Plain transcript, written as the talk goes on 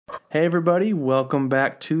Hey everybody, welcome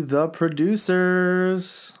back to The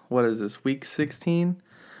Producers. What is this, week 16?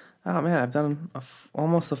 Oh man, I've done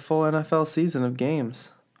almost a full NFL season of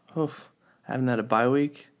games. Oof, I haven't had a bye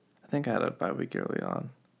week. I think I had a bye week early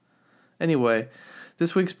on. Anyway,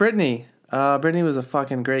 this week's Brittany. Brittany was a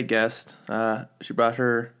fucking great guest. She brought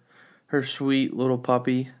her sweet little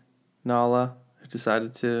puppy, Nala, who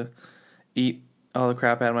decided to eat all the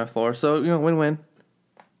crap out of my floor. So, win-win.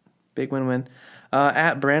 Big win-win.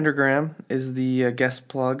 At Brandergram is the guest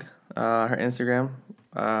plug. Her Instagram.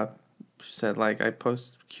 She said, I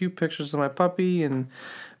post cute pictures of my puppy, and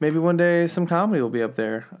maybe one day some comedy will be up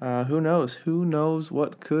there. Who knows? Who knows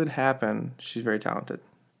what could happen? She's very talented.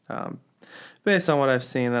 Based on what I've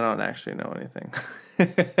seen, I don't actually know anything.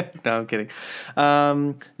 No, I'm kidding.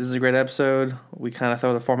 This is a great episode. We kind of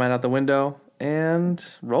throw the format out the window and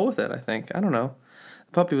roll with it, I think. I don't know.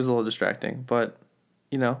 The puppy was a little distracting, but,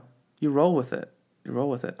 you roll with it.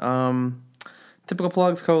 Typical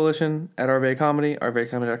plugs, Coalition at RVA Comedy,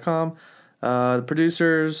 rvacomedy.com. The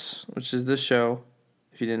Producers, which is this show,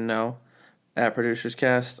 if you didn't know, at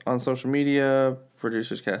ProducersCast on social media,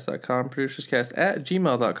 producerscast.com,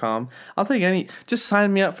 producerscast@gmail.com. I'll take any, just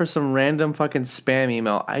sign me up for some random fucking spam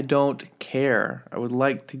email. I don't care. I would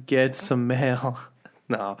like to get some mail.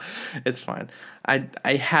 No, it's fine. I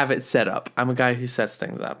have it set up. I'm a guy who sets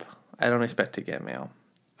things up. I don't expect to get mail.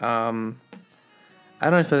 I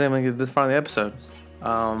don't expect I'm going to get this far in the episode.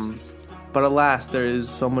 But alas, there is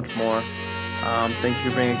so much more. Thank you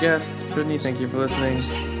for being a guest. Brittany, thank you for listening.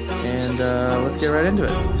 And let's get right into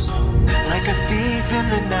it. Like a thief in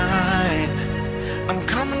the night, I'm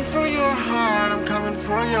coming for your heart, I'm coming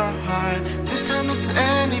for your heart. This time it's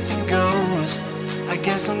anything goes. I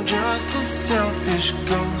guess I'm just a selfish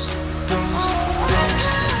ghost.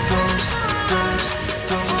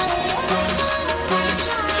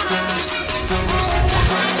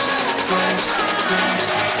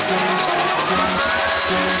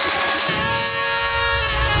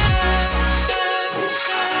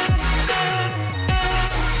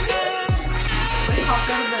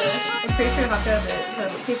 Hopped out of the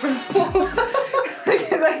toilet paper bowl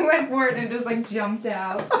because I went for it and just jumped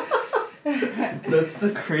out. That's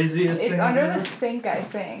the craziest thing. It's under the sink, I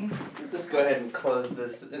think. Just go ahead and close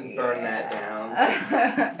this and burn that down.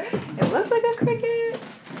 It looks like a cricket.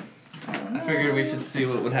 I figured we should see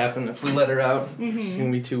what would happen if we let her out. Mm-hmm. She's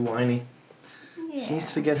going to be too whiny. Yeah. She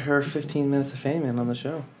needs to get her 15 minutes of fame in on the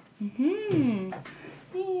show. Mm-hmm.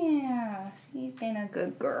 Yeah. She's been a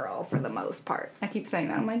good girl for the most part. I keep saying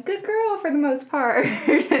that. I'm like, good girl for the most part.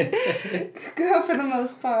 Good girl for the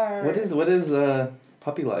most part. What is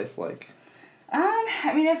puppy life like?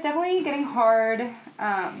 I mean, it's definitely getting hard.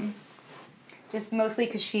 Just mostly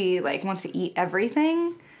because she wants to eat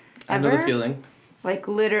everything. I know the feeling.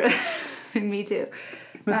 Literally, me too.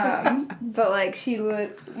 But she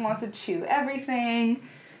wants to chew everything,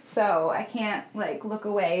 so I can't look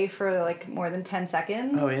away for more than 10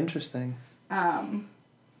 seconds. Oh, interesting.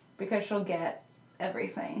 Because she'll get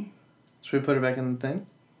everything. Should we put her back in the thing?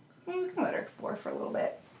 We can let her explore for a little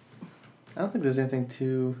bit. I don't think there's anything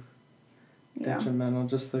too detrimental.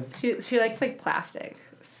 Just she likes plastic,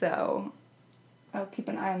 so I'll keep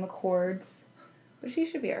an eye on the cords. But she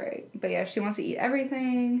should be alright. But yeah, she wants to eat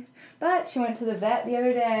everything. But she went to the vet the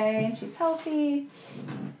other day, and she's healthy.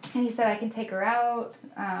 And he said I can take her out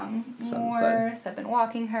more. So I've been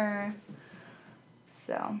walking her.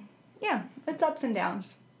 So, yeah, it's ups and downs.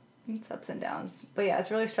 But yeah,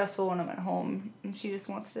 it's really stressful when I'm at home, and she just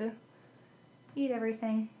wants to eat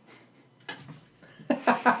everything.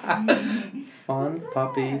 Fun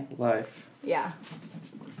puppy life. Yeah.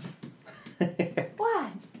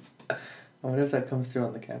 What? I wonder if that comes through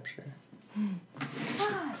on the capture.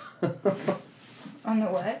 What? On the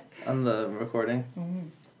what? On the recording. Mm-hmm.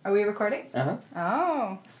 Are we recording? Uh-huh.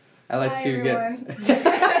 Oh. I like Hi, to everyone.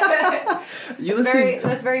 You listen.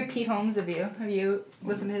 That's very Pete Holmes of you. Have you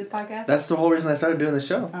listened to his podcast? That's the whole reason I started doing the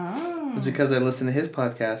show. Oh. It's because I listened to his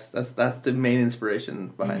podcast. That's the main inspiration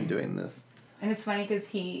behind doing this. And it's funny because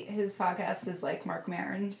his podcast is like Mark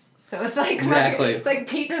Maron's. So it's exactly. It's like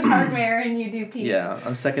Pete does Mark Maron, you do Pete. Yeah,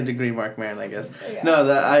 I'm second degree Mark Maron, I guess. Yeah. No,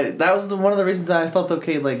 that was one of the reasons I felt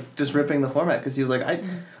okay, just ripping the format, because he was I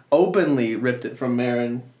openly ripped it from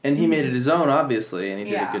Maron, and he made it his own, obviously, and he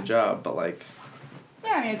did a good job, but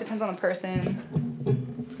Yeah, I mean, it depends on the person.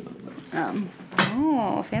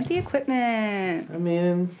 Oh, fancy equipment. I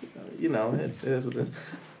mean, it is what it is.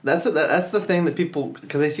 That's the thing that people,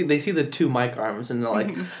 because they see the two mic arms, and they're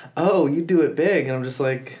like, oh, you do it big, and I'm just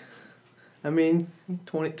like, I mean,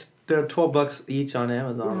 they're $12 each on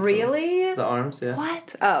Amazon. Really? So the arms, yeah.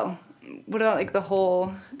 What? Oh, What about like the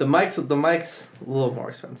whole? The mic's a little more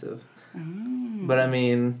expensive. But I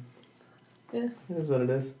mean, yeah, it is what it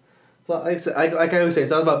is. So like I always say,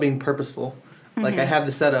 it's all about being purposeful. Like I have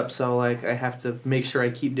the setup, so like I have to make sure I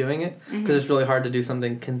keep doing it because it's really hard to do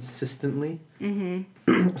something consistently.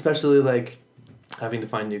 Especially like having to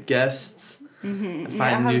find new guests, find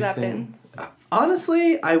How's new that things. been?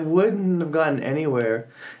 Honestly, I wouldn't have gotten anywhere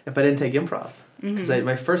if I didn't take improv. Because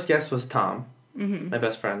my first guest was Tom, my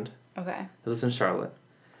best friend. Okay. Who lives in Charlotte.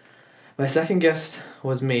 My second guest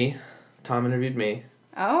was me. Tom interviewed me.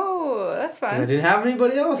 Oh, that's fun. Because I didn't have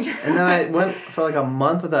anybody else. And then I went for like a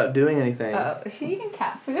month without doing anything. Oh, is she eating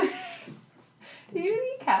cat food? Do you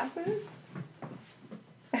really eat cat food?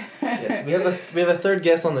 Yes, we have a third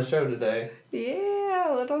guest on the show today.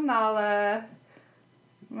 Yeah, little Nala.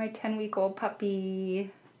 My 10-week-old puppy.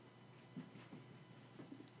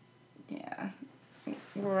 Yeah.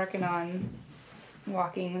 We're working on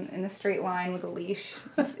walking in a straight line with a leash.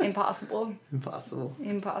 It's impossible.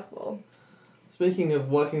 Impossible. Speaking of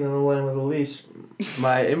walking on the line with a leash,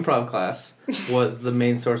 my improv class was the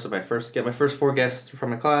main source of my first 4 guests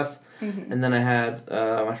from my class. And then I had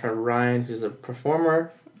my friend Ryan, who's a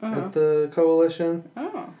performer at the Coalition.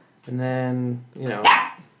 Oh. And then,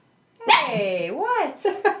 Hey, what?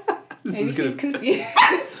 Maybe she's confused.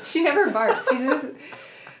 She never barks. She's just,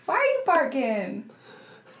 why are you barking?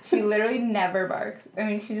 She literally never barks. I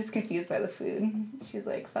mean, she's just confused by the food. She's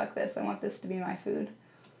like, fuck this. I want this to be my food.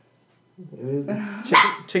 It is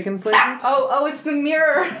chicken flavored? Oh, it's the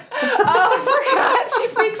mirror. Oh, I forgot. She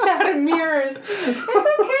freaks out at mirrors.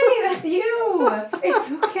 It's okay. That's you.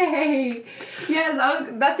 It's okay. Yes,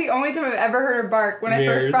 that's the only time I've ever heard her bark. When I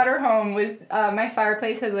first brought her home, was my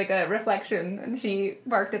fireplace has like a reflection, and she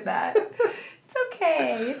barked at that. It's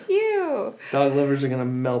okay. It's you. Dog lovers are gonna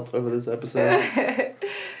melt over this episode.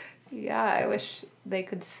 Yeah, I wish they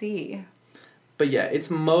could see. But yeah, it's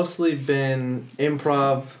mostly been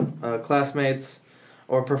improv, classmates,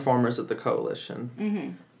 or performers at the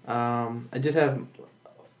Coalition. I did have,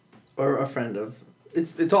 or a friend of.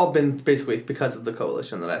 It's all been basically because of the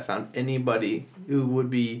Coalition that I found anybody who would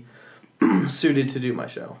be suited to do my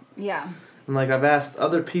show. Yeah. And like I've asked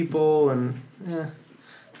other people, and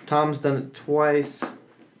Tom's done it twice,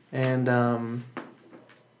 and I'm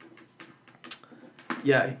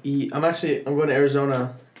going to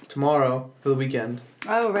Arizona tomorrow for the weekend.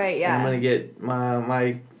 Oh, right, yeah. And I'm going to get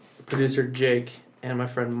my producer Jake and my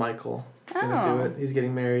friend Michael. He's going to do it. He's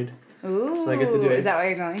getting married. Ooh. So I get to do it. Is that why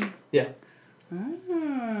you're going? Yeah.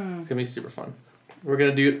 Mm. It's going to be super fun. We're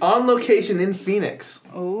going to do it on location in Phoenix.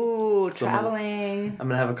 Ooh, So traveling.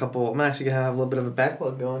 I'm actually going to have a little bit of a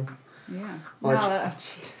backlog going. Yeah. Well,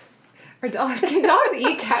 Can dogs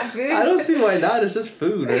eat cat food? I don't see why not. It's just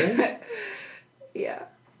food, right? Yeah.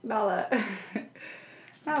 Nala.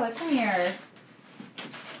 Nala, come here.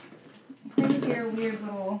 Play with your weird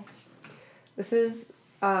little... This is,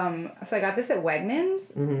 so I got this at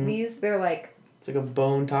Wegmans. Mm-hmm. They're like... It's like a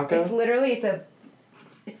bone taco? It's literally, it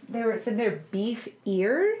said they're beef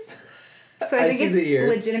ears. So I think it's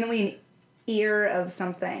legitimately an ear of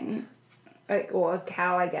something. Like, well, a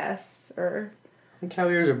cow, I guess, or... I think cow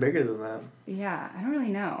ears are bigger than that. Yeah, I don't really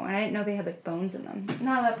know. And I didn't know they had, like, bones in them.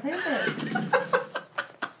 Nala, play with it.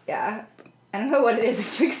 Yeah. I don't know what it is. It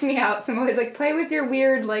freaks me out. So I'm always like, play with your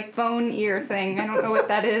weird, like, bone ear thing. I don't know what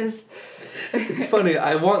that is. It's funny.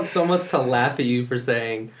 I want so much to laugh at you for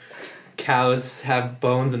saying cows have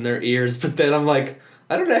bones in their ears, but then I'm like,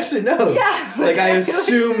 I don't actually know. Yeah. Like, I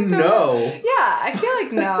assume no. Yeah, I feel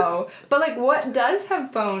like no. But, like, what does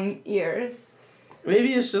have bone ears?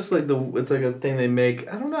 Maybe it's just like it's like a thing they make.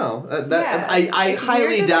 I don't know. Yeah. I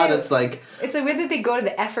highly doubt it's like... It's like weird that they go to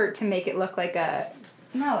the effort to make it look like a...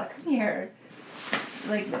 Nala, come here.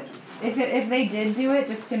 Like, if they did do it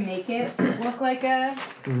just to make it look like a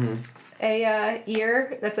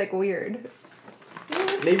ear, that's like weird.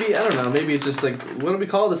 Maybe, I don't know, maybe it's just like, what do we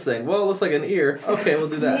call this thing? Well, it looks like an ear. Okay, we'll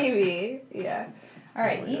do that. Maybe, yeah.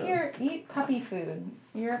 Alright, eat puppy food.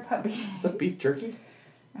 You're a puppy. Is that beef jerky?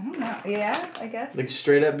 I don't know. Yeah, I guess. Like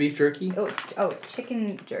straight up beef jerky? It's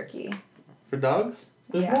chicken jerky. For dogs?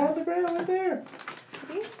 There's one on the ground right there.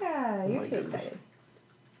 Yeah, you're too excited.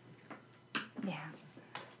 Yeah.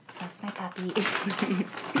 That's my puppy.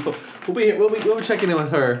 We'll be checking in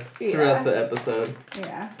with her throughout the episode.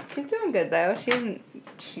 Yeah. She's doing good though. She hasn't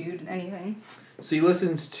chewed anything. So you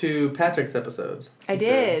listened to Patrick's episode? I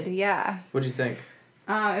did, yeah. What'd you think?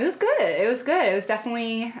 It was good. It was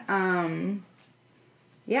definitely,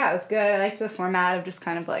 yeah, it was good. I liked the format of just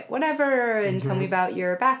kind of like, whatever, and tell me about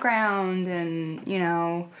your background, and,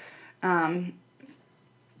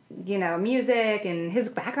 music, and his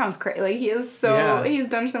background's crazy. Like, he's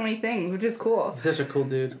done so many things, which is cool. He's such a cool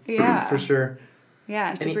dude. Yeah. For sure.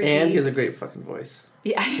 Yeah, and he has a great fucking voice.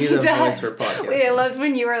 Yeah, he's a voice for podcasting. Wait, I loved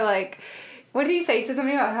when you were like, what did he say? He said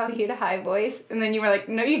something about how he had a high voice, and then you were like,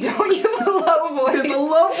 no, you don't. You have a low voice. He has a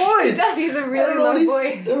low voice. He does. He's a really low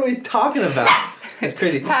voice. I don't know what he's talking about. It's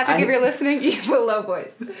crazy. Patrick, if you're listening, you have a low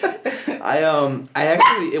voice. I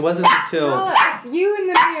actually, it wasn't until... Nala, it's you in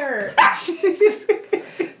the mirror.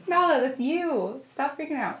 Nala, that's you. Stop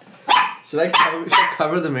freaking out. Should I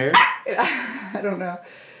cover the mirror? I don't know.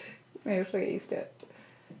 Maybe she'll get used to it.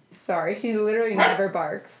 Sorry, she literally never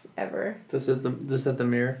barks, ever. Just at the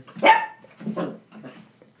mirror?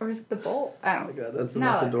 Or is it the bowl? I don't know. Oh my god, that's the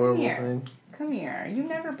most adorable thing. Come here. You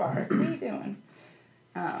never bark. What are you doing?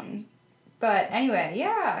 But anyway,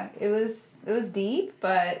 yeah, it was deep,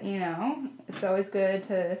 but it's always good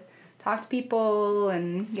to talk to people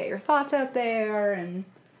and get your thoughts out there and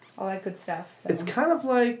all that good stuff. So. It's kind of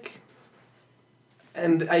like,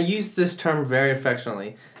 and I use this term very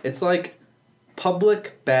affectionately, it's like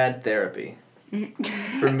public bad therapy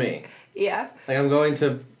for me. Yeah. Like, I'm going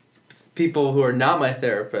to people who are not my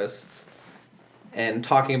therapists and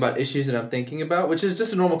talking about issues that I'm thinking about, which is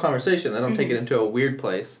just a normal conversation. I don't take it into a weird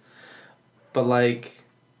place. But, like,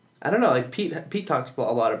 I don't know, like, Pete talks a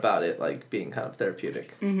lot about it, like, being kind of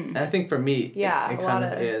therapeutic. And I think for me, it kind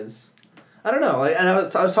of is. I don't know, like, and I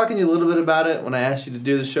was talking to you a little bit about it when I asked you to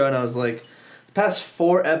do the show, and I was like, the past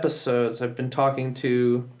 4 episodes, I've been talking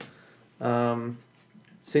to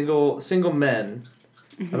single men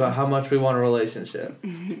about how much we want a relationship.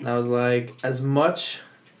 And I was like, as much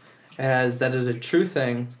as that is a true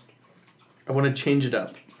thing, I want to change it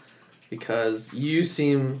up. Because you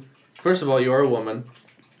seem... First of all, you are a woman.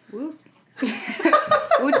 Woot.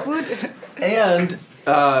 Woot woot. And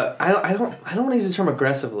I don't want to use the term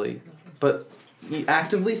aggressively, but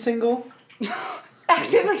actively single?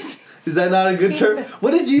 Actively single. Is that not a good term? What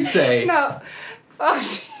did you say? No. Oh,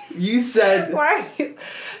 geez. You said... Why are you...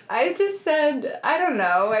 I just said, I don't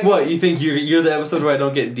know. What, you think you're the episode where I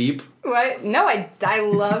don't get deep? What? No, I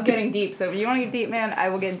love getting deep, so if you want to get deep, man, I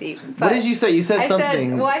will get deep. But what did you say? You said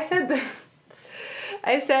something...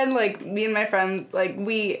 I said, like, me and my friends, like,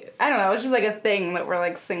 I don't know, it's just, like, a thing that we're,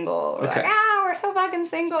 like, single. We're like, we're so fucking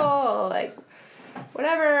single. Like,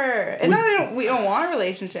 whatever. It's not that we don't want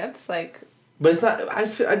relationships, like... But it's not... I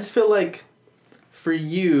just feel like, for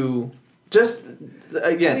you, just,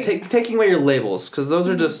 again, taking away your labels, because those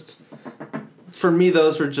are just... For me,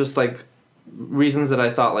 those were just, like, reasons that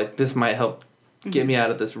I thought, like, this might help get me out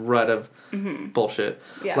of this rut of bullshit.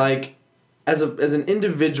 Yeah. Like... As an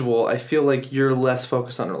individual, I feel like you're less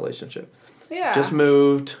focused on a relationship. Yeah. Just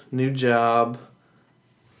moved, new job,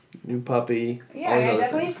 new puppy. Yeah, I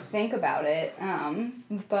definitely think about it.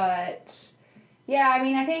 But yeah, I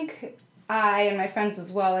mean, I think I and my friends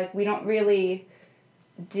as well, like, we don't really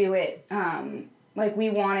do it. Like, we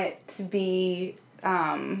want it to be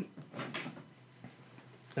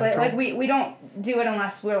like we don't do it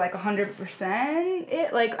unless we're like 100%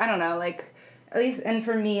 it. Like, I don't know, like, at least, and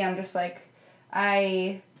for me, I'm just like,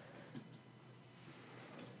 I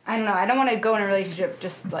don't know, I don't want to go in a relationship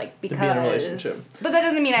just, like, because... To be in a relationship. But that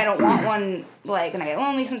doesn't mean I don't want one, like, and I get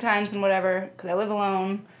lonely sometimes and whatever, because I live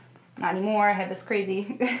alone. Not anymore, I have this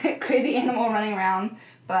crazy animal running around.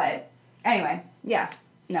 But, anyway, yeah,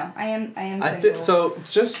 no, I am single. So,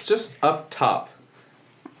 just up top,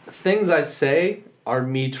 things I say are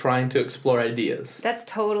me trying to explore ideas. That's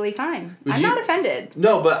totally fine. I'm not offended.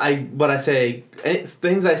 No, but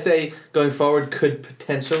things I say going forward could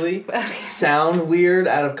potentially sound weird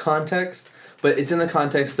out of context, but it's in the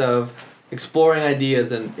context of exploring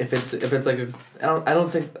ideas, and if it's like I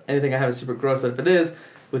don't think anything I have is super gross, but if it is,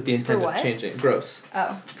 with the intent of changing it, gross.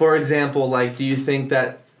 Oh. For example, like, do you think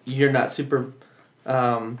that you're not super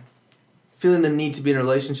feeling the need to be in a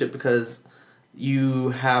relationship because you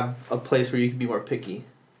have a place where you can be more picky?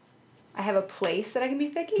 I have a place that I can be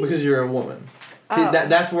picky? Because you're a woman. Oh. See,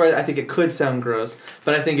 that's where I think it could sound gross.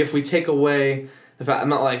 But I think if we take away the fact, I'm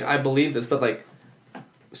not like, I believe this, but, like,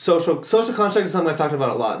 social construct is something I've talked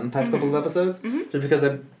about a lot in the past couple of episodes. Just because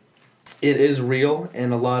it is real,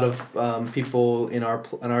 and a lot of people in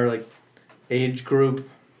our like, age group,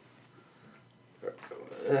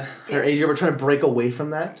 our age group, are trying to break away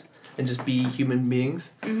from that and just be human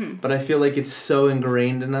beings. But I feel like it's so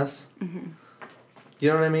ingrained in us. You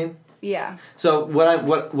know what I mean? Yeah. So what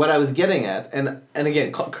I was getting at, and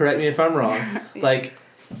again, correct me if I'm wrong, like,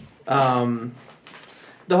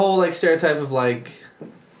 the whole, like, stereotype of, like,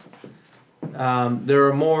 there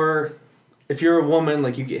are more, if you're a woman,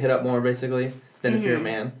 like, you get hit up more, basically, than if you're a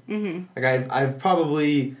man. Like, I've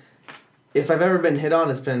probably if I've ever been hit on,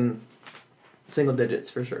 it's been single digits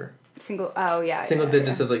for sure. Single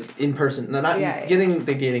digits of like in person. No, not getting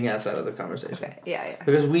the dating apps out of the conversation. Okay. Yeah.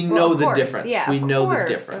 Because we know the difference. Yeah, we know the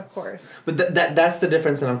difference. Of course. But that's the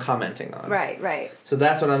difference that I'm commenting on. Right. So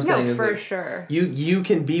that's what I'm saying. No, is for like, sure. You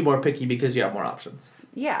can be more picky because you have more options.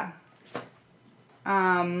 Yeah.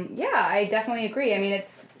 I definitely agree. I mean,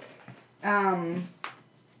 it's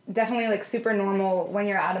definitely like super normal when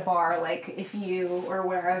you're at a bar, like if you or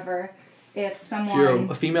wherever, if someone... If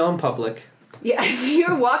you're a female in public... Yeah, if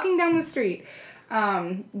you're walking down the street,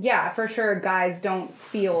 for sure, guys don't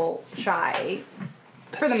feel shy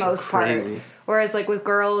for the most part. Whereas, like, with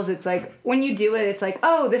girls, it's like, when you do it, it's like,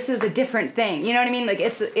 oh, this is a different thing. You know what I mean? Like,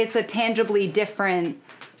 it's a tangibly different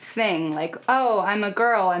thing. Like, oh, I'm a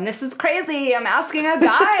girl, and this is crazy. I'm asking a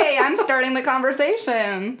guy. I'm starting the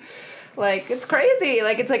conversation. Like, it's crazy.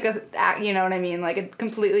 Like, it's like you know what I mean? Like, a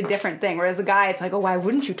completely different thing. Whereas a guy, it's like, oh, why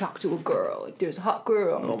wouldn't you talk to a girl? Like, there's a hot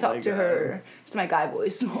girl. I'm going to talk to her. It's my guy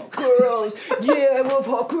voice. Hot girls. Yeah, I love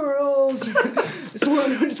hot girls. I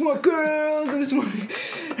just want girls. I just want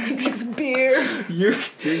to drink some beer. Your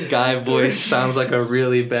guy voice sounds like a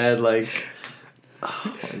really bad, like...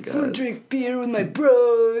 Oh my god. Just want to drink beer with my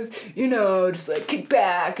bros, you know, just like kick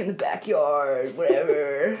back in the backyard,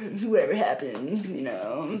 whatever happens, you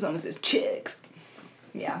know, as long as there's chicks.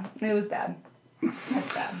 Yeah, it was bad.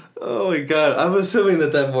 That's bad. Oh my god, I'm assuming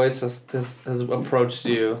that voice has approached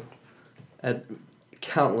you at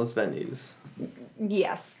countless venues.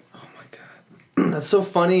 Yes. Oh my god. That's so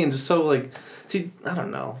funny and just so like, see, I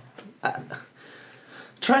don't know.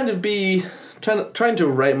 Trying to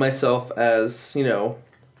write myself as, you know,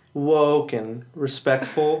 woke and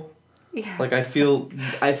respectful. Yeah. Like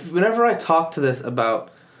whenever I talk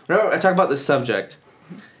about this subject,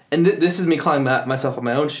 and this is me calling myself on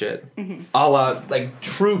my own shit, a la like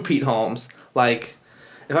true Pete Holmes. Like,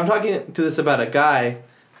 if I'm talking to this about a guy,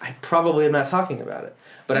 I probably am not talking about it.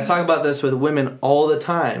 But I talk about this with women all the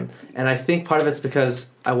time, and I think part of it's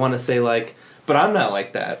because I want to say like, but I'm not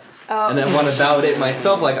like that. And I want to validate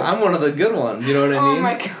myself, like I'm one of the good ones. You know what I mean? Oh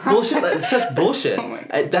my god! Bullshit. That's such bullshit. Oh my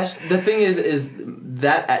god. That's the thing is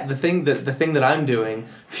that the thing that I'm doing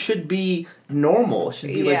should be normal. Should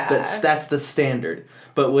be like that's the standard.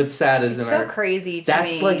 But what's sad is crazy to me.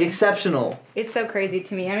 That's like exceptional. It's so crazy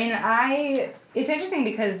to me. I mean, it's interesting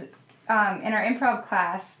because in our improv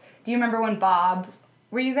class, do you remember when Bob?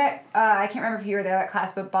 Were you there? I can't remember if you were there that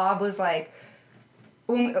class, but Bob was like.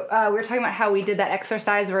 When we were talking about how we did that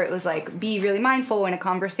exercise where it was like be really mindful in a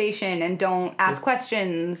conversation and don't ask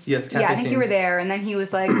questions. Yes, I think you were there, and then he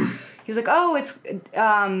was like, oh, it's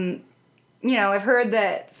you know, I've heard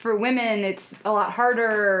that for women it's a lot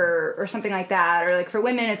harder or something like that, or like for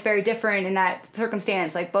women it's very different in that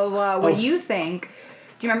circumstance, like blah blah. What do you think?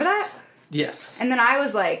 Do you remember that? Yes. And then I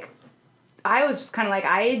was just kind of like,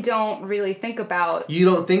 I don't really think about... You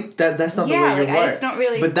don't think that's not the way you're wired? I just don't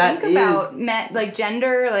really think about like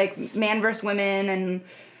gender, like man versus women, and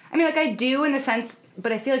I mean, like I do in the sense,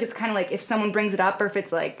 but I feel like it's kind of like if someone brings it up or if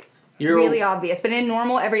it's like really obvious. But in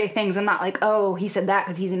normal everyday things, I'm not like, oh, he said that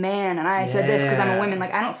because he's a man, and I said this because I'm a woman.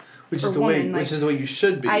 Like I don't... Which is the way you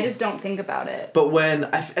should be. I just don't think about it. But when...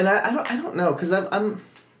 I don't know, because I'm...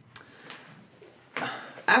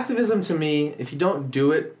 Activism to me, if you don't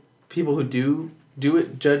do it, people who do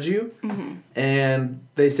it judge you, and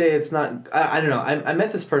they say it's not... I don't know. I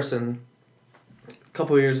met this person a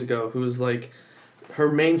couple of years ago who was like... Her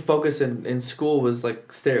main focus in school was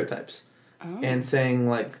like stereotypes. And saying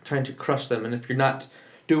like, trying to crush them. And if you're not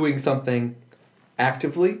doing something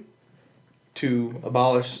actively to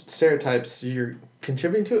abolish stereotypes, you're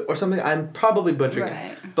contributing to it or something. I'm probably butchering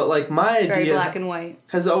it. But like my idea... Very black and white.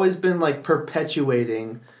 ...has always been like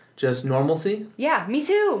perpetuating... just normalcy. Yeah, me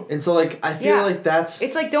too. And so, like, I feel like that's...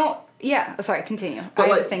 It's like, don't... Yeah, sorry, continue. I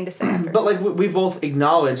have a thing to say after. But, like, we both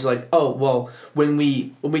acknowledge, like, oh, well, when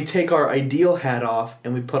we take our ideal hat off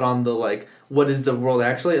and we put on the, like, what is the world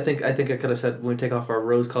actually? I think I could have said when we take off our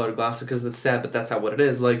rose-colored glasses because it's sad, but that's how what it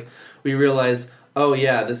is. Like, we realize, oh,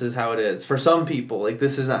 yeah, this is how it is. For some people, like,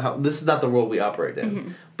 this is not the world we operate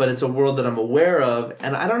in. But it's a world that I'm aware of,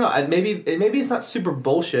 and I don't know. Maybe it's not super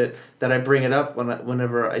bullshit that I bring it up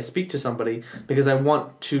whenever I speak to somebody because I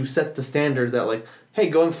want to set the standard that like, hey,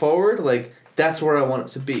 going forward, like that's where I want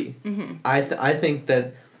it to be. I think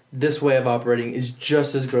that this way of operating is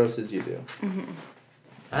just as gross as you do.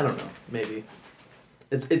 I don't know. Maybe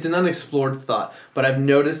it's an unexplored thought, but I've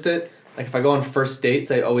noticed it. Like if I go on first dates,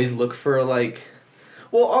 I always look for like,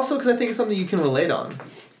 well, also because I think it's something you can relate on.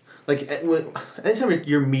 like anytime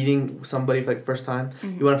you're meeting somebody for like the first time,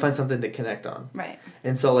 you want to find something to connect on. Right.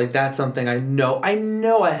 And so like that's something I know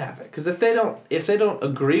I have it, because if they don't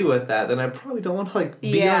agree with that, then I probably don't want to like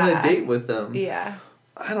be on a date with them. Yeah.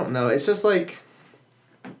 I don't know. It's just like,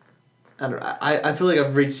 I don't know. I feel like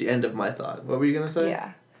I've reached the end of my thought. What were you gonna say?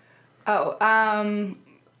 Yeah. Oh,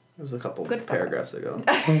 It was a couple good paragraphs ago.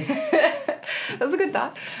 that was a good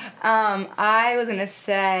thought. I was gonna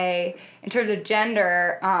say, in terms of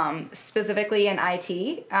gender, specifically in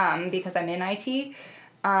IT, because I'm in IT,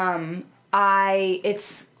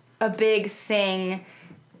 it's a big thing.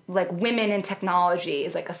 Like, women in technology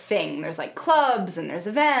is like a thing. There's like clubs and there's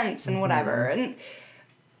events and whatever, and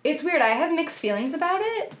it's weird. I have mixed feelings about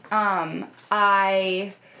it.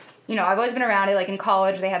 I've always been around it. Like in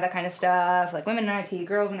college, they had that kind of stuff, like women in IT,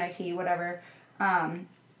 girls in IT, whatever. And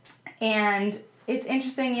it's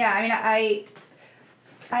interesting. Yeah, I mean,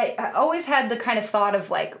 I always had the kind of thought of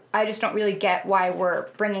like, I just don't really get why we're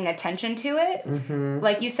bringing attention to it. Mm-hmm.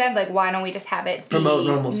 Like you said, like, why don't we just have it be promote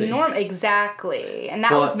normalcy? Exactly. And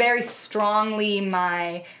that was very strongly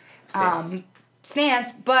my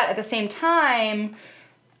stance. But at the same time,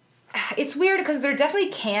 it's weird because there definitely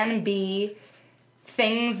can be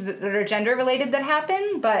things that are gender related that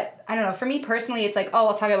happen, but I don't know, for me personally, it's like, oh,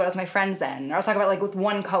 I'll talk about it with my friends then, or I'll talk about it like with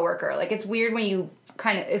one coworker. Like, it's weird when you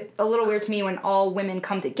it's a little weird to me when all women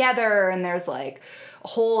come together and there's like a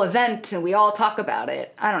whole event and we all talk about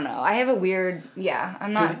it. I don't know. I have a weird,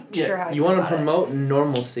 I'm not sure how I you feel want about to promote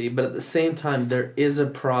normalcy, but at the same time, there is a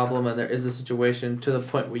problem and there is a situation to the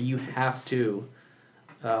point where you have to,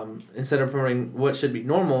 instead of promoting what should be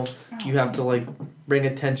normal, you have to like bring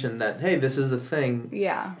attention that, hey, this is the thing,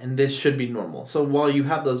 and this should be normal. So while you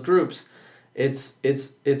have those groups, it's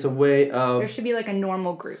a way of, there should be like a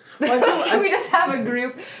normal group. Well, we just have a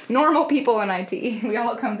group, normal people in IT. We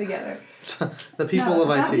all come together. The people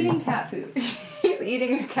of IT. Stop eating cat food. He's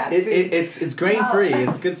eating your cat food. It's grain free.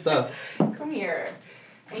 It's good stuff. Come here.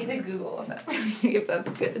 I need to Google if that's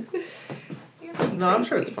good. No, I'm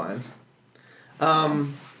sure it's fine.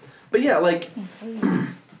 But yeah, like,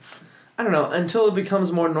 I don't know, until it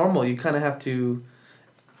becomes more normal, you kind of have to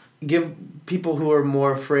give people who are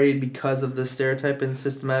more afraid because of the stereotype and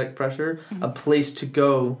systematic pressure a place to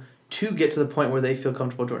go to get to the point where they feel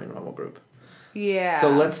comfortable joining a normal group. Yeah. So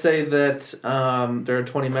let's say that there are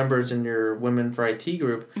 20 members in your Women for IT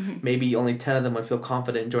group. Mm-hmm. Maybe only 10 of them would feel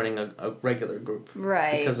confident in joining a regular group.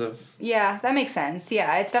 Right. Because of... Yeah, that makes sense.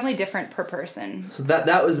 Yeah, it's definitely different per person. So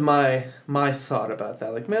that was my thought about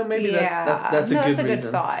that. Like, maybe that's a good reason. No, that's a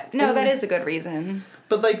good thought. No, that is a good reason.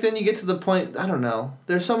 But like then you get to the point, I don't know.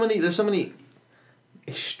 There's so many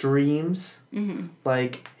extremes. Mm-hmm.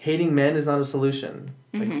 Like, hating men is not a solution.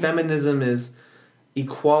 Like, feminism is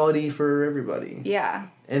equality for everybody. Yeah.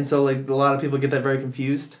 And so, like, a lot of people get that very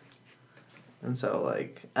confused. And so,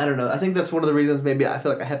 like, I don't know. I think that's one of the reasons maybe I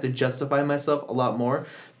feel like I have to justify myself a lot more.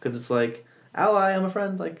 Because it's like, ally, I'm a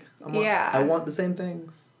friend. Like, I want the same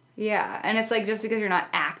things. Yeah. And it's like, just because you're not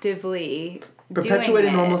actively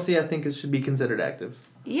perpetuating normalcy, I think it should be considered active.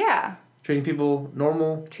 Yeah. Treating people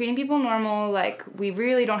normal, like, we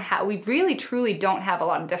really truly don't have a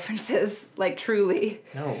lot of differences, like, truly.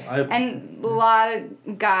 No, and a lot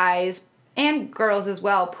of guys and girls as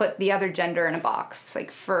well put the other gender in a box,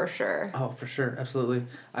 like, for sure. Oh, for sure, absolutely.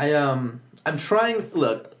 I'm trying,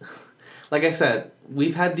 look, like I said,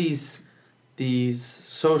 we've had these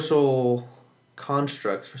social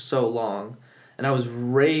constructs for so long, and I was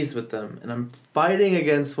raised with them, and I'm fighting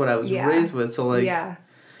against what I was raised with, so, like... Yeah.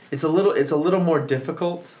 It's a little more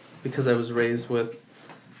difficult because I was raised with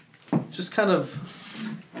just kind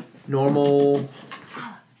of normal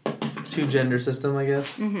two-gender system, I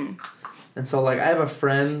guess. Mm-hmm. And so, like, I have a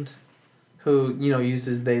friend who,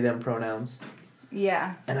 uses they/them pronouns.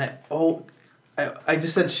 Yeah. And I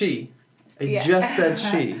just said she. I just said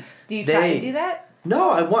she. Do you try to do that? No,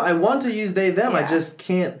 I want to use they/them. Yeah. I just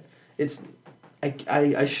can't.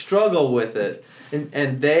 I struggle with it.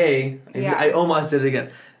 And they. Yeah. I almost did it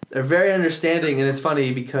again. They're very understanding, and it's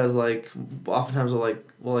funny because, like, oftentimes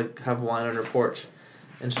we'll have wine on her porch,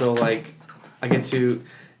 and so, like, I get to,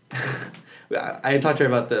 I talked to her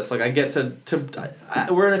about this, like, I get to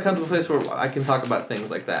we're in a comfortable place where I can talk about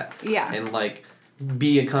things like that. Yeah. And, like,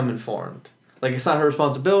 become informed. Like, it's not her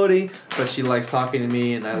responsibility, but she likes talking to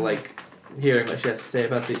me, and I like hearing what she has to say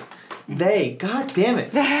about they, god damn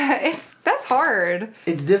it. That's hard.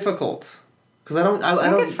 It's difficult. Because I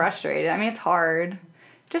don't get frustrated. I mean, it's hard.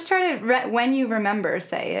 Just try to, when you remember,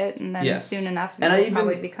 say it, and then soon enough it'll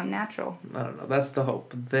probably become natural. I don't know. That's the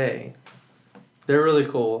hope. They're really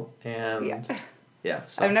cool, and Yeah.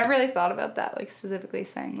 So. I've never really thought about that, like specifically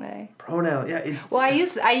saying they. Pronoun. Yeah, it's. Well,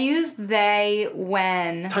 I use they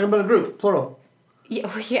when. Talking about a group, plural.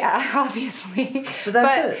 Yeah, obviously. But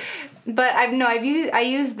that's it. But I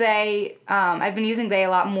use they. I've been using they a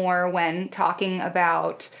lot more when talking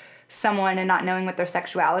about someone and not knowing what their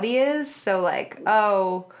sexuality is. So like,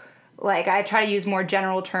 like I try to use more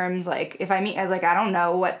general terms. Like if I meet, like I don't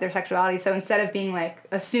know what their sexuality is. So instead of being like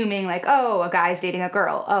assuming like, oh, a guy's dating a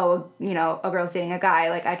girl. Oh, a girl's dating a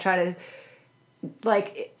guy. Like I try to,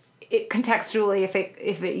 like. It contextually,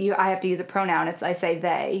 I have to use a pronoun. I say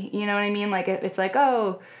they. You know what I mean? Like it's like,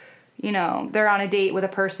 oh, they're on a date with a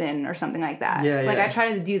person or something like that. Yeah, like yeah. I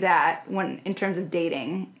try to do that when in terms of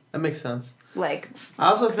dating. That makes sense. Like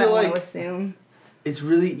I also feel like want to assume it's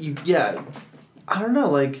really I don't know.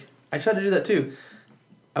 Like I try to do that too.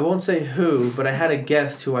 I won't say who, but I had a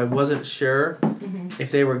guest who I wasn't sure if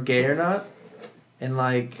they were gay or not, and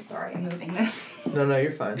like. Sorry, I'm moving this. No,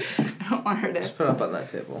 you're fine. I don't want her to. Just put it up on that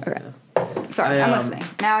table. Okay. Yeah. Sorry, I'm listening.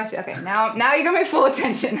 Now now you got my full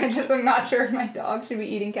attention. I'm not sure if my dog should be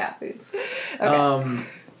eating cat food. Okay.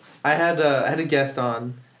 I had a guest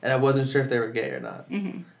on, and I wasn't sure if they were gay or not.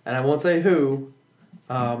 And I won't say who,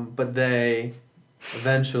 but they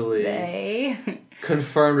eventually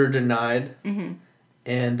confirmed or denied.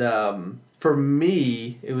 And for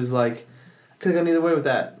me, it was like could have gone either way with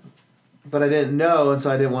that, but I didn't know, and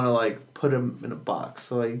so I didn't want to like put them in a box.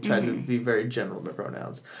 So I tried to be very general with my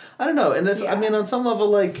pronouns. I don't know, and this I mean on some level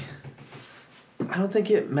like I don't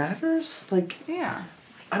think it matters. Like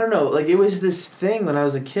I don't know. Like it was this thing when I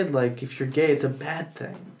was a kid. Like if you're gay, it's a bad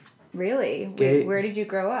thing. Really? Gay, where did you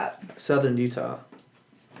grow up? Southern Utah.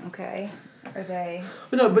 Okay. Are they?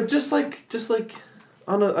 But no, but just like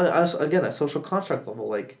on a social construct level,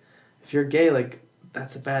 like if you're gay, like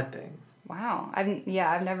that's a bad thing. Wow,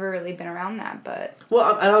 I've never really been around that, but.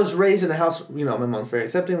 Well, and I was raised in a house. My mom's very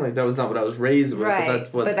accepting. Like that was not what I was raised with, right. But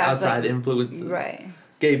that's what outside influences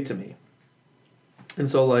gave to me. And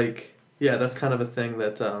so, like, yeah, that's kind of a thing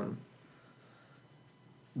that.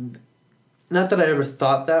 Not that I ever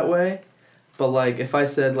thought that way, but like if I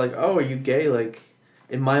said like, "Oh, are you gay?" Like,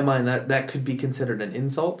 in my mind, that could be considered an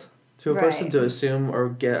insult to a person to assume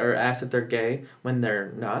or ask if they're gay when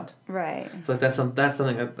they're not. Right. So like that's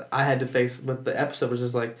something that I had to face with the episode, was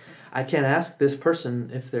just like I can't ask this person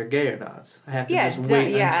if they're gay or not. I have to just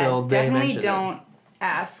wait until they mention it. Definitely don't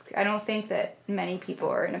ask. I don't think that many people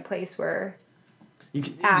are in a place where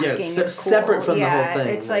asking is cool. Separate from the whole thing.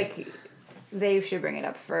 It's like they should bring it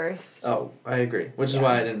up first. Oh, I agree. Which is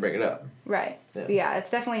why I didn't bring it up. Right. Yeah, it's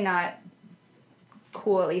definitely not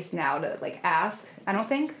cool, at least now, to like ask. I don't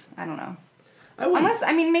think. I don't know. Unless,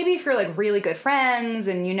 maybe if you're like really good friends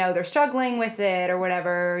and they're struggling with it or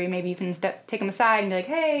whatever, maybe you can take them aside and be like,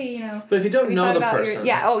 hey, But if you don't know the person.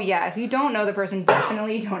 If you don't know the person,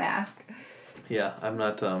 definitely don't ask. Yeah, I'm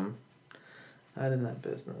not in that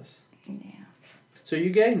business. Yeah. So are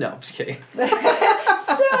you gay? No, I'm just kidding. So,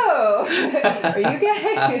 are you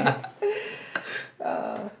gay?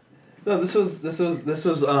 No, this was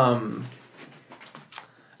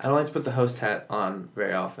I don't like to put the host hat on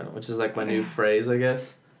very often, which is like my new phrase, I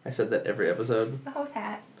guess. I said that every episode. The host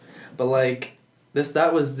hat. But like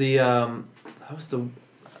that was the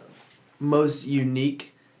most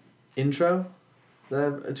unique intro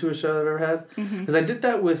to a show I've ever had. Because I did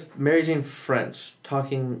that with Mary Jane French,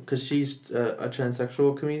 because she's a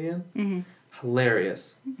transsexual comedian.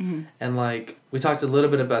 Hilarious. And like we talked a little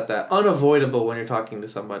bit about that. Unavoidable when you're talking to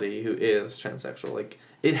somebody who is transsexual. Like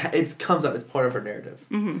it comes up. It's part of her narrative.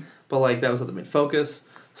 But like that was the main focus.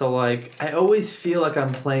 So like I always feel like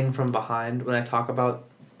I'm playing from behind when I talk about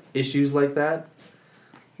issues like that.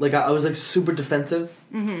 Like I was like super defensive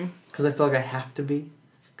because I feel like I have to be,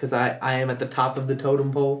 because I am at the top of the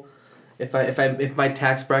totem pole. If my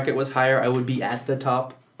tax bracket was higher, I would be at the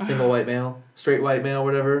top. Single white male, straight white male,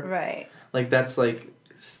 whatever. Right. Like that's like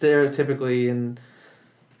stereotypically, and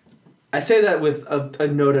I say that with a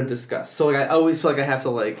note of disgust. So like I always feel like I have to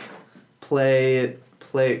like play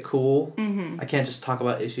it cool. I can't just talk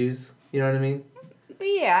about issues. You know what I mean?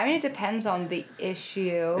 Yeah, it depends on the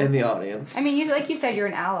issue. And the audience. Like you said, you're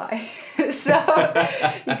an ally. So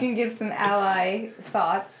you can give some ally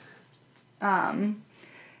thoughts. Yeah,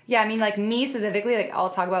 like me specifically, like I'll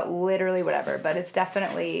talk about literally whatever, but it's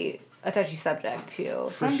definitely a touchy subject to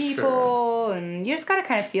some people, and you just gotta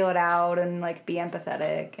kind of feel it out and like be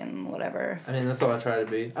empathetic and whatever. That's all I try to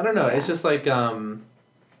be. I don't know. Yeah. It's just like I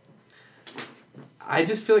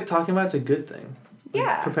just feel like talking about it's a good thing. Like,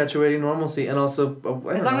 yeah. Perpetuating normalcy, and also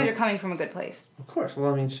as long as you're coming from a good place. Of course.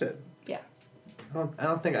 Well, shit. Yeah. I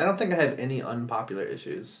don't think I have any unpopular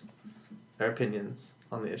issues or opinions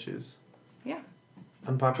on the issues. Yeah.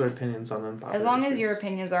 unpopular opinions on unpopular As long issues. as your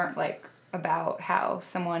opinions aren't, like, about how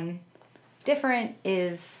someone different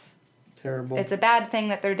is... Terrible. It's a bad thing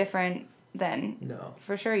that they're different, then No.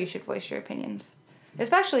 for sure you should voice your opinions.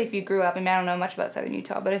 Especially if you grew up, I mean, I don't know much about Southern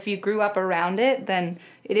Utah, but if you grew up around it, then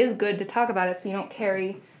it is good to talk about it so you don't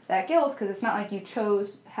carry that guilt, because it's not like you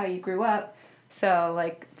chose how you grew up. So,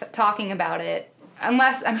 like, talking about it,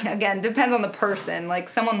 unless, I mean, again, depends on the person. Like,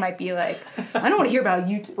 someone might be like, I don't want to hear about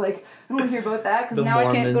Utah, like, I don't want to hear about that, because The now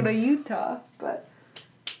I can't go to Mormons. Utah, but...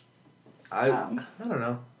 I don't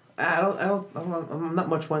know. I'm not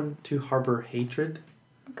much one to harbor hatred.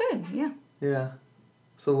 Good, yeah. Yeah.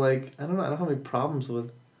 So, like, I don't know. I don't have any problems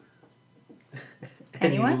with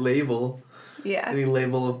Anyone? any label. Yeah. Any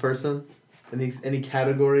label of person. Any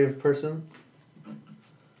category of person.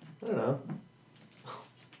 I don't know.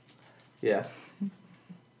 Yeah.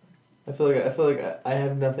 I feel like I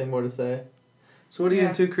have nothing more to say. So what are you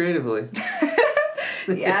into creatively?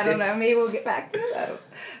 Yeah, I don't know. Maybe we'll get back to that.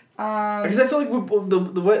 Because I feel like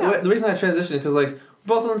the reason I transitioned is because, like, we're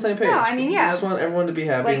both on the same page. No, I mean, yeah. We just want everyone to be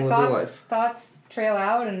happy Like, and live their life. thoughts trail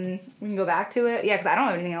out and we can go back to it. Yeah, because I don't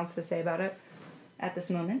have anything else to say about it at this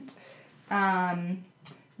moment.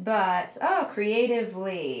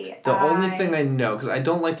 Creatively. The only thing I know, because I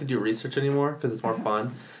don't like to do research anymore because it's more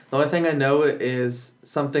fun. The only thing I know is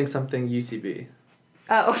something UCB.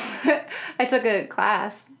 Oh, I took a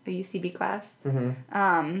class, a UCB class.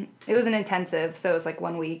 Mm-hmm. It was an intensive, so it was like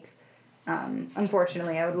 1 week.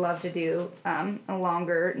 Unfortunately, I would love to do a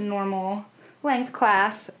longer, normal length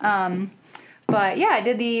class. But yeah, I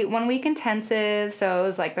did the 1 week intensive, so it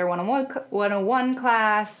was like their 101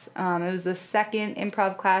 class. It was the second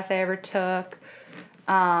improv class I ever took.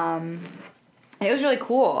 It was really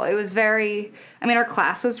cool. It was our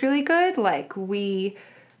class was really good. Like,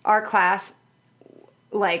 our class,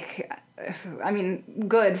 like, I mean,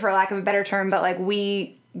 good for lack of a better term, but like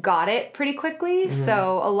we got it pretty quickly. Mm-hmm.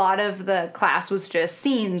 So a lot of the class was just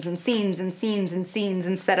scenes and scenes and scenes and scenes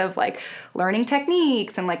instead of like learning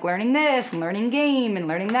techniques and like learning this and learning game and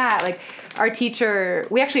learning that. Like, our teacher,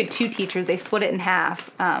 we actually had 2 teachers. They split it in half.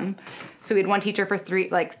 So we had one teacher for 3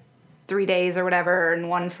 days or whatever, and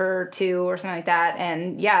one for 2 or something like that.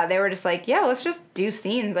 And yeah, they were just like, yeah, let's just do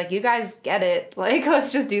scenes. Like, you guys get it. Like,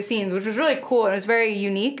 let's just do scenes, which was really cool. It was very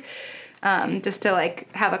unique. Just to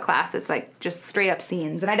like have a class that's like just straight up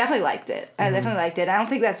scenes. And I definitely liked it. I don't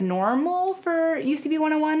think that's normal for UCB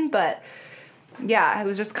 101, but yeah, it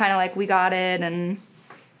was just kind of like we got it, and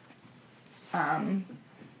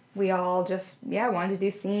we all just, wanted to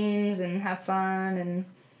do scenes and have fun, and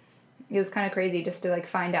it was kind of crazy just to like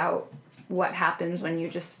find out what happens when you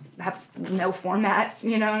just have no format,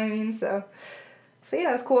 you know what I mean? So yeah,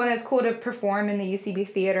 it was cool, and it was cool to perform in the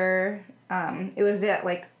UCB theater. It was at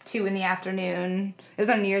like 2 in the afternoon. It was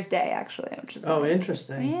on New Year's Day, actually, which is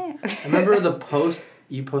Interesting. Yeah. I remember the post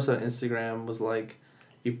you posted on Instagram was like,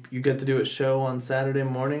 you get to do a show on Saturday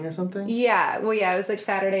morning or something? Yeah, well, yeah, it was like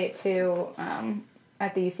Saturday at 2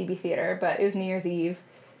 at the UCB theater, but it was New Year's Eve.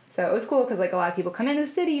 So it was cool because like a lot of people come into the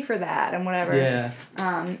city for that and whatever. Yeah.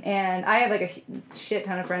 And I have like a shit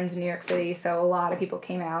ton of friends in New York City, so a lot of people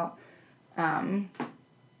came out,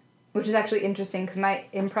 which is actually interesting because my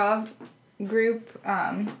improv group,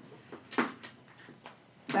 I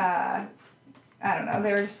don't know,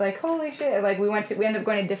 they were just like, holy shit. Like, we ended up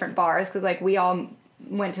going to different bars because like we all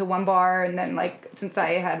went to one bar, and then like since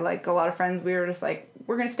I had like a lot of friends, we were just like,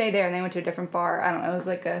 we're gonna stay there, and they went to a different bar. I don't know, it was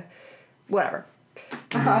like a whatever.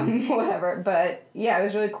 Whatever. But yeah, it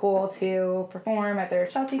was really cool to perform at their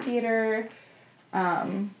Chelsea theater.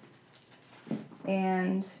 And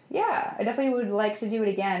yeah, I definitely would like to do it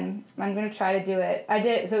again. I'm going to try to do it. I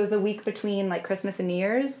did it, so it was the week between like Christmas and New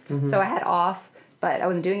Year's. Mm-hmm. So I had off, but I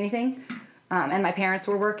wasn't doing anything. And my parents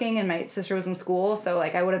were working and my sister was in school. So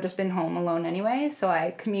like I would have just been home alone anyway. So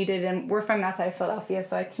I commuted in. We're from outside of Philadelphia.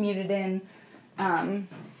 So I commuted in,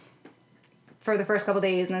 for the first couple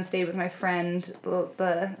days, and then stayed with my friend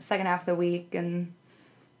the second half of the week, and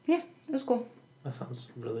yeah, it was cool. That sounds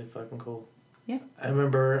really fucking cool. Yeah. I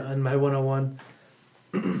remember on my 101,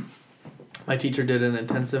 my teacher did an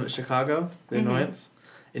intensive at Chicago, the Annoyance,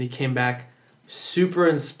 and he came back super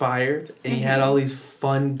inspired, and he had all these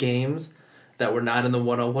fun games that were not in the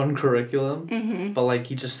 101 curriculum, but like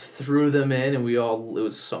he just threw them in, and it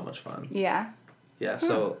was so much fun. Yeah. Yeah,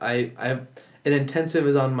 so an intensive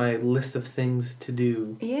is on my list of things to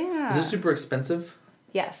do. Yeah. Is it super expensive?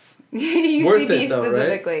 Yes. UCB worth it though,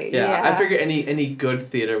 specifically. Right? Yeah, I figure any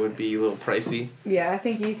good theater would be a little pricey. Yeah, I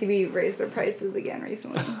think UCB raised their prices again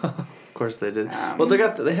recently. Of course they did. Well,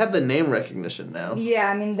 they have the name recognition now. Yeah,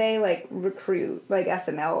 I mean they like recruit, like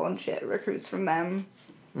SNL and shit recruits from them.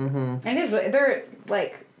 And it is really, their,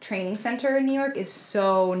 like, training center in New York is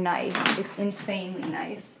so nice. It's insanely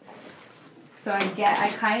nice. So I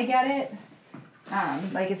kind of get it.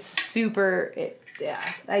 Like, it's super,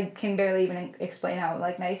 I can barely even explain how,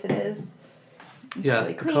 like, nice it is. It's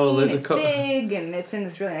really clean, it's big, and it's in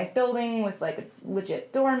this really nice building with, like, a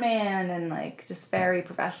legit doorman, and, like, just very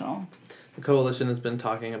professional. The coalition has been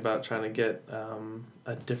talking about trying to get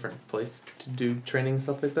a different place to do training and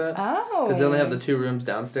stuff like that. Oh. Because they only have the 2 rooms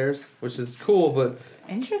downstairs, which is cool, but...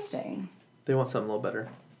 Interesting. They want something a little better.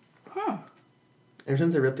 Huh. Ever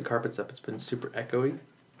since they ripped the carpets up, it's been super echoey.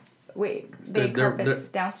 Wait, carpets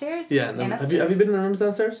downstairs? Yeah. Have you been in the rooms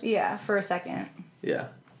downstairs? Yeah, for a second. Yeah.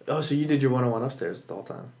 Oh, so you did your 101 upstairs the whole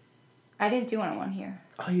time? I didn't do 101 here.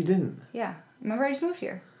 Oh, you didn't? Yeah. Remember I just moved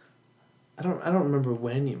here. I don't remember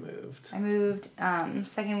when you moved. I moved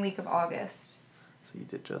second week of August. So you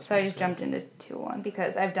did just. So I just jumped into 201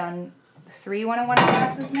 because I've done 3 101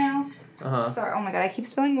 classes now. Sorry. Oh my god, I keep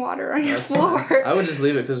spilling water on your floor. Fine. I would just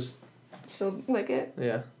leave it because. She'll lick it.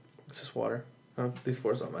 Yeah, it's just water. Oh, these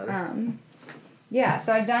floors don't matter. Yeah,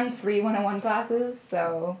 so I've done 3 101 classes,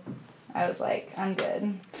 so I was like, I'm good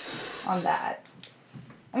on that.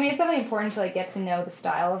 I mean, it's definitely important to, like, get to know the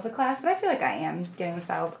style of the class, but I feel like I am getting the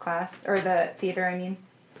style of the class, or the theater, I mean.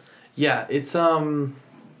 Yeah, it's,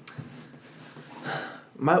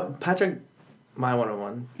 Patrick, my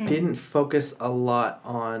 101, didn't focus a lot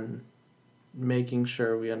on making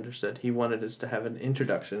sure we understood. He wanted us to have an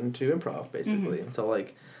introduction to improv, basically, and so,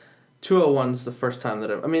 like, 201's the first time that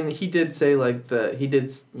he did say, like,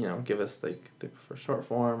 give us, like, the for short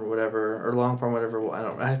form or whatever, or long form, whatever.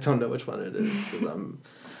 I don't know which one it is, because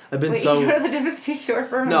I've been Wait, so... you know the difference between short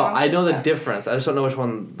form and No, long form? I know the difference. I just don't know which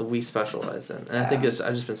one we specialize in. And I think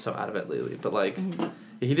I've just been so out of it lately. But, like,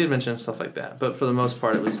 he did mention stuff like that. But for the most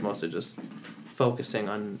part, it was mostly just focusing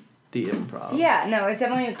on the improv. Yeah, no, it's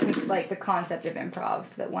definitely, like, the concept of improv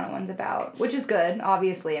that 101's about, which is good,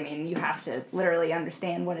 obviously. I mean, you have to literally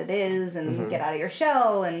understand what it is and get out of your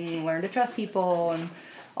shell and learn to trust people and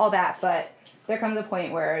all that. But there comes a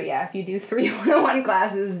point where, if you do 3 101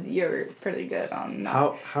 classes, you're pretty good on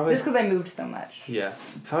that. Just because I moved so much. Yeah.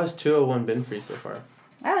 How has 201 been for you so far?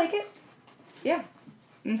 I like it. Yeah.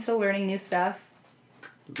 I'm still learning new stuff.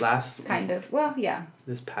 Well, yeah.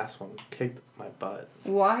 This past one kicked my butt.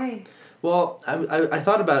 Why? Well, I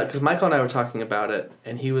thought about it because Michael and I were talking about it,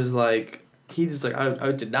 and he was like,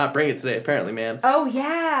 I did not bring it today, apparently, man. Oh,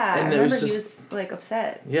 yeah. And I remember he was, like,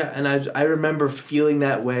 upset. Yeah, and I remember feeling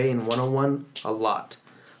that way in 101 a lot.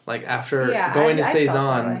 Like, after going to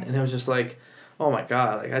Cezanne, and it was just like, oh my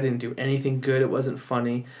god, like, I didn't do anything good, it wasn't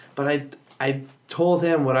funny. But I told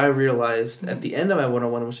him what I realized at the end of my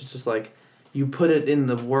 101, which is just like, you put it in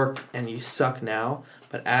the work and you suck now,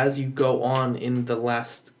 but as you go on in the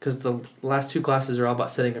last 2 classes are all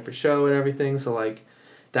about setting up your show and everything, so, like,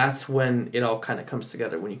 that's when it all kind of comes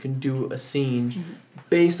together, when you can do a scene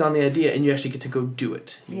based on the idea and you actually get to go do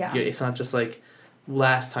it. Yeah. It's not just like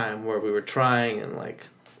last time where we were trying and, like,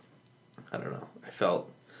 I don't know, I felt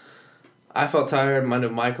tired, I know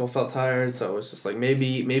Michael felt tired, so it was just like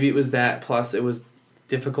maybe it was that, plus it was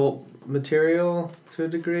difficult material to a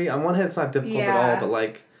degree. On one hand, it's not difficult at all, but,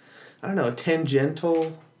 like, I don't know,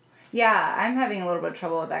 tangential. Yeah, I'm having a little bit of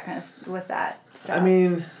trouble with that stuff. I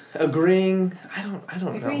mean, agreeing, I don't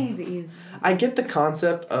know. Agreeing's easy. I get the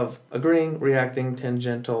concept of agreeing, reacting,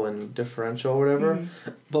 tangential, and differential, or whatever,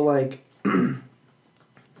 but, like,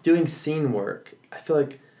 doing scene work, I feel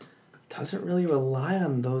like doesn't really rely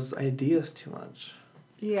on those ideas too much.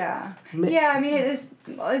 Yeah. Yeah, I mean, it's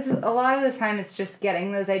a lot of the time it's just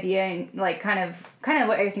getting those ideas and, like, kind of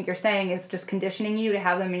what I think you're saying is just conditioning you to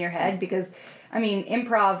have them in your head, because, I mean,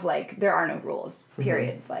 improv, like, there are no rules,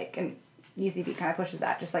 period. Like, and UCB kind of pushes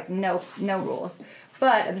that, just, like, no rules.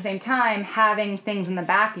 But at the same time, having things in the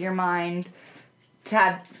back of your mind to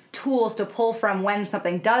have tools to pull from when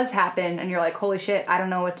something does happen and you're like, holy shit, I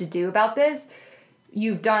don't know what to do about this.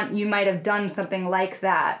 You might have done something like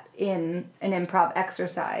that in an improv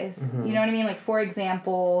exercise. You know what I mean? Like, for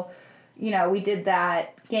example, we did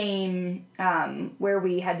that game where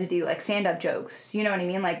we had to do, like, stand-up jokes. You know what I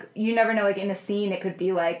mean? Like, you never know, like, in a scene it could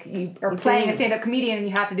be like you are playing a stand-up comedian and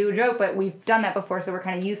you have to do a joke, but we've done that before, so we're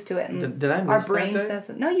kind of used to it. And did I miss our brain that day?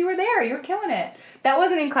 says, no, you were there. You were killing it. That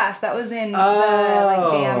wasn't in class. That was in the,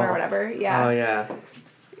 like, jam or whatever. Yeah. Oh, yeah.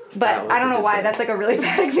 But I don't know why. That's, like, a really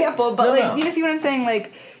bad example. But, No. you see what I'm saying?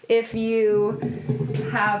 Like, if you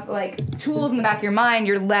have, like, tools in the back of your mind,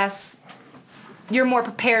 you're more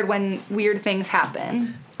prepared when weird things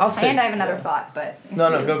happen. I'll say, and I have another thought, but...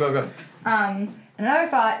 No, go. And Another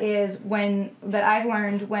thought is that I've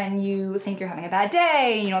learned when you think you're having a bad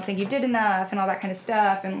day, and you don't think you did enough, and all that kind of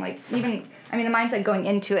stuff, and like even, I mean, the mindset going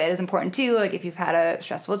into it is important too. Like if you've had a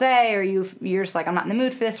stressful day, or you're just like, I'm not in the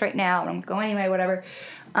mood for this right now, but I'm gonna go anyway, whatever.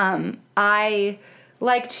 I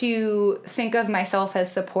like to think of myself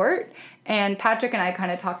as support, and Patrick and I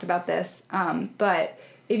kind of talked about this. But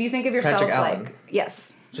if you think of yourself Patrick Allen. like,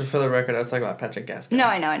 yes. Just for the record, I was talking about Patrick Gaskell. No,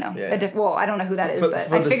 I know. Yeah. Well, I don't know who that is, but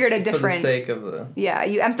I figured a different... For the sake of the... Yeah,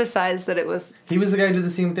 you emphasized that it was... He was the guy who did the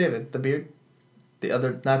scene with David, the beard. The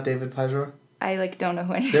other, not David Pajor. I, like, don't know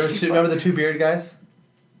who any of There were two, remember the two beard guys?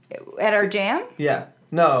 At our jam? Yeah.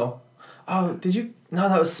 No. Oh, did you... No,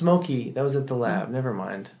 that was Smokey. That was at the lab. Never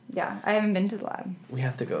mind. Yeah, I haven't been to the lab. We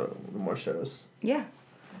have to go to more shows. Yeah.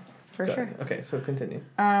 For sure. Okay, so continue.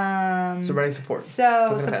 So writing support.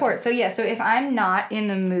 So support. So yeah, so if I'm not in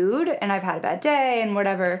the mood and I've had a bad day and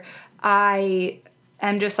whatever, I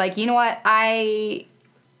am just like, you know what? I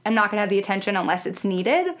am not going to have the attention unless it's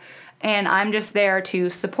needed. And I'm just there to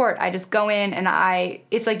support. I just go in and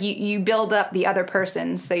it's like you build up the other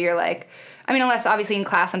person. So you're like, I mean, unless obviously in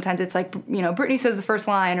class sometimes it's like, you know, Brittany says the first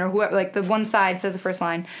line or whoever, like the one side says the first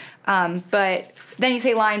line. But then you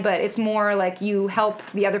say line, but it's more like you help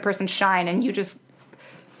the other person shine and you just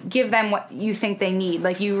give them what you think they need.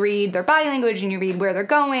 Like you read their body language and you read where they're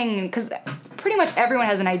going, because pretty much everyone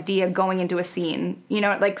has an idea going into a scene, you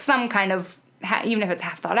know, like some kind of, even if it's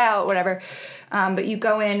half thought out, whatever. But you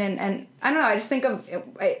go in and I don't know, I just think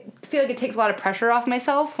I feel like it takes a lot of pressure off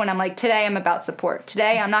myself when I'm like, today I'm about support.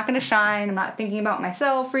 Today I'm not going to shine. I'm not thinking about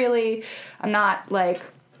myself really. I'm not like,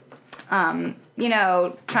 you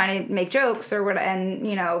know, trying to make jokes or what, and,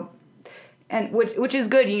 you know, and which is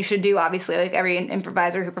good. You should do, obviously. Like every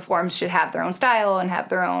improviser who performs should have their own style and have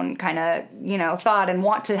their own kind of, you know, thought and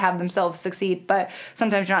want to have themselves succeed. But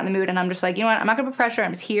sometimes you're not in the mood, and I'm just like, you know what? I'm not gonna put pressure.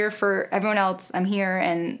 I'm just here for everyone else. I'm here,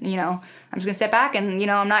 and you know, I'm just gonna step back. And you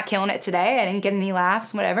know, I'm not killing it today. I didn't get any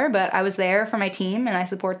laughs, whatever. But I was there for my team, and I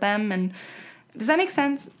support them. And does that make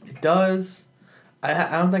sense? It does. I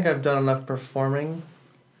don't think I've done enough performing.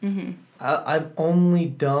 Mm-hmm. I've only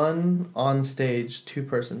done on stage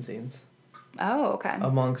 2-person scenes. Oh, okay.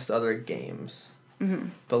 Amongst other games. Mm-hmm.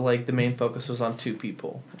 But, like, the main focus was on 2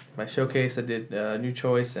 people. My showcase, I did New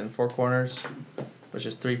Choice and Four Corners, which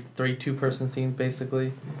is three 2-person scenes,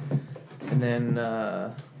 basically. And then,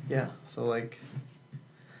 yeah, so, like,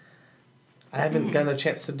 I haven't gotten a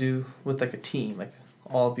chance to do with, like, a team, like,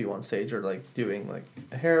 all of you on stage, or, like, doing, like,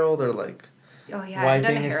 a herald, or, like, oh, yeah, I've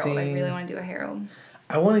done a herald. I really want to do a herald.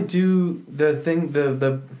 I want to do the thing,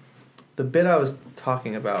 the bit I was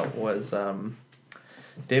talking about was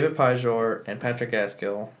David Pajor and Patrick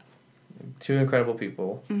Gaskell, 2 incredible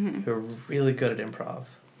people who are really good at improv.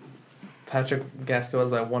 Patrick Gaskell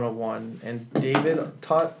was my 101, and David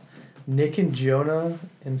taught Nick and Jonah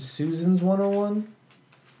in Susan's 101.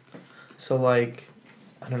 So, like,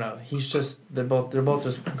 I don't know, they're both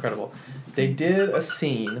just incredible. They did a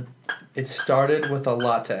scene. It started with a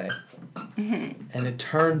latte. Mm-hmm. And it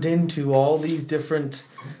turned into all these different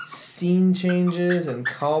scene changes and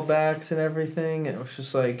callbacks and everything. And it was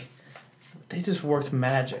just like, they just worked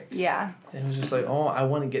magic. Yeah. And it was just like, oh, I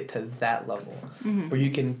want to get to that level where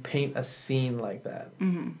you can paint a scene like that.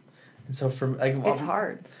 Mm-hmm. And so for like, it's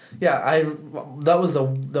hard. Yeah, that was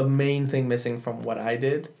the main thing missing from what I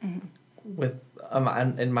did with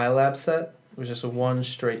in my lab set. It was just one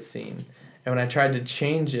straight scene. And when I tried to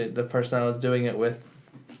change it, the person I was doing it with,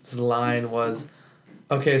 his line was,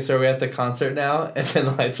 okay, so we're at the concert now, and then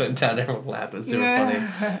the lights went down and everyone laughed. It was super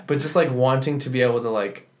funny. But just, like, wanting to be able to,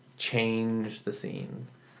 like, change the scene.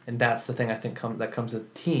 And that's the thing I think that comes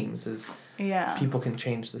with teams, is people can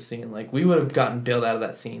change the scene. Like, we would have gotten bailed out of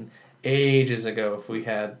that scene ages ago if we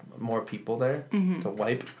had more people there to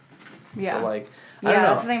wipe. Yeah. So, like, I don't know.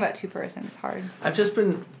 That's the thing about 2-person. It's hard.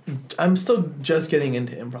 I'm still just getting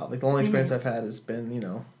into improv. Like, the only experience I've had has been, you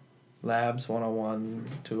know, Labs 101,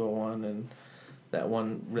 201, and that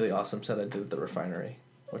one really awesome set I did at the Refinery,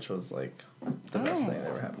 which was, like, the best thing that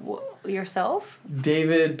ever happened. Yourself?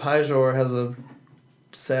 David Pajor has a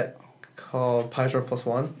set called Pajor Plus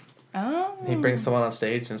One. Oh. He brings someone on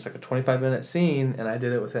stage, and it's like a 25-minute scene, and I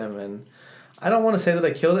did it with him, and I don't want to say that I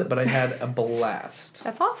killed it, but I had a blast.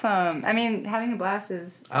 That's awesome. I mean, having a blast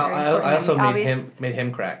is I also made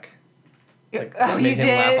him crack. Like, oh, you did?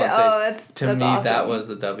 That's to me, awesome. That was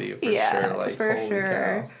a W for sure. Like, for holy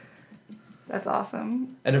sure. cow. That's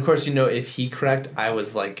awesome. And of course, you know, if he cracked, I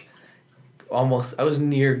was like, I was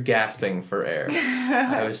near gasping for air.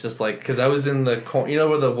 I was just like, because I was in the corner, you know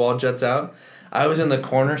where the wall juts out? I was in the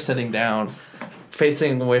corner sitting down,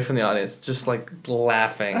 facing away from the audience, just like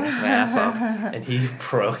laughing my ass off, and he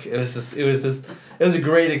broke. It was a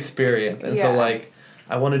great experience, and so like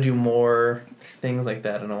I want to do more things like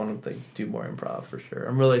that, and I want to like do more improv for sure.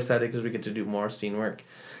 I'm really excited because we get to do more scene work.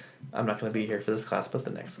 I'm not going to be here for this class, but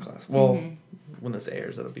the next class. Well, when this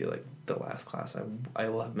airs, it'll be like the last class I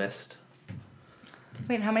will have missed.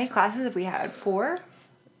 Wait, how many classes have we had? 4?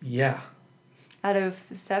 Yeah. Out of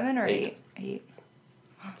 7 or 8? 8.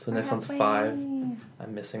 So next one's 5. I'm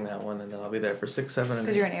missing that one, and then I'll be there for 6, 7, and 8.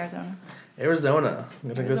 Because you're in Arizona. Arizona. I'm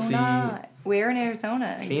going to go see... Where in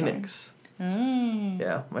Arizona? Phoenix.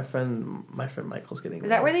 Yeah, my friend Michael's getting... Is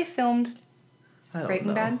that where they filmed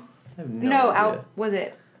Breaking Bad? I have no idea. Was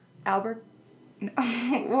it Albert? No.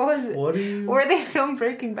 What was it? Where they filmed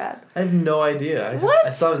Breaking Bad? I have no idea. What? I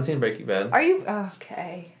still haven't seen Breaking Bad. Are you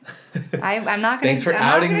okay? I'm not going to. Thanks for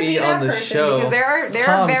outing me on the show. Because there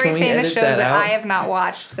are very famous shows that I have not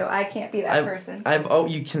watched, so I can't be that person.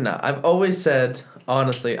 You cannot. I've always said,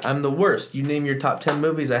 honestly, I'm the worst. You name your top 10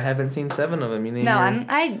 movies, I haven't seen 7 of them.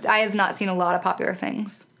 I have not seen a lot of popular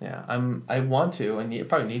things. Yeah, I want to, and you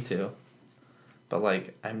probably need to, but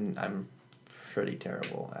like I'm pretty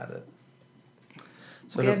terrible at it.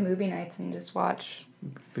 So we have movie nights and just watch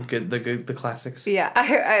the classics. Yeah,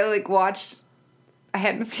 I like watched. I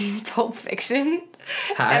hadn't seen Pulp Fiction,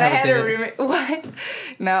 and I had a roommate. What?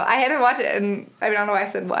 No, I had to watch it, and I don't know why I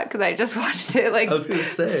said what because I just watched it like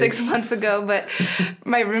 6 months ago. But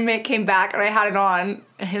my roommate came back and I had it on,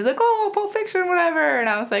 and he was like, "Oh, Pulp Fiction, whatever," and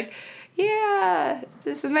I was like, "Yeah,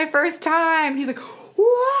 this is my first time." He's like,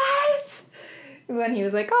 "What?" And then he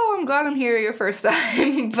was like, "Oh, I'm glad I'm here your first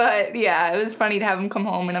time." But yeah, it was funny to have him come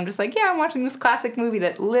home, and I'm just like, "Yeah, I'm watching this classic movie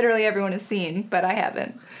that literally everyone has seen, but I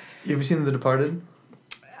haven't." You ever seen The Departed?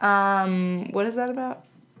 What is that about?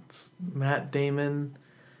 It's Matt Damon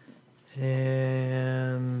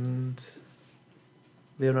and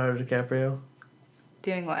Leonardo DiCaprio.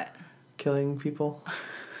 Doing what? Killing people.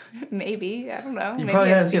 Maybe. I don't know. You probably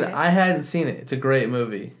haven't seen it. I hadn't seen it. It's a great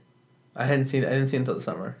movie. I didn't see it until the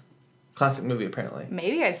summer. Classic movie, apparently.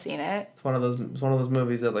 Maybe I've seen it. It's one of those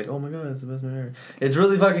movies that like, oh my god, it's the best movie ever. It's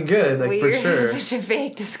really fucking good, like for sure. Yours is such a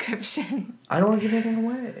vague description. I don't want to give anything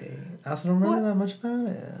away. I also don't remember that much about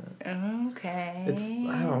it. Okay.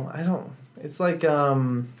 I don't. It's like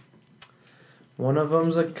one of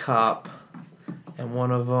them's a cop, and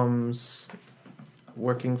one of them's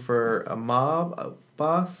working for a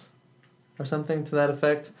boss, or something to that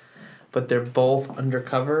effect. But they're both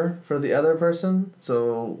undercover for the other person.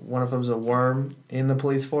 So one of them's a worm in the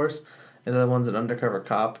police force, and the other one's an undercover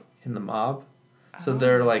cop in the mob. So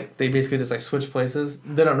they're like, they basically just like switch places.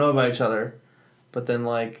 They don't know about each other, but then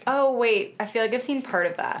like... Oh, wait. I feel like I've seen part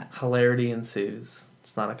of that. Hilarity ensues.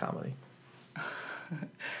 It's not a comedy.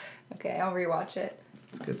 Okay, I'll rewatch it.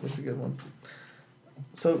 It's good. It's a good one.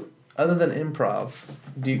 So, other than improv,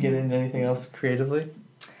 do you get into anything else creatively?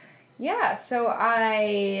 Yeah, so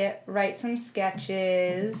I write some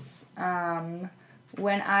sketches.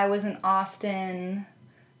 When I was in Austin,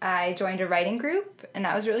 I joined a writing group, and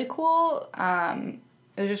that was really cool.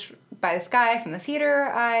 It was just by this guy from the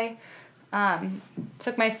theater. I that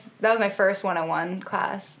was my first one-on-one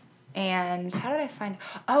class. And how did I find...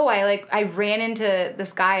 Oh, I ran into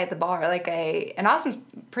this guy at the bar. And Austin's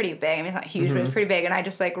pretty big. I mean, it's not huge, but it's pretty big. And I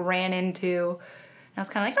just, ran into... And I was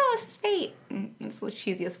kind of like, oh, this is fate. And it's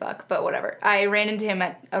cheesy as fuck, but whatever. I ran into him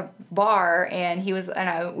at a bar, and we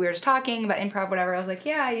were just talking about improv, whatever. I was like,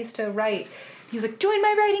 yeah, I used to write. He was like, join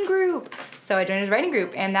my writing group. So I joined his writing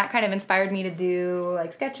group, and that kind of inspired me to do,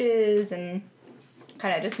 sketches and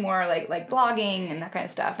kind of just more, like blogging and that kind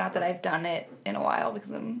of stuff. Not that I've done it in a while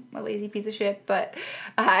because I'm a lazy piece of shit, but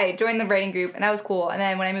I joined the writing group, and that was cool. And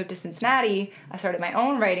then when I moved to Cincinnati, I started my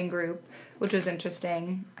own writing group, which was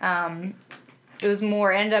interesting. It was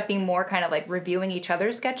ended up being more kind of reviewing each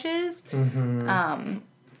other's sketches. Mm-hmm.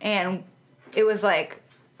 And it was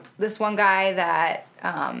this one guy that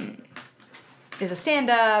is a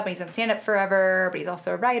stand-up, and he's done stand-up forever, but he's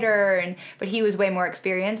also a writer, but he was way more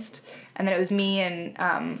experienced. And then it was me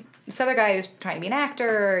and this other guy who was trying to be an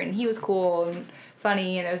actor, and he was cool and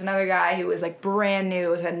funny, and there was another guy who was brand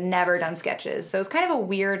new, who had never done sketches. So it was kind of a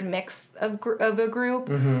weird mix of a group.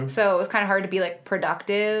 Mm-hmm. So it was kind of hard to be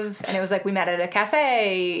productive. And it was we met at a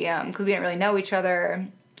cafe because we didn't really know each other.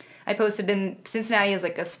 I posted in Cincinnati as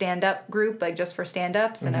a stand-up group, just for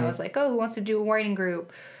stand-ups, and I was like, oh, who wants to do a writing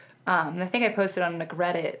group? And I think I posted on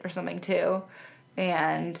Reddit or something too,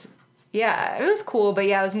 and yeah, it was cool, but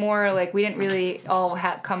yeah, it was more we didn't really all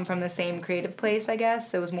come from the same creative place, I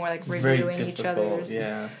guess. So it was more reviewing each other's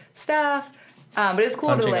stuff. But it was cool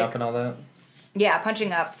Punching up and all that? Yeah,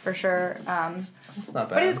 punching up for sure. It's not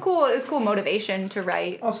bad. But it was cool. It was cool motivation to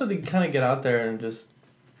write. Also, to kind of get out there and just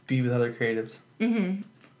be with other creatives. Mm-hmm.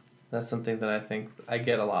 That's something that I think I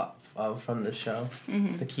get a lot of from this show.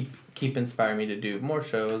 Mm-hmm. To keep inspiring me to do more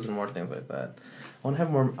shows and more things like that. I want to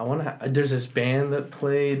have more. There's this band that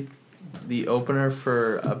played the opener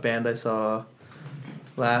for a band I saw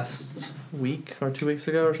last week or 2 weeks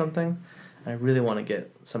ago or something. I really want to get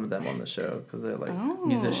some of them on the show because they're like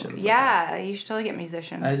musicians. Yeah, you should totally get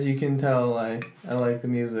musicians. As you can tell, I like the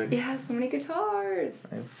music. Yeah, so many guitars.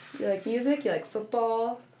 You like music? You like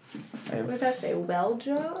football? What does that say? Well,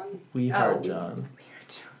 John? We Heart John.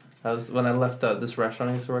 When I left this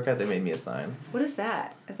restaurant I used to work at, they made me a sign. What is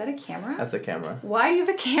that? Is that a camera? That's a camera. Why do you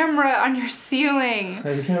have a camera on your ceiling? I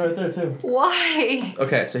have a camera right there too. Why?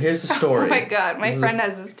 Okay, so here's the story. Oh my god, my friend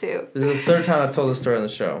has this too. This is the third time I've told this story on the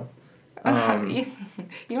show. You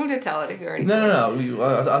don't have to tell it if you already No.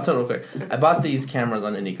 I'll tell it real quick. I bought these cameras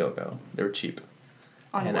on Indiegogo. They were cheap.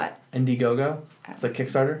 On what? Indiegogo. It's like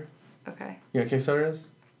Kickstarter. Okay. You know what Kickstarter is?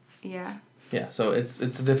 Yeah. Yeah, so it's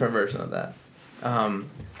a different version of that.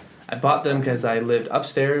 I bought them because I lived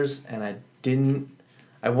upstairs and I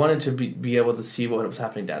wanted to be able to see what was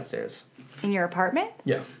happening downstairs. In your apartment?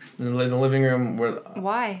 Yeah. In the living room where...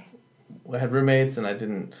 Why? I had roommates and I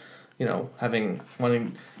didn't,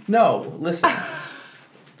 No, listen.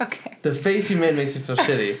 Okay. The face you made makes me feel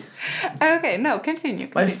shitty. Okay, no, continue.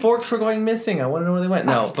 My forks were going missing. I want to know where they went.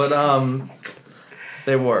 No, but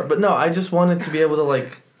they were. But no, I just wanted to be able to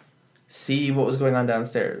see what was going on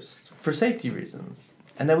downstairs for safety reasons.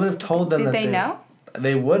 And I would have told them Did they know?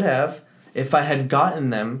 They would have if I had gotten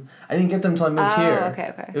them. I didn't get them until I moved here.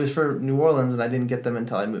 Okay. It was for New Orleans, and I didn't get them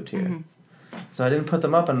until I moved here. Mm-hmm. So I didn't put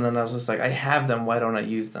them up, and then I was just like, I have them, why don't I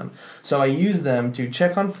use them? So I used them to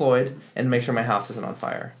check on Floyd and make sure my house isn't on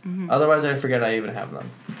fire. Mm-hmm. Otherwise, I forget I even have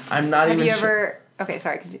them. I'm not even... Have you ever... Okay,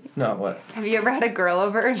 sorry, continue. No, what? Have you ever had a girl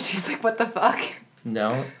over and she's like, what the fuck?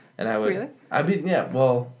 No, and I would... Really?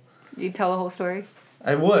 You'd tell the whole story?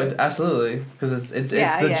 I would, absolutely, because it's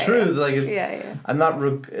the truth. Yeah. I'm not...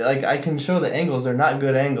 I can show the angles, they're not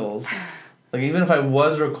good angles. Even if I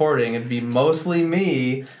was recording, it'd be mostly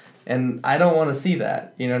me... And I don't want to see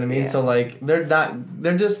that, you know what I mean? Yeah. So, they're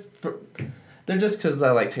just because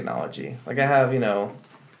I like technology. I have,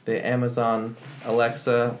 the Amazon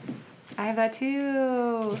Alexa. I have that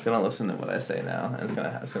too. It's going to listen to what I say now, and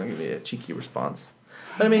it's going to give me a cheeky response.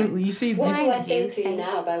 But, I mean, you see... What do I Sing to You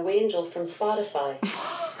Now by Wangel from Spotify.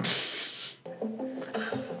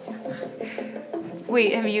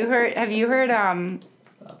 Wait, have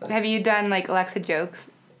you done, Alexa jokes?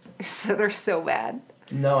 They're so bad.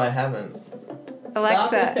 No, I haven't. Alexa.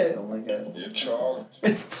 Stop it. Oh my god. You child.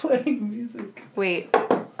 It's playing music. Wait.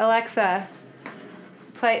 Alexa.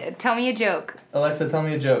 Tell me a joke. Alexa, tell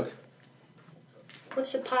me a joke.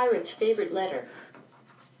 What's a pirate's favorite letter?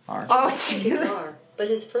 R. Oh, Jesus. R, but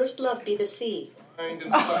his first love be the sea. They're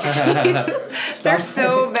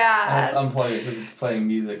so bad. I have to unplug it because it's playing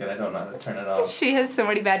music and I don't know how to turn it off. She has so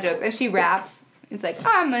many bad jokes. And she raps. It's like,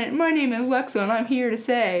 my name is Alexa, and I'm here to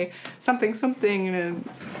say something in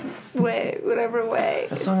a way, whatever way.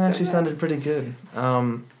 That song actually sounded pretty good.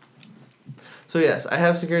 So yes, I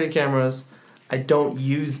have security cameras. I don't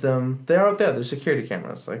use them. They're out there. They're security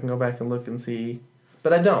cameras. So I can go back and look and see.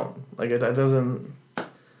 But I don't. It doesn't...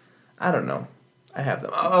 I don't know. I have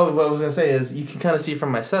them. Oh, what I was going to say is, you can kind of see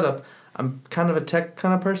from my setup, I'm kind of a tech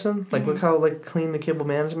kind of person. Look how clean the cable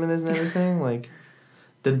management is and everything.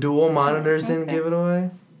 The dual monitors didn't give it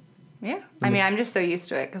away. Yeah. I mean, I'm just so used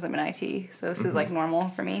to it because I'm in IT, so this is normal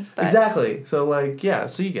for me. But... Exactly. So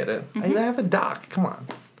so you get it. Mm-hmm. I have a dock. Come on.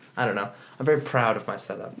 I don't know. I'm very proud of my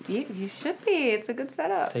setup. You should be. It's a good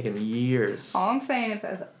setup. It's taken years. All I'm saying if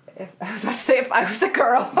I was a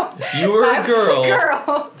girl. If you were a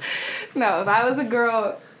girl. No, if I was a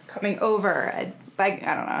girl coming over, I don't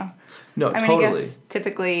know. No, totally. I guess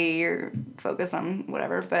typically you're focused on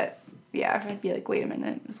whatever, but... Yeah, I'd be like, wait a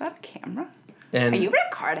minute, is that a camera? Are you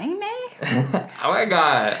recording me? Oh my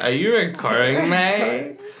god, are you recording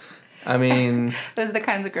me? I mean... Those are the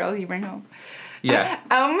kinds of girls you bring home. Yeah.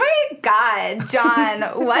 Oh my god, John,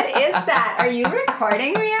 what is that? Are you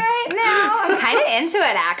recording me right now? I'm kind of into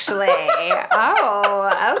it, actually.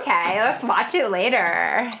 Oh, okay, let's watch it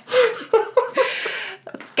later.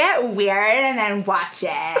 Let's get weird and then watch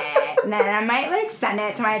it. And then I might, send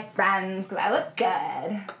it to my friends because I look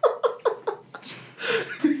good.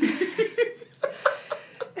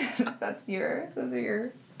 Those are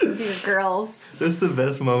your girls. That's the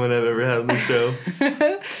best moment I've ever had on the show.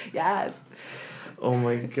 Yes. Oh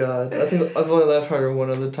my god. I think I've only laughed harder one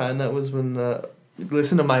other time. That was when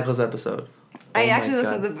listen to Michael's episode. I Oh my actually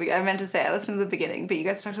listened God. I meant to say I listened to the beginning, but you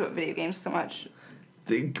guys talked about video games so much.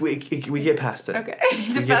 We get past it. Okay, I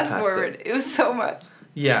need to We get fast past forward. It was so much.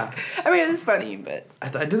 Yeah. I mean, it was funny, but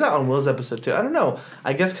I did that on Will's episode too. I don't know.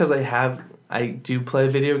 I guess because I do play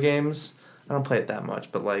video games. I don't play it that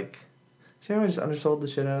much, but like, see how I just undersold the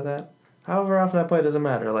shit out of that? However often I play, it doesn't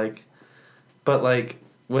matter. Like, but like,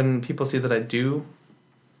 when people see that I do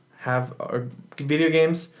have video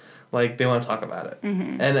games, like, they want to talk about it.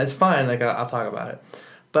 Mm-hmm. And it's fine, like, I'll talk about it.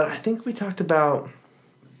 But I think we talked about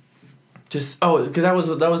because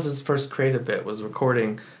that was his first creative bit, was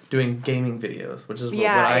doing gaming videos, which is which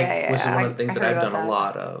is one of the things that I've done a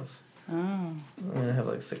lot of. Oh. I have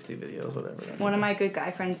like 60 videos, whatever. One of my good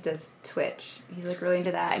guy friends does Twitch. He's like really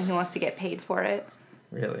into that, and he wants to get paid for it.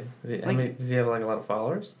 Really? Does he have like a lot of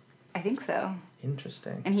followers? I think so.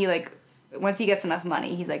 Interesting. And he like, once he gets enough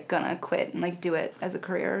money, he's like gonna quit and like do it as a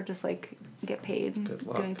career, just like get paid Good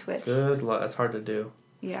luck. doing Twitch. Good luck. That's hard to do.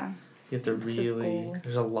 Yeah. You have to really.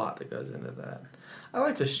 There's a lot that goes into that. I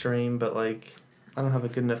like to stream, but like, I don't have a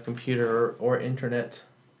good enough computer or internet.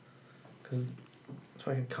 Because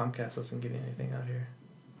fucking Comcast doesn't give me anything out here,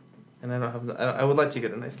 and I don't have. I would like to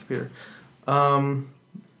get a nice computer.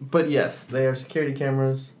 But yes, they are security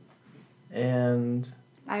cameras, and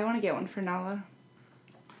I want to get one for Nala.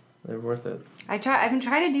 they're worth it. I've been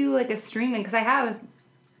trying to do like a streaming because I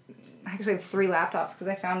actually have 3 laptops because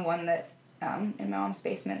I found one that in my mom's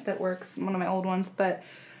basement that works, one of my old ones, but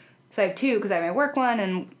so I have 2 because I have my work one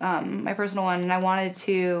and my personal one, and I wanted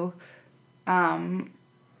to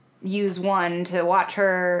use one to watch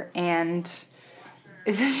her. And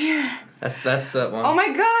is this your? That's that one. Oh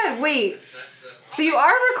my God! Wait. So you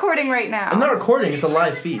are recording right now? I'm not recording. It's a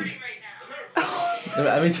live feed.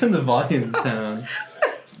 I mean, turn the volume down.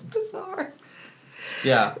 That's bizarre.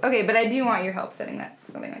 Yeah. Okay, but I do want your help setting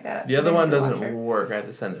something like that up. The other one doesn't watch her. work. I have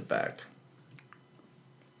to send it back.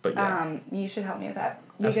 But yeah. You should help me with that.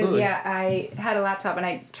 Because, Absolutely. yeah, I had a laptop and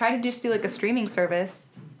I tried to just do like a streaming service.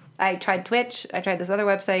 I tried Twitch. I tried this other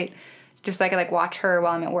website just so I could like watch her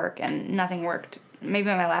while I'm at work, and nothing worked. Maybe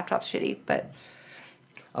my laptop's shitty, but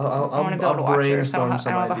I want to be able to watch her so I don't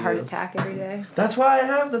have a heart attack every day. That's why I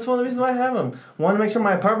have. That's one of the reasons why I have them. One, to make sure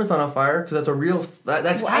my apartment's not on fire, because that's a real.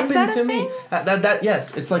 That's happened to me. That yes,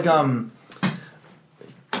 it's like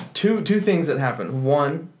two things that happened.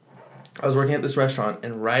 One, I was working at this restaurant,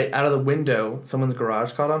 and right out of the window, someone's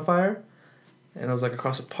garage caught on fire, and it was like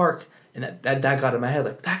across a park, and that got in my head,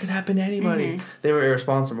 like, that could happen to anybody. Mm-hmm. They were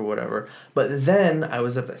irresponsible or whatever. But then I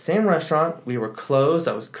was at that same restaurant. We were closed.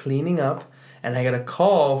 I was cleaning up, and I got a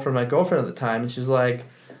call from my girlfriend at the time, and she's like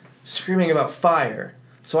screaming about fire.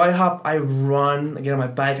 So I run, I get on my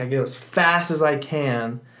bike, I get as fast as I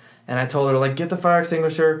can, and I told her, like, get the fire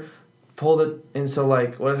extinguisher, pulled it, and so,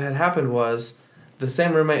 like, what had happened was, the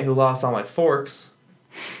same roommate who lost all my forks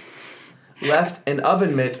left an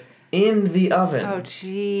oven mitt in the oven. Oh,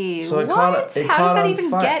 gee. So what? How does that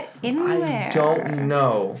even get in there?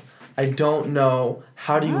 I don't know.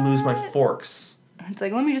 How do you lose my forks? It's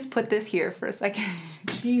like, let me just put this here for a second.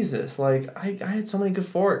 Jesus, like, I had so many good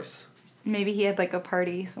forks. Maybe he had, like, a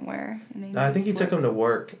party somewhere. No, I think he took them to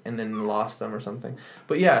work and then lost them or something.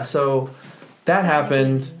 But yeah, so that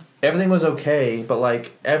happened. Everything was okay, but,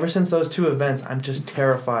 like, ever since those 2 events, I'm just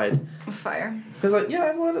terrified. Fire. Because, like, yeah,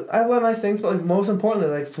 I have a lot of nice things, but, like, most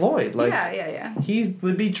importantly, like, Floyd. Like, yeah. He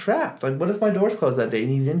would be trapped. Like, what if my door's closed that day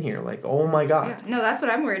and he's in here? Like, oh, my God. Yeah. No, that's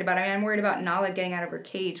what I'm worried about. I mean, I'm worried about Nala getting out of her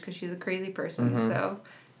cage because she's a crazy person, so...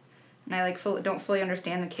 And I, like, don't fully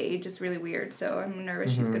understand the cage. It's really weird, so I'm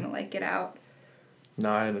nervous she's going to, like, get out.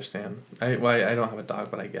 No, I understand. I don't have a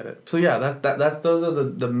dog, but I get it. So, yeah, those are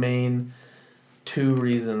the main 2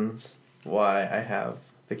 reasons why I have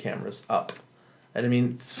the cameras up. And I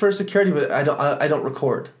mean, it's for security, but I don't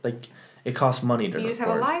record. Like, it costs money to record. You just have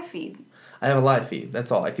a live feed. I have a live feed.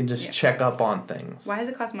 That's all. I can just check up on things. Why does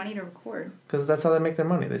it cost money to record? Because that's how they make their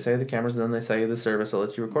money. They sell you the cameras, and then they sell you the service that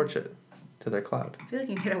lets you record shit to their cloud. I feel like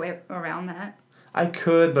you can get away around that. I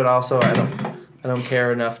could, but also I don't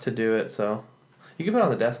care enough to do it. So you can put it on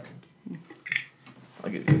the desk. I'll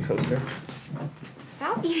get you a coaster.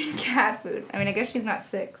 Stop eating cat food. I mean, I guess she's not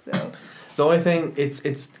sick, so. The only thing, it's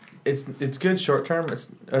good short term.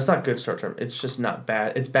 It's not good short term. It's just not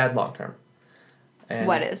bad. It's bad long term.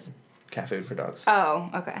 What is? Cat food for dogs. Oh,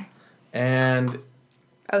 okay. And.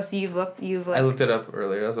 Oh, so you've looked. I looked it up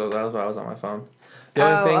earlier. That was why I was on my phone. The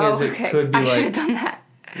only thing is, it could be I like. I should have done that.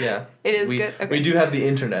 Yeah. It is good. Okay. We do have the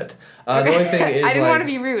internet. The only thing is, I didn't want to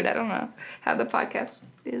be rude. I don't know how the podcast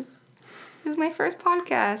is. This is my first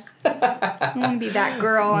podcast. I don't want to be that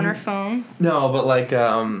girl on her phone. No, but like,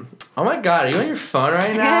 Oh my god, are you on your phone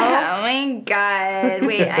right now? Oh my god.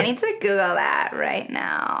 Wait, I need to Google that right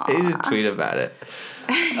now. I need to tweet about it.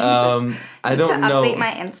 I To don't know. update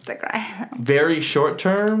my Instagram. Very short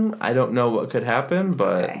term, I don't know what could happen,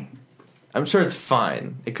 but Okay. I'm sure it's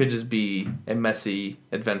fine. It could just be a messy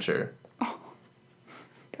adventure.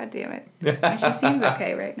 God damn it. And she seems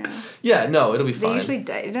okay right now. Yeah, no, it'll be They fine. usually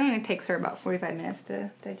it only takes her about 45 minutes to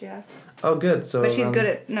digest. Oh, good. So, But she's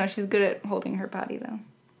good at holding her potty though.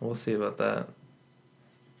 We'll see about that.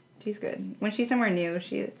 She's good. When she's somewhere new,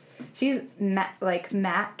 she's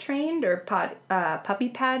mat trained or puppy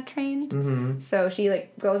pad trained. Mm-hmm. So she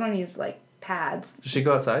like goes on these like pads. Does she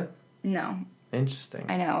go outside? No, Interesting.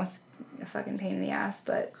 I know it's a fucking pain in the ass,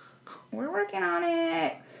 but we're working on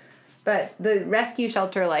it. But the rescue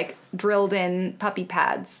shelter like drilled in puppy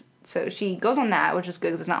pads, so she goes on that, which is good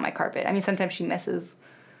because it's not my carpet. I mean, sometimes she misses.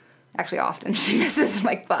 Actually, often she misses. I'm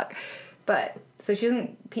like, fuck. But so she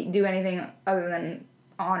doesn't do anything other than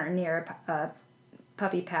on or near a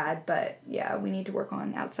puppy pad. But yeah, we need to work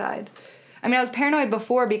on outside. I mean, I was paranoid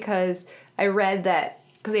before because I read that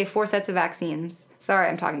because they have 4 sets of vaccines. Sorry,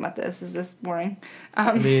 I'm talking about this. Is this boring?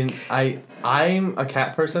 I mean, I'm a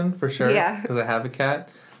cat person for sure. Yeah. Because I have a cat.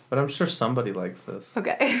 But I'm sure somebody likes this.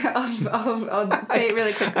 Okay, I'll say it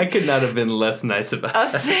really quickly. I could not have been less nice about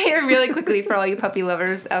I'll that. say it really quickly for all you puppy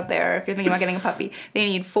lovers out there. If you're thinking about getting a puppy, they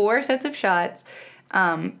need 4 sets of shots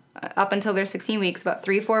up until they're 16 weeks, about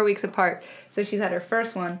 3-4 weeks apart. So she's had her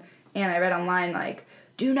first one, and I read online, like,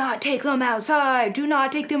 do not take them outside. Do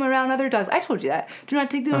not take them around other dogs. I told you that. Do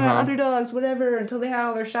not take them around other dogs, whatever, until they have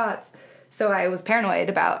all their shots. So I was paranoid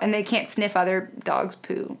about, and they can't sniff other dogs'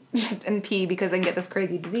 poo and pee because they can get this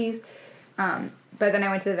crazy disease. But then I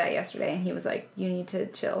went to the vet yesterday, and he was like, you need to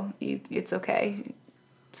chill. It's okay.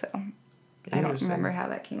 So I don't remember how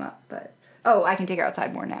that came up, but I can take her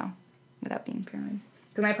outside more now without being paranoid.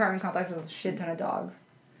 Because my apartment complex has a shit ton of dogs.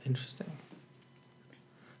 Interesting.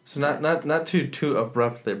 So not to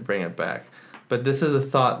abruptly bring it back, but this is a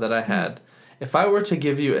thought that I had. If I were to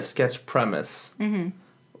give you a sketch premise,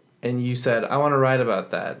 and you said, I want to write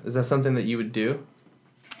about that, is that something that you would do?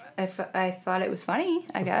 I thought it was funny,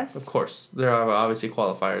 I guess. Of course. There are obviously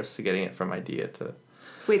qualifiers to getting it from idea to...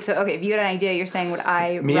 Wait, so, okay, if you had an idea, you're saying would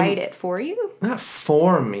I write it for you? Not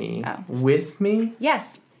for me. Oh. With me?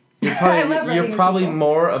 Yes. You're I love probably, writing probably people.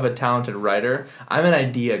 more of a talented writer. I'm an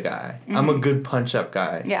idea guy. I'm a good punch-up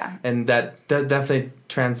guy. Yeah. And that definitely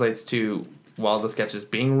translates to, while the sketch is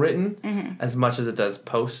being written, as much as it does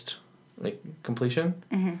post completion.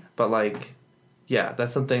 But yeah,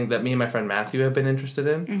 that's something that me and my friend Matthew have been interested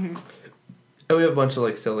in. And we have a bunch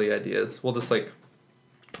of silly ideas. We'll just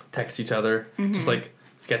text each other, just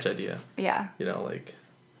sketch idea. Yeah. You know,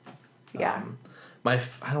 Yeah. I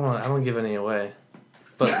don't want to give any away,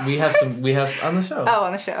 but we have on the show. Oh,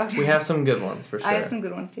 on the show. We have some good ones for sure. I have some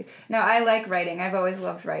good ones too. No, I like writing. I've always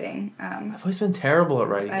loved writing. I've always been terrible at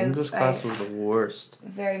writing. English class I was the worst.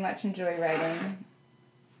 very much enjoy writing.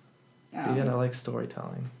 But yet I like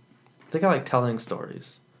storytelling. I think I like telling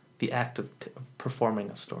stories. The act of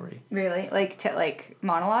performing a story. Really? Like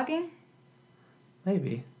monologuing?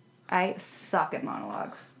 Maybe. I suck at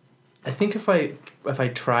monologues. I think if I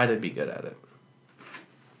try to be good at it.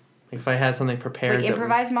 If I had something prepared. Like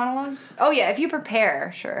improvised monologues? Oh yeah, if you prepare,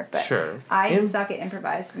 sure. But sure. I suck at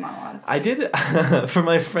improvised monologues. I did for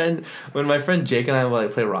my friend when my friend Jake and I will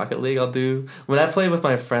play Rocket League. When I play with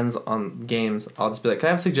my friends on games, I'll just be like, "Can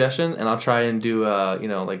I have a suggestion?" And I'll try and do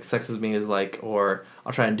 "Sex with Me is like," or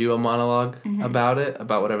I'll try and do a monologue about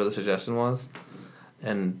whatever the suggestion was,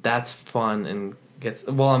 and that's fun and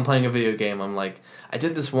while I'm playing a video game. I'm like, I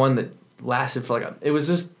did this one that lasted for it was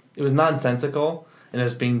nonsensical. And it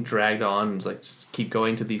was being dragged on. It was just keep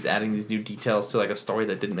going to adding these new details to a story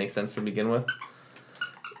that didn't make sense to begin with.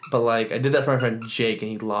 But I did that for my friend Jake, and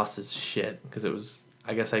he lost his shit because it was.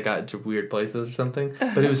 I guess I got into weird places or something.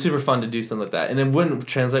 But it was super fun to do something like that, and it wouldn't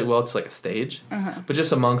translate well to a stage. But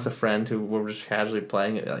just amongst a friend who were just casually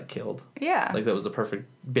playing it, killed. Yeah. That was the perfect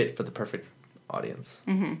bit for the perfect audience.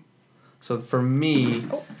 So for me,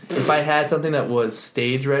 if I had something that was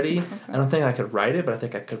stage ready, I don't think I could write it, but I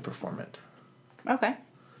think I could perform it. Okay.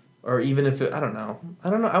 Or even if I don't know. I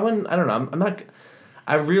don't know. I'm not.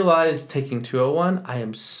 I realized taking 201, I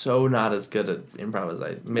am so not as good at improv as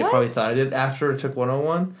I probably thought I did. After I took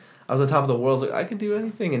 101, I was on top of the world. I could do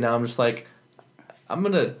anything, and now I'm just I'm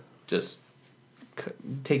gonna just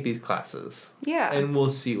take these classes. Yeah. And we'll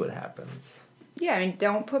see what happens. Yeah, I mean,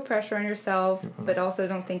 don't put pressure on yourself, but also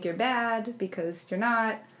don't think you're bad because you're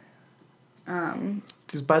not.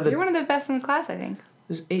 Because you're one of the best in the class, I think.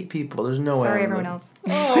 There's 8 people. There's no way. Sorry, everyone else.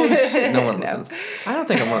 Oh, shit. No one No. listens. I don't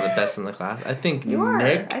think I'm one of the best in the class. I think You are.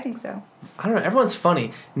 Nick... I think so. I don't know. Everyone's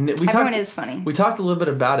funny. Everyone is funny. We talked a little bit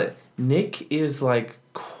about it. Nick is, like,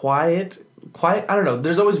 quiet. I don't know.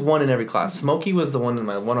 There's always one in every class. Smokey was the one in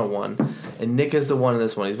my 101, and Nick is the one in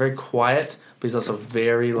this one. He's very quiet, but he's also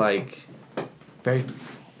very, like... Very...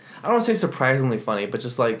 I don't want to say surprisingly funny, but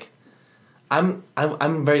just, like... I'm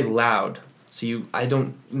very loud. So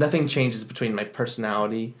nothing changes between my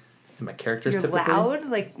personality and my characters. You're typically. loud,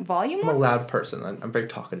 like volume. I'm a loud person. I'm very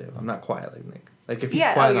talkative. I'm not quiet like Nick. Like if he's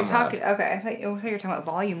Yeah, quiet, you're I'm talking. loud. Okay, I thought you were talking about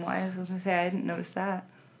volume wise. I was gonna say I didn't notice that.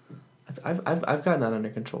 I've gotten that under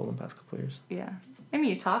control in the past couple of years. Yeah, I mean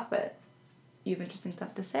you talk, but you have interesting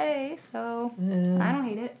stuff to say, so Yeah. I don't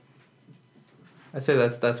hate it. I'd say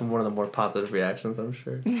that's one of the more positive reactions. I'm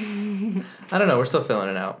sure. I don't know. We're still filling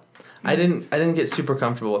it out. I didn't get super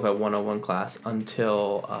comfortable with a 101 class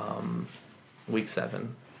until week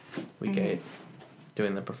 7, week 8,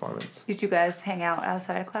 doing the performance. Did you guys hang out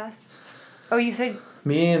outside of class? Oh, you said.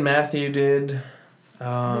 Me and Matthew did.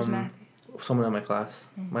 Who's Matthew? Someone in my class,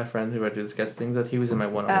 my friend who I do the sketch things with. He was in my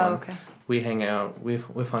 101. Oh, okay. We hang out. We've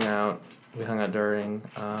hung out. We hung out during.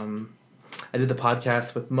 I did the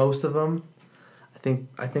podcast with most of them.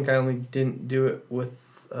 I think I only didn't do it with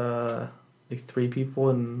like 3 people,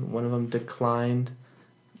 and one of them declined.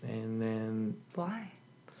 And then Why?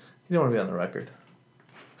 you don't want to be on the record.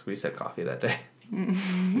 So we just had coffee that day.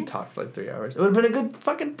 We talked for like 3 hours. It would have been a good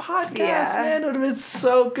fucking podcast, man. It would have been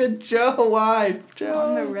so good. Joe, why? Joe.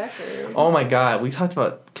 On the record. Oh my God, we talked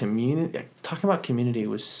about community. Talking about community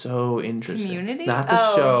was so interesting. Community? Not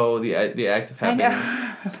the show, the act of having. I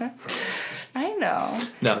know. I know.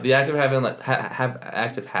 No, the act of having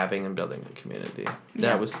act of having and building a community.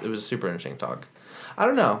 Yeah. It was a super interesting talk. I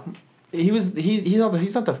don't know. He's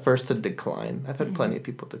not the first to decline. I've had plenty of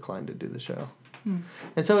people decline to do the show,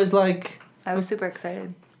 and so it's like. I was super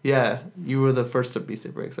excited. Yeah, you were the first to be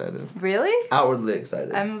super excited. Really? Outwardly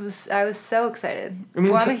excited. I was so excited. I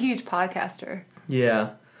mean, I'm a huge podcaster.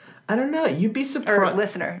 Yeah. I don't know. You'd be Or surprised.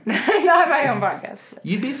 listener. Not my own podcast.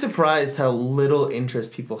 You'd be surprised how little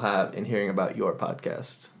interest people have in hearing about your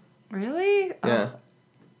podcast. Really? Yeah.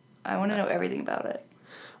 I want to know everything about it.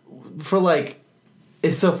 For like,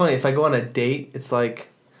 it's so funny. If I go on a date, it's like,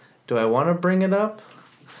 do I want to bring it up?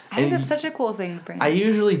 I think And that's such a cool thing to bring up. I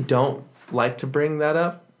usually don't like to bring that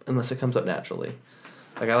up unless it comes up naturally.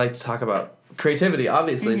 Like, I like to talk about creativity,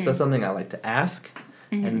 obviously, so that's something I like to ask.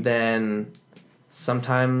 And then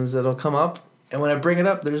sometimes it'll come up, and when I bring it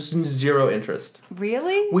up, there's 0 interest.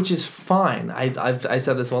 Really? Which is fine. I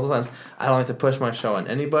said this multiple times. I don't like to push my show on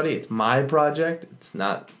anybody. It's my project. It's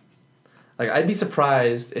not... Like, I'd be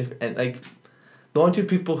surprised if... And, like, the only 2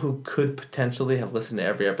 people who could potentially have listened to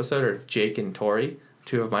every episode are Jake and Tori,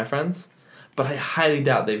 2 of my friends. But I highly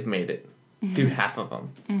doubt they've made it through half of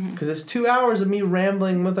them. Because it's 2 hours of me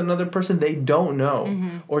rambling with another person they don't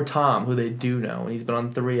know. Or Tom, who they do know. And he's been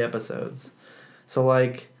on 3 episodes. So,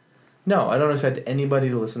 like... No, I don't expect anybody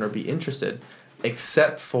to listen or be interested,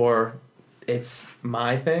 except for it's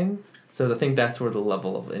my thing. So I think that's where the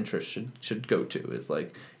level of interest should go to, is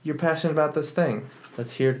like, you're passionate about this thing.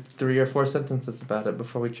 Let's hear 3 or 4 sentences about it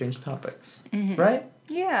before we change topics. Right?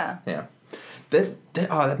 Yeah. Yeah.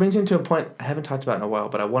 That brings me to a point I haven't talked about in a while,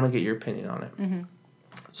 but I want to get your opinion on it.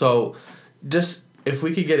 So, just if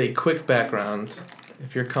we could get a quick background,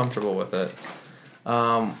 if you're comfortable with it,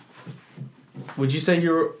 would you say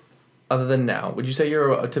you're... Other than now, would you say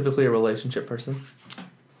you're typically a relationship person?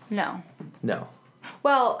 No. No.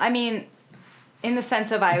 Well, I mean, in the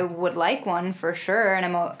sense of I would like one for sure, and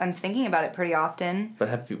I'm thinking about it pretty often. But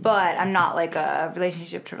have you... But I'm not like a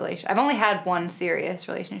relationship to relationship. I've only had one serious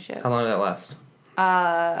relationship. How long did that last?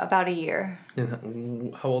 About a year.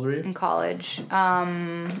 How old were you? In college.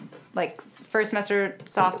 Like first semester,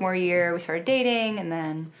 sophomore year, we started dating, and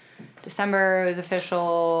then December it was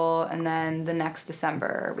official, and then the next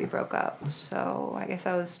December we broke up. So I guess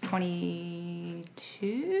I was 21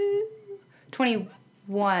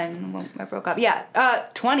 when I broke up. Yeah,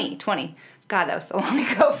 20. God, that was so long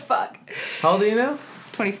ago. Fuck. How old are you now?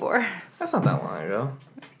 24. That's not that long ago.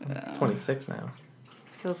 26 now.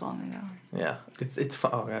 Feels long ago. Yeah, it's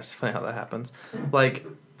fun. Oh gosh, it's funny how that happens. Like,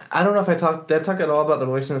 I don't know if did I talk at all about the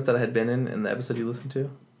relationship that I had been in the episode you listened to?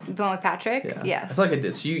 The one with Patrick? Yeah. Yes. I feel like I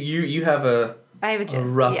did. So you have I have a gist.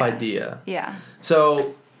 rough idea. Yeah.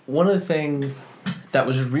 So one of the things that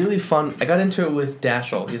was really fun, I got into it with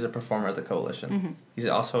Dashel. He's a performer at the Coalition. He's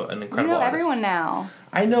also an incredible You know artist. everyone now.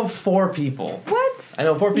 I know 4 people. What? I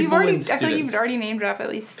know 4 people in I feel like students. you've already named drop at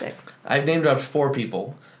least 6. I've name dropped 4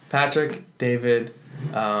 people: Patrick, David,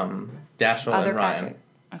 Dashel, Other and Ryan.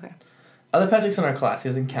 Patrick. Okay. Other Patricks in our class. He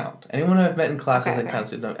doesn't count. Anyone who I've met in class doesn't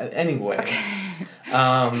count. Anyway. Okay.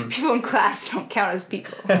 People in class don't count as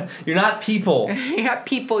people. You're not people. You're not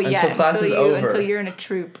people yet. Until class is over. Until you're in a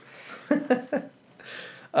troop.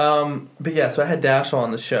 But yeah, so I had Dashel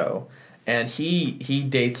on the show, and he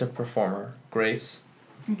dates a performer, Grace.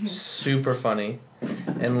 Mm-hmm. Super funny.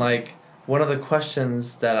 And, like, one of the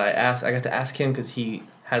questions that I got to ask him because he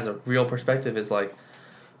has a real perspective is, like,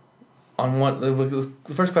 on what the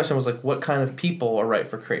first question was, like, what kind of people are right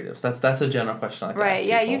for creatives? That's a general question I like to ask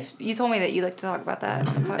yeah, people. you told me that you like to talk about that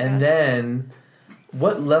on the podcast. And then,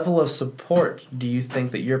 what level of support do you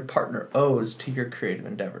think that your partner owes to your creative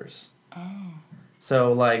endeavors? Oh.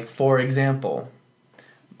 So, like, for example,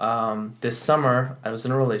 this summer, I was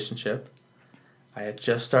in a relationship. I had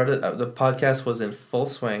just started, the podcast was in full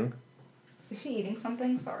swing. Is she eating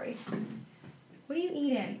something? Sorry. What are you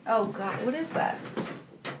eating? Oh, God, what is that?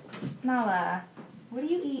 Nala, what are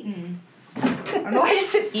you eating? I don't know why I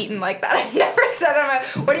just said eating like that. I've never said it.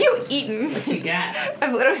 What are you eating? What you got?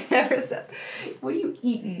 I've literally never said, what are you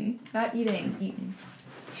eating? Not eating, eating.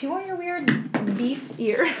 She want your weird beef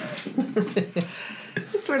ear. I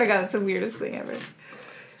swear to God, it's the weirdest thing ever.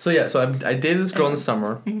 So yeah, I dated this girl in the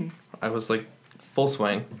summer. Mm-hmm. I was like full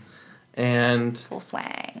swing. And full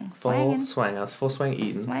swang. Full swang. I was full swing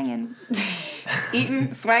eating. Swanging.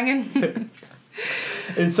 Eating, swanging.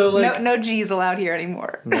 And so, like, no G's allowed here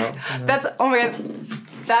anymore. No. That's, oh my God.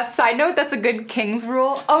 That side note, that's a good King's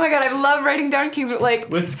rule. Oh my God, I love writing down King's rule. Like,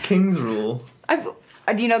 what's King's rule?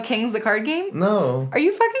 Do you know King's, the card game? No. Are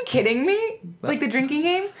you fucking kidding me? Like the drinking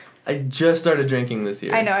game? I just started drinking this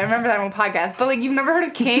year. I know, I remember that on a podcast. But, like, you've never heard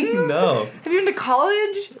of King's? No. Have you been to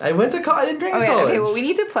college? I went to college. I didn't drink in college. Okay, well, we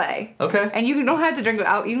need to play. Okay. And you don't have to drink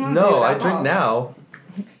without. You don't No, I drink now.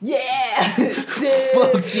 Yeah.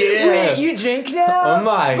 Fuck yeah. Wait, you drink now? Oh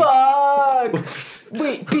my. Fuck.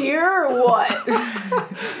 Wait, beer or what?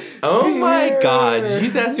 Oh beer. My God. Did you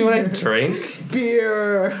just ask me what I drink?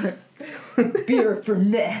 Beer. Beer for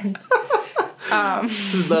men.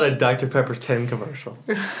 This is not a Dr. Pepper 10 commercial.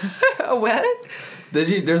 A what?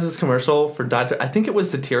 There's this commercial for I think it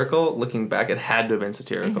was satirical. Looking back, it had to have been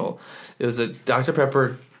satirical. Mm-hmm. It was a Dr.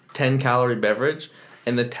 Pepper 10-calorie beverage,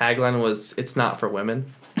 and the tagline was, "It's not for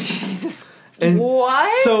women." Jesus. And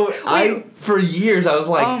what? So for years I was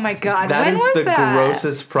like, oh my God, that when is was the that?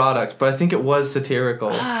 Grossest product. But I think it was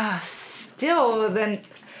satirical. Still, then.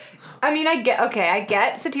 I mean, I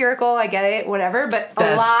get satirical, I get it, whatever, but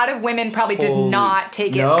a lot of women probably did not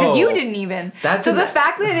take it, because you didn't even. So the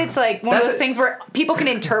fact that it's like one of those things where people can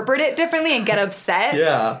interpret it differently and get upset.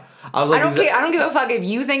 Yeah. I was like, I don't give a fuck if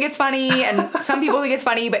you think it's funny, and some people think it's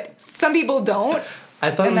funny, but some people don't. I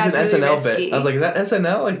thought it was an really SNL risky. bit. I was like, is that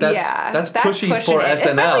SNL? Like, that's pushy for SNL.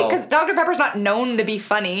 Especially because Dr. Pepper's not known to be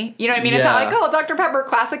funny. You know what I mean? It's not like, oh, Dr. Pepper,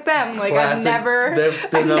 classic them. Like, I've never known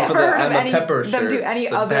for the I'm a Pepper them shirt. do any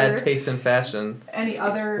the other bad taste in fashion. Any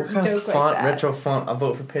other what kind joke of font, like that? retro font, I'll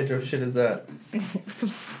vote for Pedro shit is that?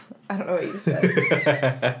 I don't know what you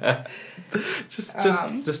said.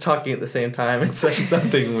 just talking at the same time and saying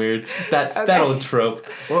something weird. That old trope.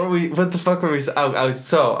 What the fuck were we? I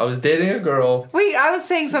was dating a girl. Wait, I was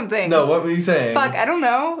saying something. No, what were you saying? Fuck, I don't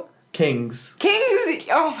know. Kings.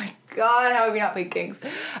 Oh my God, how have we not played Kings?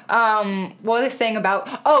 What was I saying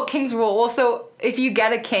about? King's rule. Well, so if you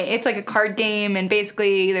get a king, it's like a card game, and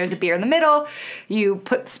basically there's a beer in the middle. You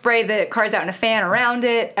spray the cards out in a fan around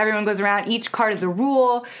it. Everyone goes around. Each card is a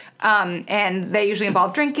rule, and they usually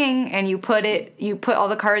involve drinking. And you put all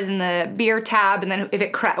the cards in the beer tab, and then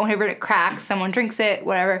whenever it cracks, someone drinks it,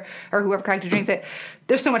 whatever, or whoever cracked it drinks it.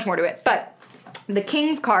 There's so much more to it, but. The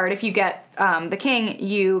King's card, if you get the King,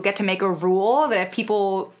 you get to make a rule that if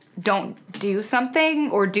people don't do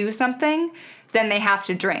something, then they have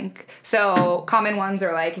to drink. So common ones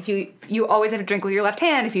are like, if you always have to drink with your left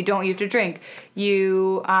hand. If you don't, you have to drink.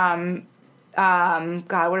 You, God,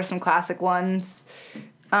 what are some classic ones?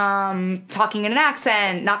 Talking in an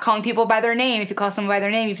accent, not calling people by their name. If you call someone by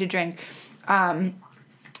their name, you have to drink.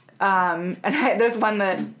 There's one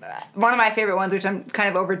of my favorite ones, which I'm kind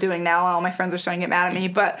of overdoing now, and all my friends are starting to get mad at me,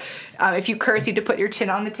 but if you curse, you have to put your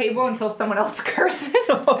chin on the table until someone else curses.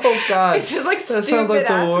 Oh, God. It's just like that sounds like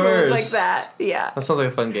the stupid-ass worst. rules like that. Yeah. That sounds like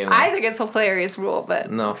a fun game. I think it's a hilarious rule,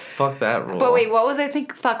 but... No, fuck that rule. But wait, what was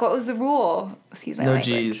the rule? Excuse my language.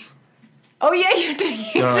 No G's. Oh, yeah, you do.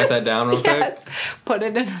 You want to write that down real quick? Put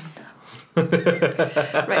it in a note.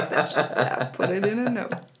 Write that shit down. Put it in a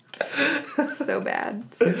note. So bad.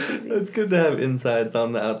 So cheesy. It's good to have insides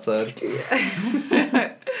on the outside.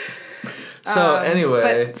 Yeah. So,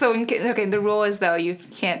 anyway. The rule is, though, you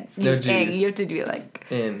can't use ing. You have to do, like...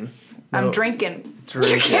 In. I'm drinking.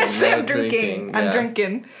 You can't say I'm drinking. I'm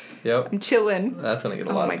drinking. Yep. I'm chilling. That's gonna get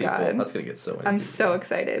a lot my of people. God. That's gonna get so many. I'm people. so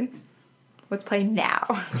excited. What's playing now?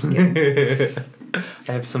 I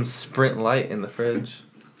have some Sprint Light in the fridge.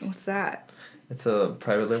 What's that? It's a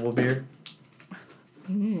private label beer.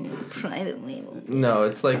 Private label. No,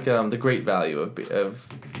 it's like the great value of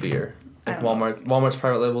beer. I Like don't know. Walmart's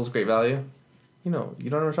private label is great value. You don't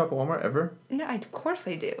ever shop at Walmart ever? No, of course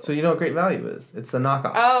I do. So you know what great value is? It's the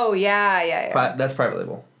knockoff. Oh, yeah. That's private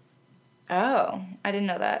label. Oh, I didn't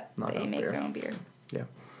know that. Not They enough make beer. their own beer. Yeah.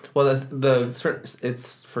 Well, it's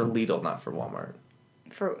for Lidl, not for Walmart.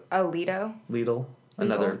 For Lido? Lidl,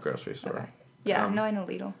 another Lidl? grocery store. Okay. Yeah, no, I know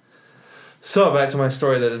Lidl. So back to my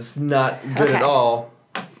story that is not good at Okay. all.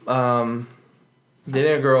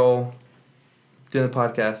 Dating a girl, doing the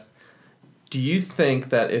podcast. Do you think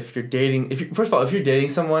that if you're dating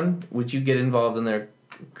someone, would you get involved in their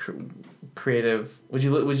creative? Would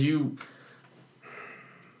you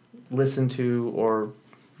listen to or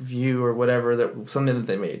view or whatever something that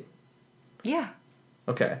they made? Yeah.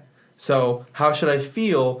 Okay. So how should I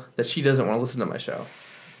feel that she doesn't want to listen to my show?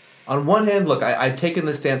 On one hand, look, I've taken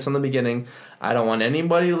this stance from the beginning. I don't want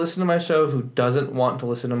anybody to listen to my show who doesn't want to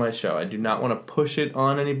listen to my show. I do not want to push it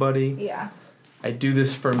on anybody. Yeah. I do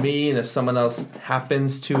this for me, and if someone else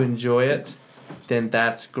happens to enjoy it, then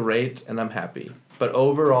that's great, and I'm happy. But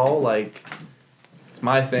overall, like, it's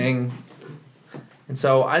my thing. And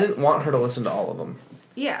so I didn't want her to listen to all of them.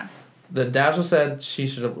 Yeah. The Dashiell said she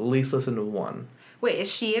should have at least listened to one. Wait, is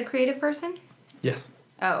she a creative person? Yes.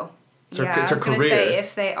 Oh. It's her I was going to career. say,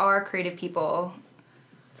 if they are creative people,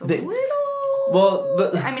 it's a little... Well,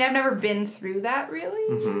 I mean, I've never been through that,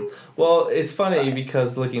 really. Mm-hmm. Well, it's funny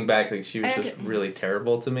because looking back, like, she was just really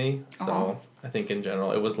terrible to me. So Uh-huh. I think in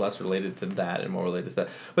general, it was less related to that and more related to that.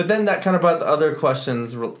 But then that kind of brought the other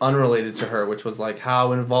questions unrelated to her, which was like,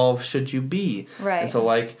 how involved should you be? Right. And so,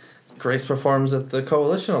 like, Grace performs at the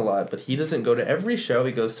Coalition a lot, but he doesn't go to every show.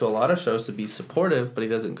 He goes to a lot of shows to be supportive, but he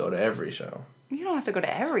doesn't go to every show. You don't have to go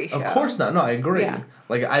to every show. Of course not. No, I agree. Yeah.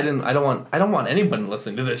 Like I don't want anyone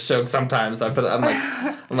listening to this show. Sometimes I'm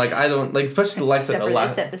like I don't like, especially like Except the for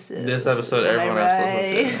last this episode. This episode, Am I everyone else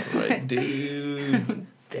listens right? to. Right, dude.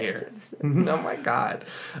 Here. This Oh my god.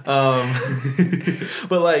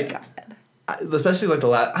 But like, especially like the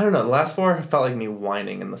last four felt like me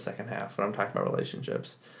whining in the second half when I'm talking about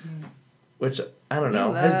relationships, which I don't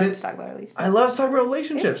know has been. to talk about relationships. I love talking about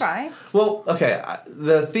relationships. It's fine. Well, okay.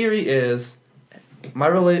 The theory is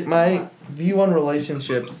my view on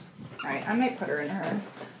relationships. All right, I might put her in her.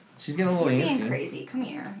 She's getting a little You're being antsy. crazy. Come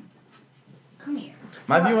here. Come here.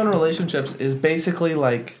 My view on relationships is basically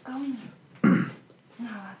like Go in here. No,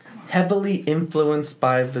 come on. heavily influenced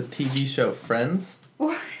by the TV show Friends.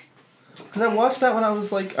 What? Because I watched that when I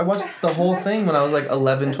was like, I watched the whole thing when I was like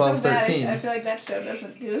 11, That's 12, so bad. 13. I feel like that show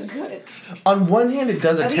doesn't do good. On one hand, it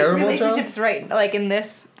does a At least terrible job. relationships, right? Like in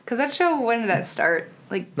this, because that show, when did that start?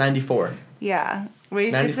 Like, 94. yeah,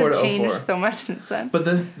 relationships 94 to have changed 04. so much since then. But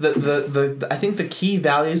the I think the key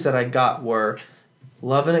values that I got were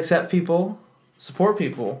love and accept people, support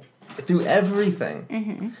people through everything.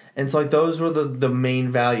 Mm-hmm. And so like those were the main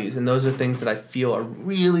values, and those are things that I feel are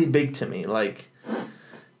really big to me, like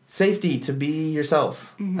safety, to be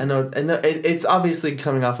yourself. Mm-hmm. I know it's obviously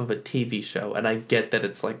coming off of a TV show, and I get that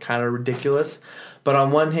it's like kind of ridiculous, but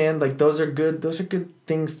on one hand, like those are good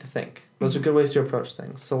things to think. Those are good ways to approach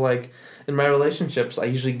things. So like in my relationships, I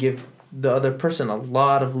usually give the other person a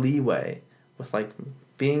lot of leeway with like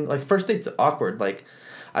being like first dates are awkward. Like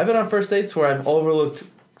I've been on first dates where I've overlooked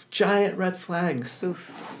giant red flags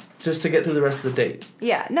Oof. just to get through the rest of the date.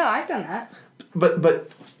 Yeah, no, I've done that. But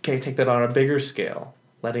okay, take that on a bigger scale.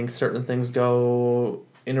 Letting certain things go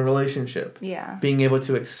in a relationship. Yeah. Being able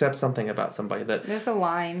to accept something about somebody that There's a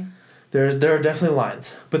line. there are definitely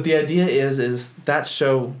lines. But the idea is that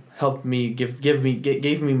show helped me gave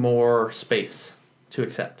me more space to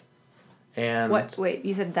accept. And What? Wait,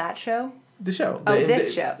 you said that show? the show. Oh,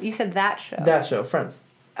 this show. You said that show. That show, Friends.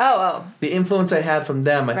 Oh. The influence I had from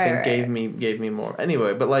them, I think, Right. gave me more.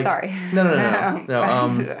 Anyway, but like Sorry. No. No.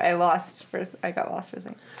 I got lost for a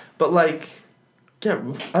second. But like, yeah,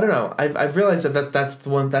 I don't know. I've realized that's the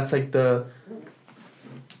one that's like the.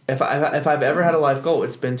 If I've ever had a life goal,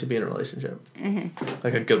 it's been to be in a relationship,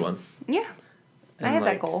 like a good one. Yeah, And I have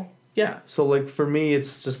like, that goal. Yeah, so like for me,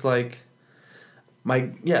 it's just like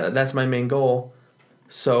that's my main goal.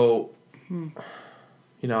 So,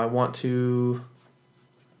 I want to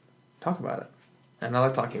talk about it, and I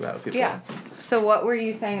like talking about it with people. Yeah. So what were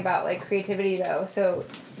you saying about like creativity though? So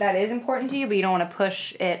that is important to you, but you don't want to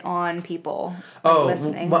push it on people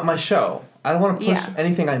listening. My show. I don't want to push Yeah.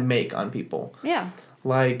 anything I make on people. Yeah.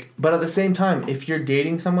 Like, but at the same time, if you're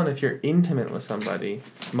dating someone, if you're intimate with somebody,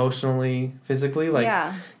 emotionally, physically, like,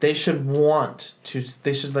 Yeah. they should want to,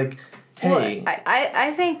 they should, like, hey. Well,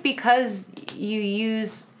 I think because you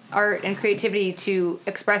use art and creativity to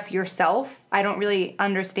express yourself, I don't really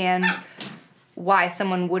understand why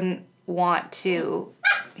someone wouldn't want to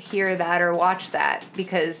hear that or watch that,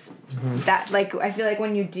 because that, like, I feel like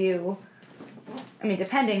when you do, I mean,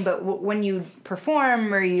 depending, but when you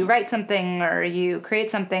perform or you write something or you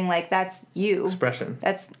create something, like, that's you. Expression.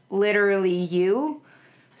 That's literally you.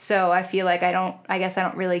 So I feel like I guess I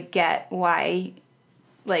don't really get why,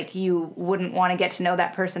 like, you wouldn't want to get to know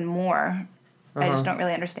that person more. I just don't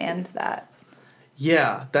really understand that.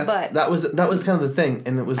 Yeah, that was kind of the thing,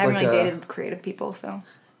 and it was I haven't like really dated creative people, so.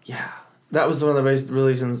 Yeah, that was one of the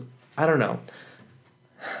reasons. I don't know.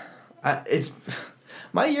 It's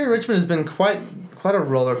my year in Richmond has been quite a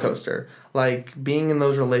roller coaster. Like, being in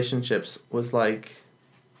those relationships was like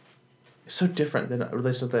so different than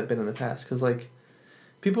relationships that I've been in the past. Because, like,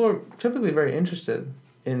 people are typically very interested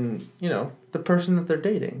in, you know, the person that they're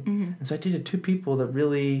dating. Mm-hmm. And so I dated two people that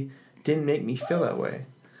really didn't make me feel that way.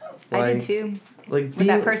 Like, I did too. Like, with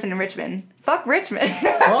that person in Richmond. Fuck Richmond.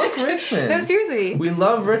 Fuck Richmond. No, seriously. We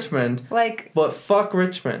love Richmond. Like, but fuck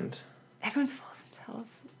Richmond. Everyone's full of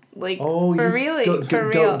themselves. Like, oh, for real.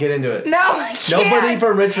 Go get into it. No, I can't. Nobody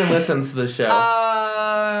from Richmond listens to the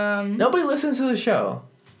show. Nobody listens to the show.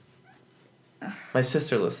 My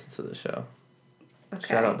sister listens to the show. Okay.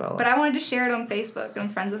 Shout out, Bella. But I wanted to share it on Facebook. I'm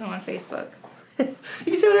friends with him on Facebook. You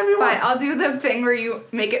can say whatever you want. Fine, I'll do the thing where you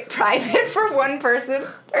make it private for one person.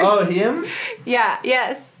 Oh, him? Yeah,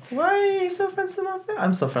 yes. Why are you still friends with him on Facebook?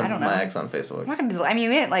 I'm still friends with know. my ex on Facebook. I'm not gonna I mean,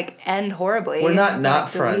 we didn't, like, end horribly. We're not like,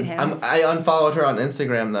 friends. I unfollowed her on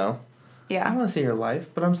Instagram, though. Yeah. I want to see your life,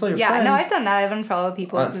 but I'm still your friend. Yeah, no, I've done that. I've unfollowed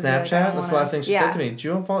people. On Snapchat? That's the last thing she said to me. Do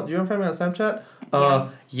you unfriend me on Snapchat?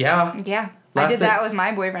 Yeah. Yeah. I did that with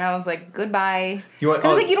my boyfriend. I was like, goodbye. Because,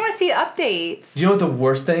 like, you don't want to see updates. Do you know what the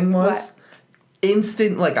worst thing was? What?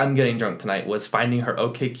 Instant, like, I'm getting drunk tonight, was finding her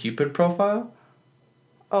OkCupid profile.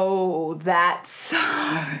 Oh, that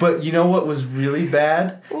sucks. But you know what was really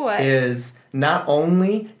bad? What? Is not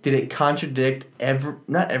only did it contradict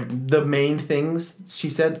the main things she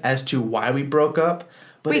said as to why we broke up,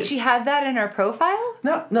 but wait, she had that in her profile?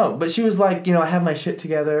 No, but she was like, you know, I have my shit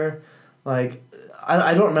together. Like,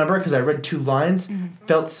 I don't remember because I read 2 lines,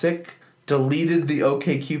 felt sick, deleted the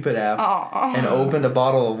OkCupid app, and opened a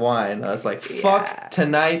bottle of wine. I was like, fuck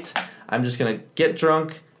tonight. I'm just going to get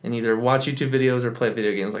drunk and either watch YouTube videos or play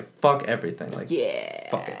video games. Like, fuck everything. Like,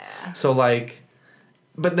 fuck it. So, like,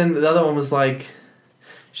 but then the other one was like,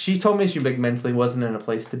 she told me she, like, mentally wasn't in a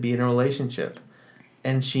place to be in a relationship.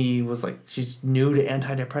 And she was like, she's new to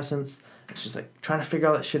antidepressants. And she's like trying to figure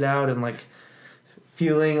all that shit out and, like,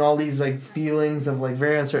 feeling all these, like, feelings of, like,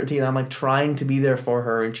 very uncertainty. And I'm, like, trying to be there for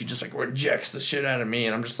her. And she just, like, rejects the shit out of me.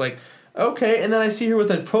 And I'm just like, okay. And then I see her with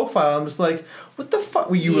a profile. I'm just like, what the fuck?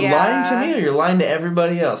 Were you lying to me or you're lying to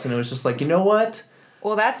everybody else? And it was just like, you know what?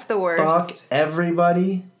 Well, that's the worst. Fuck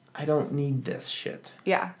everybody. I don't need this shit.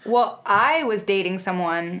 Yeah. Well, I was dating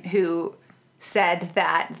someone who said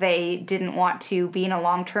that they didn't want to be in a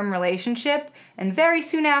long-term relationship, and very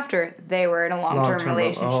soon after, they were in a long-term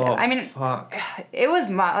relationship. Oh, I mean, fuck. It was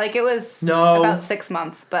about 6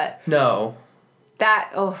 months, but no.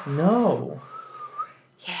 No.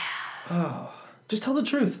 Yeah. Oh. Just tell the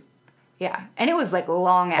truth. Yeah. And it was like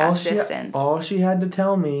long-ass distance. All she had to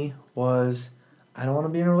tell me was, I don't want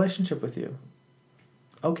to be in a relationship with you.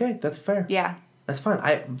 Okay, that's fair. Yeah. That's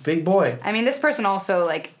fine. Big boy. I mean, this person also,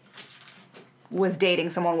 like, was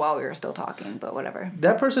dating someone while we were still talking, but whatever.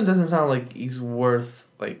 That person doesn't sound like he's worth,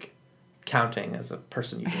 like, counting as a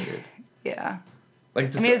person you dated. Yeah.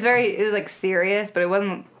 Like, I mean, it was, like, serious, but it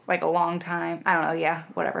wasn't, like, a long time. I don't know. Yeah,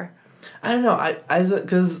 whatever. I don't know.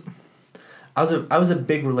 Because I was a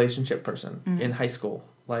big relationship person in high school.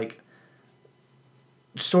 Like,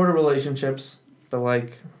 sort of relationships, but,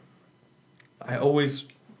 like, I always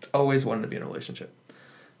wanted to be in a relationship.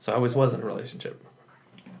 So I always was in a relationship.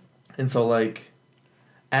 And so, like,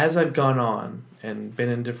 as I've gone on and been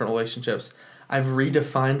in different relationships, I've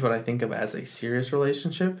redefined what I think of as a serious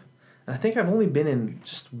relationship. And I think I've only been in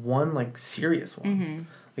just one, like, serious one. Mm-hmm.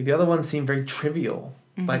 Like, the other ones seem very trivial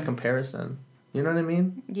by comparison. You know what I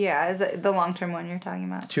mean? Yeah, is it the long-term one you're talking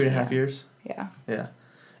about? 2.5 years. Yeah. Yeah.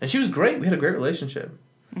 And she was great. We had a great relationship.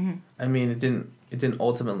 Mm-hmm. I mean, it didn't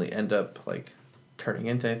ultimately end up, like, turning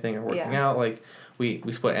into anything or working out. Like, we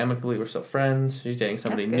split amicably. We're still friends. She's dating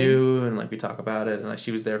somebody new, and, like, we talk about it. And, like,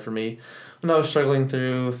 she was there for me when I was struggling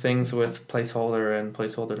through things with placeholder and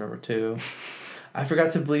placeholder number 2. I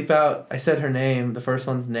forgot to bleep out. I said her name, the first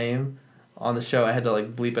one's name, on the show. I had to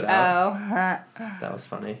like bleep it out. Oh. That was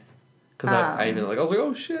funny. Because I even like I was like,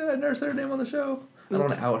 oh shit, I never said her name on the show. Oops. I don't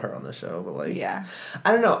want to out her on the show, but like, yeah.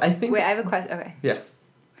 I don't know. I think. Wait, I have a question. Okay. Yeah.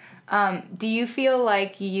 Do you feel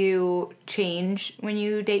like you change when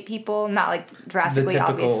you date people? Not like drastically,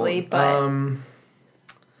 Typical, obviously, but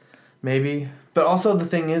maybe. But also the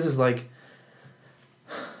thing is like,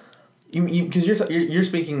 you because you're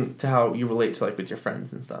speaking to how you relate to like with your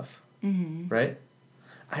friends and stuff, right?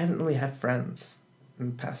 I haven't really had friends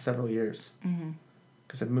in the past several years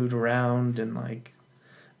because I've moved around and like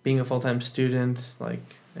being a full-time student, like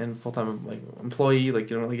and full-time like employee, like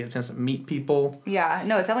you don't really get a chance to meet people. yeah,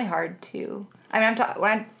 no, it's definitely hard to. I mean,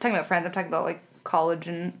 when I'm talking about friends, I'm talking about like college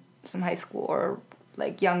and some high school or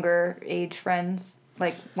like younger age friends.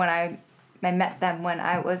 Like when I met them when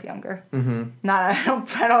I was younger. Mm-hmm. Not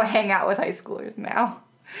I don't hang out with high schoolers now.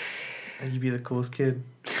 You'd be the coolest kid.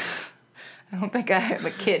 I don't think I'm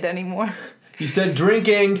a kid anymore. You said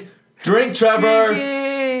drinking. Drink, Trevor.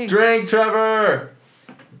 Drinking. Drink, Trevor.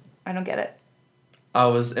 I don't get it. I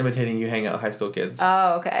was imitating you hang out with high school kids.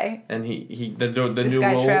 Oh, okay. And the This new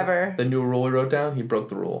guy, rule, Trevor. the new rule he wrote down, he broke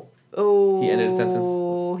the rule. Oh. He ended a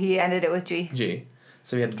sentence. He ended it with G. G.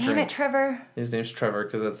 So he had to Damn drink. it, Trevor. His name's Trevor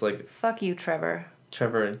because that's like Fuck you, Trevor.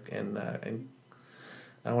 Trevor and I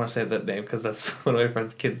don't want to say that name because that's one of my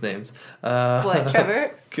friend's kids' names. What,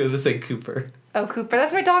 Trevor? I was just saying Cooper. Oh, Cooper.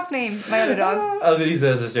 That's my dog's name. My other dog. I was going to use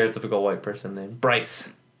that as a stereotypical white person name. Bryce.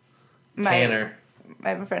 Tanner. I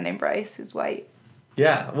have a friend named Bryce who's white.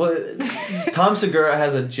 Yeah, well, Tom Segura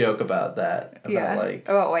has a joke about that.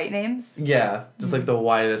 About white names? Yeah, just like the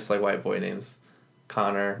whitest like white boy names.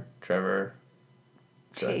 Connor, Trevor.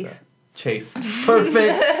 Chase.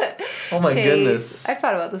 Perfect! Oh my goodness. I've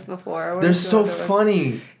thought about this before. They're so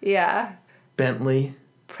funny. Yeah. Bentley.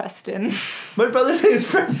 Preston. My brother's name is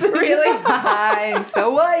Preston. Really? I'm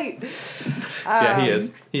so white. Yeah, he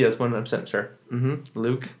is. He is 100% sure. Mm-hmm.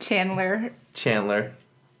 Luke. Chandler.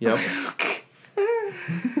 Yep.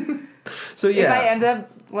 So yeah. If I end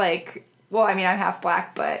up like, well, I mean, I'm half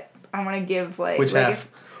black, but I'm gonna give like. Which like half?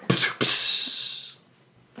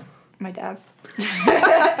 My dad.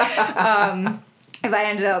 If I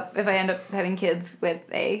end up having kids with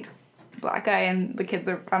a black guy and the kids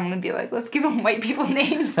are, I'm gonna be like, let's give them white people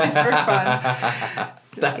names just for fun.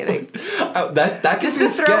 Just kidding. That could just be a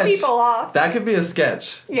to throw sketch. people off. That could be a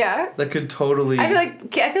sketch. Yeah. That could totally. I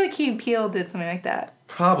feel like Key and Peele did something like that.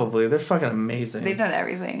 Probably. They're fucking amazing. They've done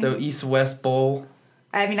everything. The East-West Bowl.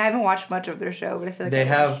 I mean, I haven't watched much of their show, but I feel like they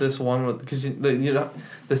have this one with, because the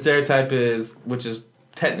stereotype is, which is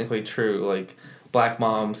technically true, like black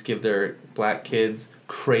moms give their black kids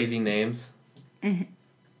crazy names. Mm-hmm.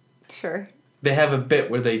 Sure. They have a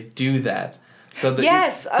bit where they do that. So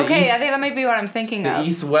yes. Okay. I think that might be what I'm thinking of. The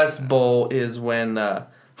East-West Bowl is when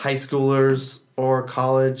high schoolers or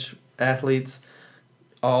college athletes,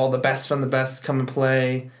 all the best from the best, come and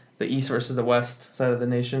play the East versus the West side of the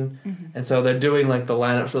nation. Mm-hmm. And so they're doing like the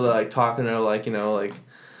lineups where they're like talking to like,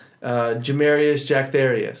 Jamarius Jack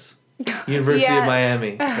Darius, University of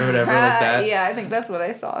Miami, or whatever like that. Yeah, I think that's what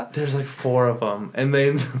I saw. There's like 4 of them, and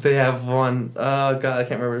they have one, oh god, I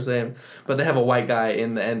can't remember his name, but they have a white guy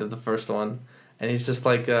in the end of the first one, and he's just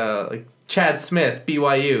like Chad Smith,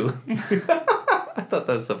 BYU. I thought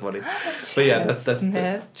that was so funny. But yeah, that's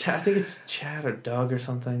Smith. I think it's Chad or Doug or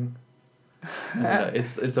something.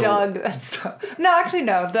 It's Doug. No, actually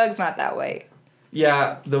no. Doug's not that white.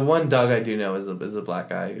 Yeah, the one Doug I do know is a black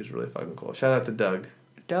guy who's really fucking cool. Shout out to Doug.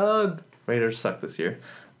 Doug. Raiders suck this year.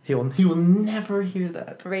 He will never hear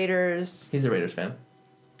that. Raiders. He's a Raiders fan.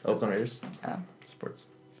 Oakland Raiders. Oh. Sports.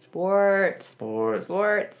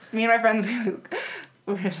 Me and my friends,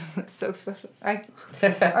 we're so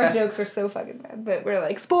our jokes are so fucking bad, but we're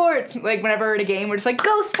like sports. Like whenever we're at a game, we're just like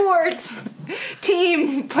go sports,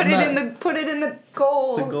 team. Put it in the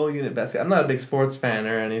goal. The goal unit basket. I'm not a big sports fan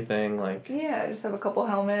or anything like. Yeah, I just have a couple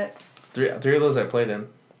helmets. Three of those I played in.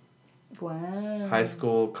 Wow. High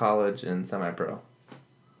school, college, and semi-pro.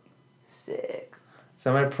 Sick.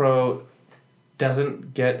 Semi-pro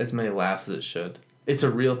doesn't get as many laughs as it should. It's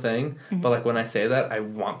a real thing, but like when I say that, I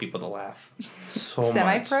want people to laugh so much.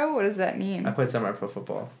 Semi-pro? What does that mean? I played semi-pro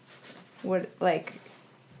football. What, like?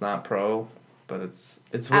 It's not pro, but it's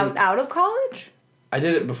out of college? I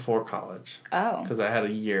did it before college. Oh. Because I had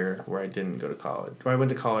a year where I didn't go to college. Or I went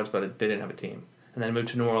to college, but they didn't have a team. And then I moved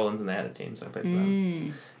to New Orleans, and they had a team, so I played for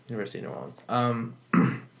them. University of New Orleans.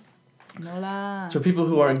 So people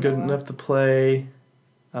who aren't good enough to play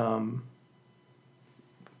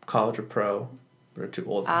college or pro, or too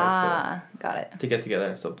old for high school. Got it. To get together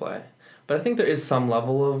and still play. But I think there is some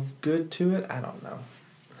level of good to it. I don't know.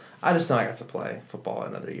 I just know I got to play football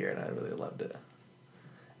another year, and I really loved it.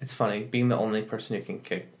 It's funny, being the only person who can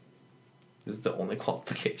kick is the only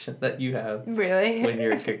qualification that you have. Really? When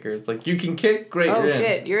you're a kicker. It's like, you can kick, great, Oh, you're in.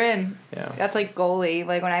 shit, you're in. Yeah. That's like goalie.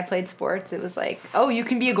 Like, when I played sports, it was like, oh, you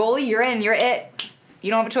can be a goalie, you're in, you're it. You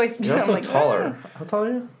don't have a choice. You're also like, taller. How tall are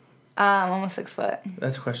you? Almost 6 foot.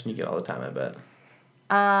 That's a question you get all the time, I bet.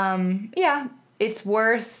 Yeah. It's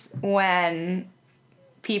worse when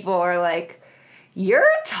people are like, you're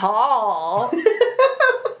tall.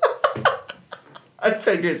 I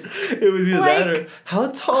figured it was either that or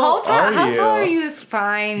how tall are you? How tall are you is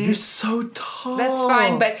fine. You're so tall. That's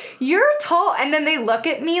fine, but you're tall. And then they look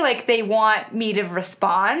at me like they want me to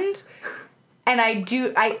respond. And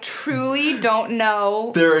I truly don't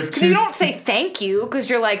know. There are Because you don't say thank you because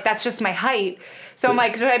you're like, that's just my height. So I'm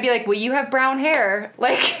like, should I be like, well, you have brown hair?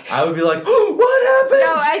 Like, I would be like, oh, what happened?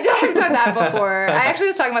 no, I don't have done that before. I actually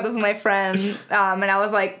was talking about this with my friend, and I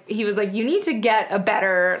was like, he was like, you need to get a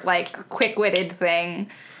better, like, quick-witted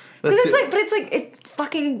thing. Because it's like, it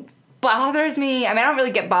fucking bothers me. I mean, I don't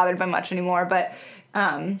really get bothered by much anymore, but,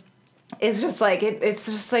 it's just like, it's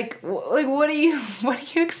just like, what are you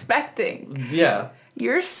expecting? Yeah.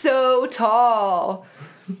 You're so tall.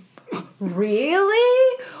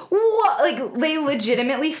 Really? What? Like, they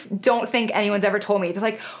legitimately don't think anyone's ever told me. They're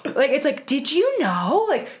like, it's like, did you know?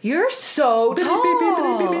 Like, you're so tall. Beep, beep, beep,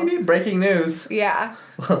 beep, beep, beep, beep. Breaking news. Yeah.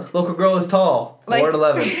 Local girl is tall. Like, Ward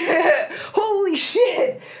 11. Holy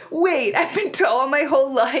shit. Wait, I've been tall my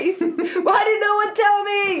whole life? Why did no one tell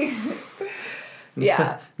me?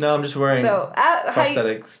 Yeah. No, I'm just wearing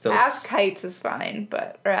prosthetic stilts. Ask heights is fine,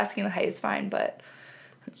 or asking the height is fine, but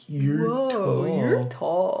You're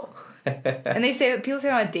tall. And people say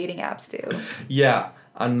it on dating apps too. Yeah,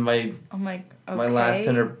 on my I'm like, okay. my last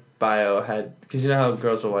Tinder bio had, because you know how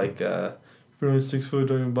girls are like, if you're only 6 foot,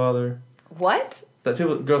 don't even bother. What?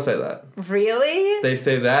 Girls say that. Really? They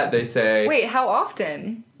say that. They say. Wait, how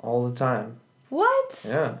often? All the time. What?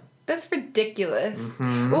 Yeah. That's ridiculous.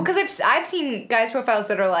 Mm-hmm. Well, because I've seen guys' profiles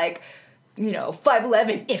that are like,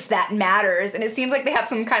 5'11", if that matters. And it seems like they have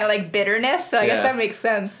some kind of, like, bitterness. So I guess that makes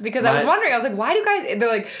sense. Because I was wondering, I was like, why do guys... They're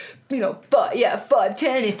like,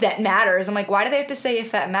 5'10", if that matters. I'm like, why do they have to say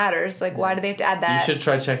if that matters? Like, why do they have to add that? You should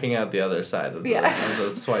try checking out the other side of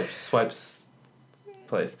the swipes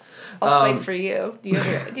place. I'll swipe for you. Do you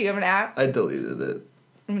have an app? I deleted it.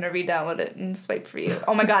 I'm gonna re-download it and swipe for you.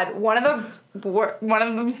 Oh my god, one of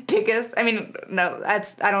the biggest. I mean, no,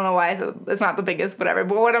 I don't know why. So it's not the biggest, whatever.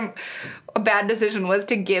 But a bad decision was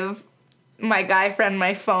to give my guy friend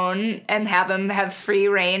my phone and have him have free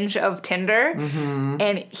range of Tinder,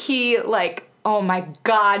 and he oh my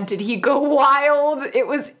god, did he go wild? It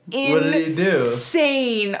was insane. What did he do?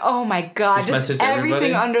 Insane. Oh my god, just everything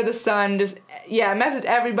everybody? under the sun. Message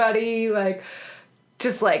everybody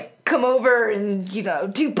just come over and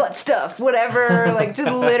do butt stuff, whatever.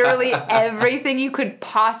 Just literally everything you could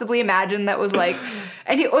possibly imagine that was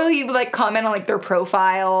and he would comment on their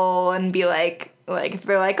profile and be like if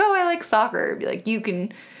they're like, oh, I like soccer, be like,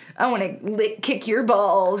 I want to kick your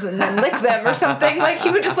balls and then lick them or something. He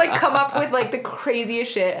would just come up with the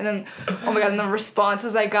craziest shit. And then, oh my god, and the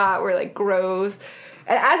responses I got were gross.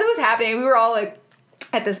 And as it was happening, we were all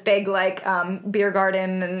at this big beer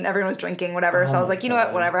garden and everyone was drinking whatever. So I was like, you know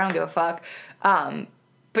what, whatever, I don't give a fuck.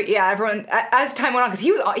 But yeah, everyone, as time went on, because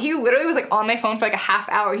he literally was on my phone for a half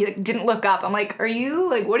hour. He didn't look up. I'm like, are you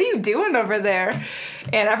what are you doing over there?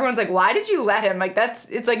 And everyone's like, why did you let him?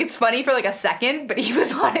 It's funny for a second, but he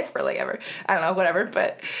was on it for ever. I don't know, whatever.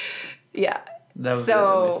 But yeah, that'd be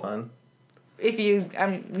fun. If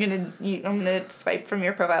I'm gonna swipe from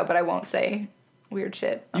your profile, but I won't say weird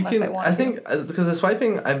shit unless I want to. I think because the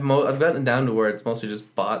swiping, I've gotten down to where it's mostly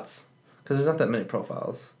just bots because there's not that many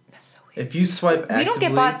profiles. If you swipe actively... We don't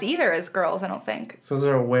get bots either as girls, I don't think. So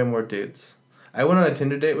there are way more dudes. I went on a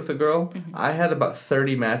Tinder date with a girl. Mm-hmm. I had about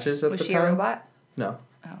 30 matches at the time. Was she a robot? No.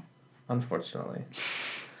 Oh. Unfortunately.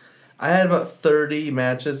 I had about 30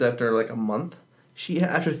 matches after a month.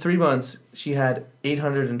 After 3 months, she had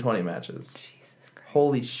 820 matches. Jesus Christ.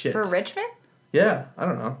 Holy shit. For Richmond? Yeah, I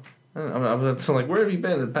don't know. I was where have you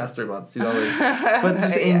been in the past 3 months? But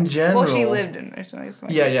just in general... Well, she lived in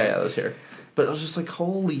Richmond. Yeah, that was here. But I was just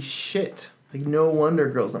holy shit. No wonder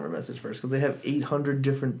girls never message first, because they have 800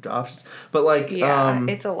 different options. But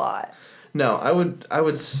it's a lot. No, I would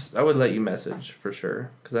let you message for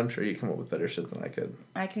sure, because I'm sure you come up with better shit than I could.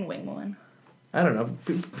 I can wing one. I don't know.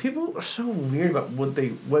 People are so weird about what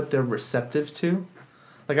they're receptive to.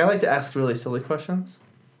 I like to ask really silly questions.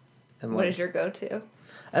 And what is your go-to?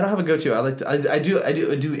 I don't have a go-to. I do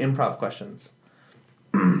improv questions.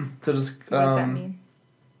 So just what does that mean?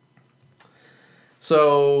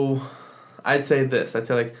 So, I'd say this. I'd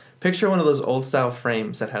say, like, picture one of those old-style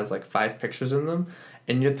frames that has, like, 5 pictures in them,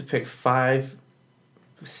 and you have to pick 5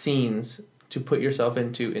 scenes to put yourself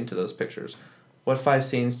into those pictures. What 5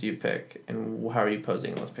 scenes do you pick, and how are you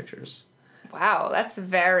posing in those pictures? Wow, that's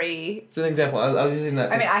very... It's an example. I was using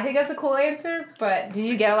that. I mean, I think that's a cool answer, but did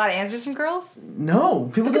you get a lot of answers from girls?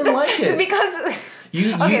 No, people didn't like it. Because...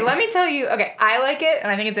 Okay, let me tell you. Okay, I like it, and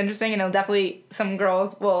I think it's interesting, and definitely some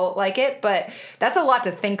girls will like it, but that's a lot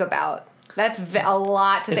to think about. That's a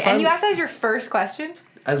lot to think. And you asked that as your first question?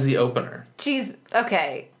 As the opener. Jeez,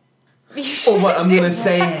 okay. Or what, I'm going to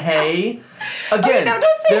say hey? Again, okay, no,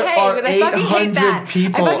 don't say there hey, are because I fucking hate that.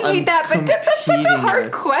 people I fucking hate that, but that's such a hard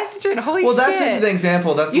with. question. Holy well, shit. that's just an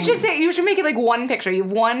example. You should make it like one picture. You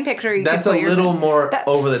have one picture. You that's a little more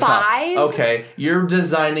over the 5? top. Okay, you're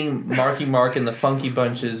designing Marky Mark and the Funky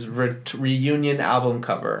Bunch's reunion album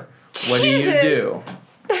cover. What do you do?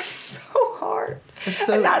 That's so hard. It's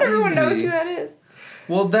so not everyone easy. knows who that is.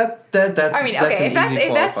 Well, that's I mean, okay, if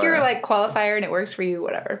that's your like qualifier and it works for you,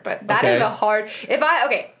 whatever. But that is a hard.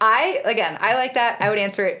 I like that. I would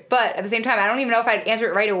answer it, but at the same time, I don't even know if I'd answer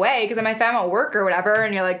it right away because if I'm at work or whatever,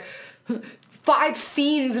 and you're like 5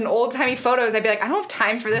 scenes and old timey photos, I'd be like, I don't have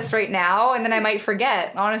time for this right now, and then I might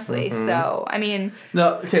forget, honestly. Mm-hmm. So I mean,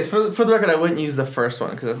 no. Okay, for the record, I wouldn't use the first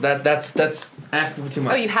one because that's asking for too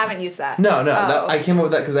much. Oh, you haven't used that? No. I came up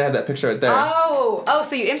with that because I had that picture right there. Oh,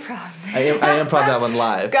 so you improv? I improv that one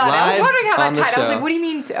live. God, live I was wondering how that tied. Show. I was like, what do you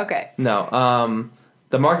mean? Okay. No,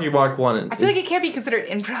 the Marky Mark one. I feel like it can't be considered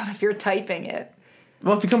improv if you're typing it.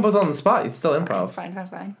 Well, if you come both on the spot, it's still improv. Fine.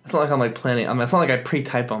 It's not like I'm like planning. It's not like I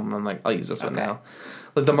pre-type them. I'm like, I'll use this one now.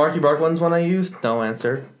 Like the Marky Mark one's one I used. No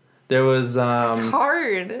answer. There was. It's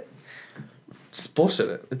hard. Just bullshit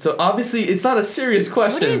it. It's obviously it's not a serious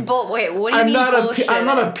question. What do you mean Wait, what do you mean bullshit? I'm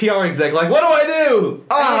not a PR exec. Like, what do I do?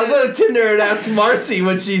 I'll go to Tinder and ask Marcy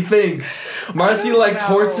what she thinks. Marcy likes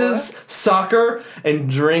horses, soccer, and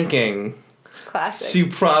drinking. Classic. She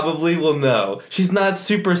probably will know. She's not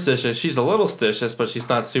superstitious. She's a little stitious, but she's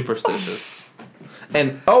not superstitious.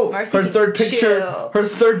 And Marcy her third picture. chill. Her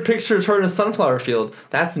third picture is her in a sunflower field.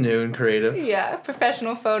 That's new and creative. Yeah,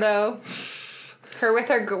 professional photo. Her with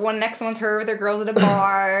her next one's her with her girls at a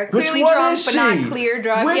bar. Clearly drunk, but not clear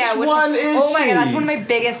drunk. Which one is she? Oh my god, that's one of my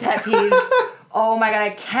biggest pet peeves. Oh my god,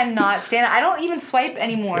 I cannot stand it. I don't even swipe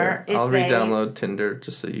anymore. Here, I'll re-download Tinder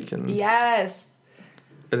just so you can. Yes.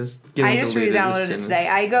 But it's getting I just deleted re-downloaded it today.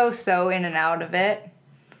 I go so in and out of it.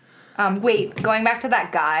 Wait, going back to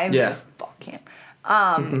that guy. Yeah. Fuck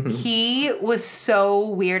him. He was so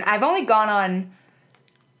weird. I've only gone on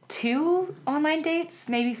 2 online dates,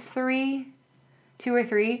 maybe 2 or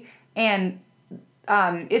 3, and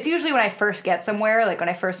it's usually when I first get somewhere, like when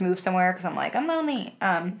I first move somewhere, because I'm like, I'm lonely.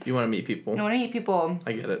 You want to meet people. I want to meet people.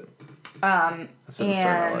 I get it. That's been the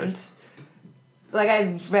start of my life. Like,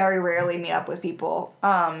 I very rarely meet up with people.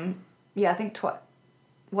 I think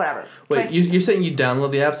whatever. Wait, you're saying you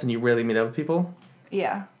download the apps and you rarely meet up with people?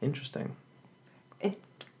 Yeah. Interesting.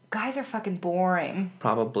 Guys are fucking boring.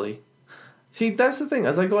 Probably. See, that's the thing.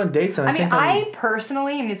 As I go on dates, and I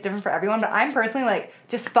personally, it's different for everyone, but I'm personally like,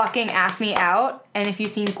 just fucking ask me out, and if you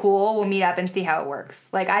seem cool, we'll meet up and see how it works.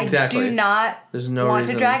 Like, I do not want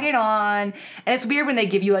to drag it on, and it's weird when they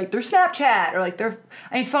give you like their Snapchat or like their,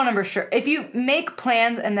 phone number. Sure, if you make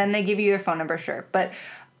plans and then they give you their phone number, sure, but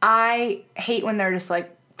I hate when they're just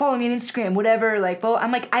like, follow me on Instagram, whatever. Like, well,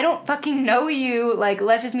 I'm like, I don't fucking know you. Like,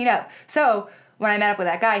 let's just meet up. So when I met up with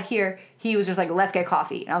that guy here, he was just like, let's get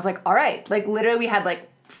coffee. And I was like, all right. Like, literally, we had like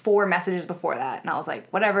 4 messages before that. And I was like,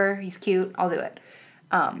 whatever, he's cute, I'll do it.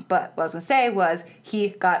 But what I was going to say was he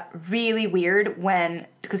got really weird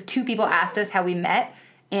because 2 people asked us how we met.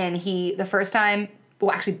 And the first time,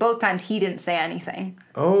 well, actually both times, he didn't say anything.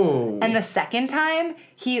 Oh. And the second time,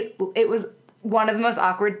 it was one of the most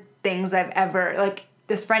awkward things I've ever, like,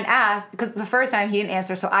 this friend asked, because the first time he didn't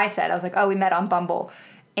answer, so I said, I was like, oh, we met on Bumble.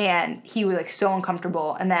 And he was, like, so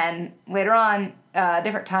uncomfortable. And then later on, a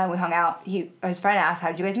different time we hung out, his friend asked, how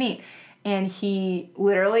did you guys meet? And he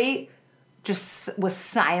literally just was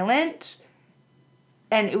silent.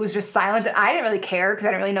 And it was just silence. And I didn't really care because I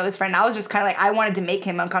didn't really know his friend. And I was just kind of like, I wanted to make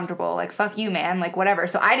him uncomfortable. Like, fuck you, man. Like, whatever.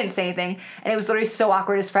 So I didn't say anything. And it was literally so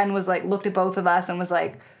awkward. His friend was like, looked at both of us and was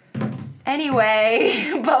like,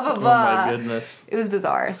 anyway, blah, blah, blah. Oh, my goodness. It was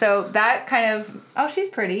bizarre. So that kind of, oh, she's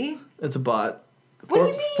pretty. It's a bot. What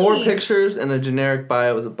do you mean? 4 pictures and a generic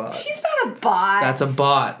bio is a bot. She's not a bot. That's a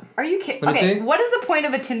bot. Are you kidding? Let me see. What is the point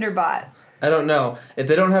of a Tinder bot? I don't know. If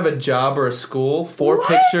they don't have a job or a school, 4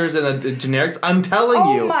 pictures and a generic... I'm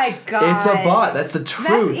telling you. Oh my god. It's a bot. That's the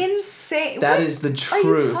truth. That's That what is the are you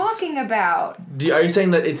truth. talking about? Are you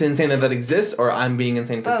saying that it's insane that exists, or I'm being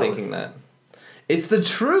insane for Both. thinking that? It's the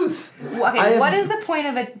truth. Okay, what is the point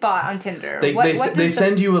of a bot on Tinder? They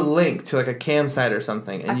send you a link to like a cam site or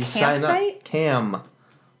something, and you sign up. Cam.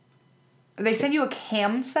 They send you a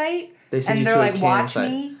cam site, They and they're like, "Watch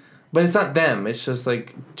me." But it's not them. It's just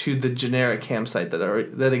like to the generic cam site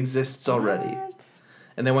that exists already, What?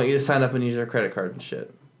 and they want you to sign up and use your credit card and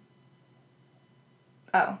shit.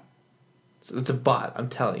 Oh. So it's a bot. I'm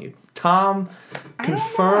telling you. Tom I don't know.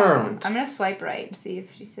 confirmed. I'm gonna swipe right and see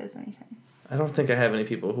if she says anything. I don't think I have any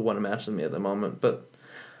people who want to match with me at the moment, but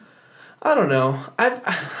I don't know.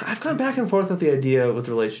 I've gone back and forth with the idea with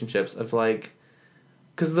relationships of like,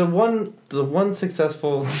 because the one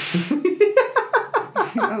successful.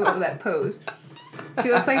 I love that pose.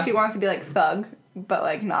 She looks like she wants to be like thug, but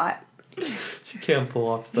like not. She can't pull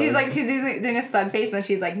off. Thug. She's doing a thug face, and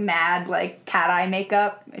she's like mad, like cat eye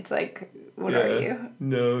makeup. It's like, what are you?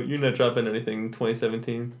 No, you're not dropping anything in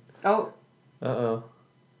 2017. Oh.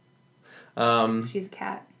 She's a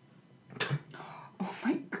cat. Oh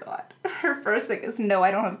my god. Her first thing is, no,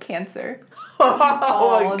 I don't have cancer.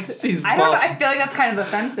 Oh my, she's I don't know, I feel like that's kind of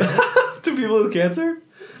offensive. To people with cancer?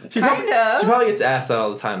 She probably gets asked that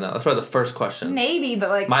all the time, though. That's probably the first question. Maybe, but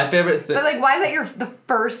like... My favorite thing... But like, why is that the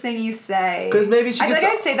first thing you say? Because maybe she gets...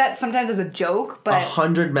 I'd say that sometimes as a joke, but...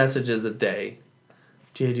 100 messages a day.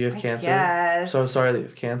 Do you have cancer? Yes. So sorry that you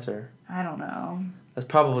have cancer. I don't know. That's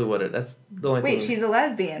probably what it... That's the only thing... Wait, she's a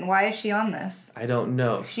lesbian. Why is she on this? I don't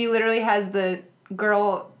know. She literally has the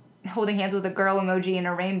girl holding hands with a girl emoji in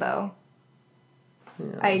a rainbow. Yeah,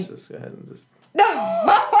 let's just go ahead and just... No!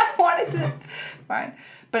 I wanted to... Fine.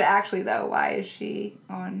 But actually, though, why is she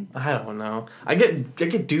on... I don't know. I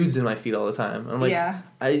get dudes in my feed all the time. I'm like... Yeah.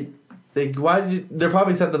 Why did you... They're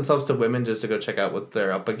probably set themselves to women just to go check out what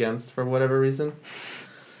they're up against for whatever reason.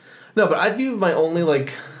 No, but I view my only,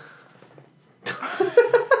 like...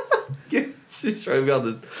 She's showing me all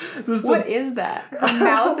this What is that? Her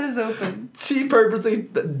mouth is open. She purposely...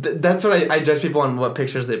 That's what I judge people on what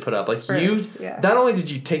pictures they put up. Like, Yeah. Not only did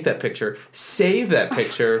you take that picture, save that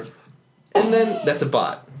picture, and then... That's a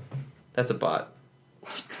bot. That's a bot.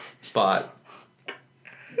 Bot.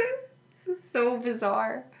 This is so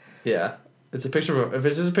bizarre. Yeah. It's a picture of... If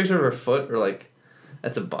it's just a picture of her foot, or, like...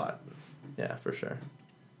 That's a bot. Yeah, for sure.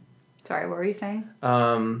 Sorry, what were you saying?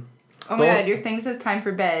 Oh my god, your thing says time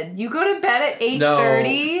for bed. You go to bed at 8:30?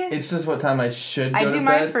 No, it's just what time I should go to bed. I do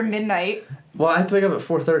mine for midnight. Well, I have to wake up at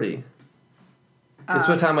 4:30. It's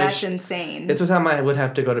what time that's insane. It's what time I would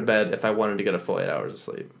have to go to bed if I wanted to get a full 8 hours of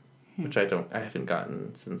sleep. Which I haven't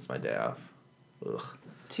gotten since my day off. Ugh.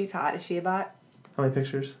 She's hot. Is she a bot? How many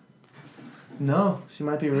pictures? No, she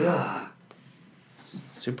might be real.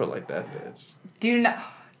 Super like that bitch.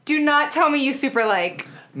 Do not tell me you super like.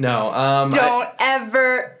 No, Don't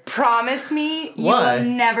ever promise me you Why? will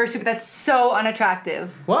never super. That's so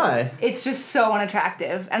unattractive. Why? It's just so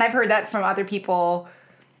unattractive. And I've heard that from other people.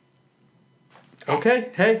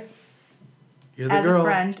 Okay, hey. You're the As a girl.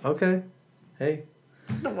 friend. Okay. Hey.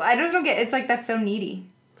 I don't get. It's like that's so needy.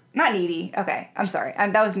 Not needy. Okay, I'm sorry.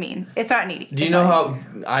 That was mean. It's not needy. Do you know how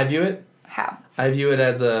I view it? How? I view it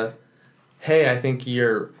as a, hey, I think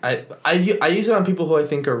you're... I use it on people who I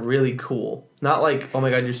think are really cool. Not like, oh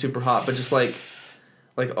my god, you're super hot, but just like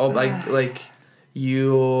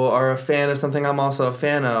you are a fan of something I'm also a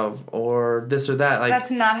fan of, or this or that. Like,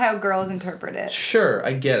 that's not how girls interpret it. Sure,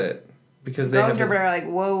 I get it. Because girls interpret it like,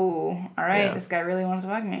 whoa, all right, Yeah. this guy really wants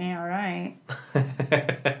to fuck me, all right.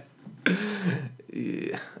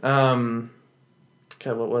 Yeah.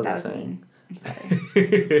 God, what was I saying? Mean. I'm sorry.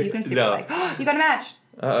 You can super like, oh, you got a match.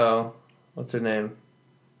 Uh-oh. What's her name?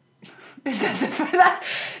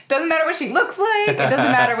 Doesn't matter what she looks like. It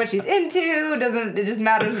doesn't matter what she's into. It just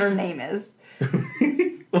matters what her name is.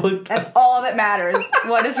 That's all that matters.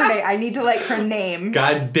 What is her name? I need to like her name.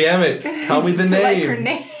 God damn it. Tell me the name. Like her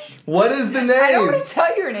name. What is the name? I don't want to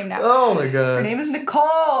tell you her name now. Oh my god. Her name is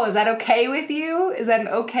Nicole. Is that okay with you? Is that an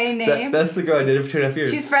okay name? That's the girl I dated for 2.5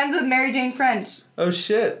 years. She's friends with Mary Jane French. Oh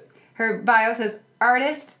shit. Her bio says,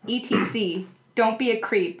 artist, ETC. Don't be a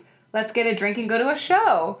creep. Let's get a drink and go to a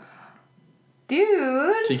show.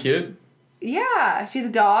 Dude. She cute? Yeah. She's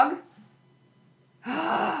a dog.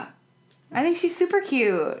 I think she's super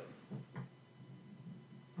cute.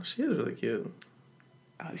 Well, she is really cute.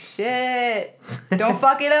 Oh shit. Don't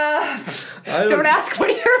fuck it up. Don't ask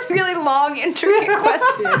one of your really long, intricate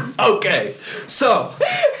questions. Okay. So,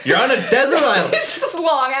 You're on a desert island. It's just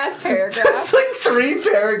long ass paragraph. Just like 3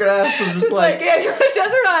 paragraphs of just like yeah, you're on a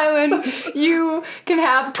desert island. You can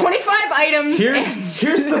have 25 items.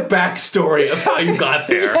 here's the backstory of how you got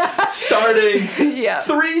there, starting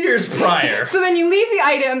 3 years prior. So then you leave the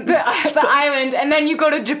island, and then you go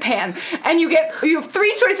to Japan, and you have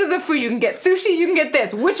 3 choices of food. You can get sushi, you can get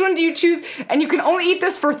this. Which one do you choose? And you can only eat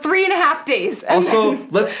this for 3.5 days. And also,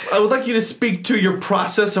 I would like you to speak to your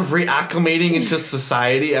process of reacclimating into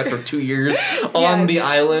society after 2 years on the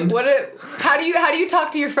island. How do you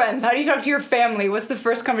talk to your friends? How do you talk to your family? What's the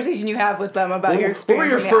first conversation you have with them about your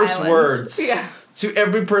experience? What were your first words to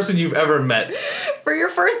every person you've ever met? For your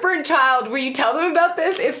firstborn child, will you tell them about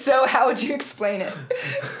this? If so, how would you explain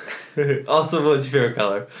it? Also, what's your favorite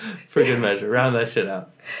color? For good measure. Round that shit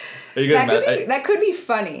out. Are you gonna that could be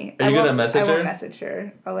funny. Are you gonna message her? I won't message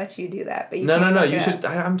her. I'll let you do that. But no. You should.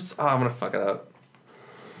 I'm gonna fuck it up.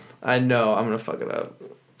 I know I'm gonna fuck it up.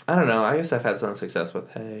 I don't know. I guess I've had some success with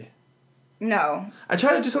hey. No. I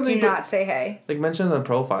try to do something. Do not say hey. Like mention in the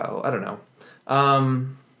profile. I don't know.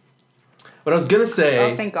 What I was gonna say.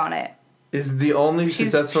 I'll think on it. Is the only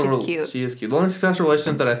successful. She's cute. She is cute. The only successful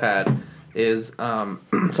relationship that I've had is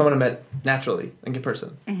someone I met naturally in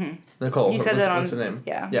person. Mm-hmm. Nicole. You said that on. What's her name?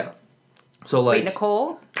 Yeah. Yeah. So like. Wait,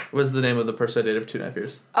 Nicole was the name of the person I dated for 2.5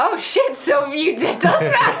 years. Oh shit! So it does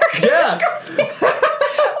matter. Yeah.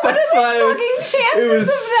 That's why it was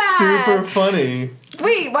super funny.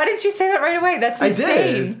 Wait, why didn't you say that right away? That's insane. I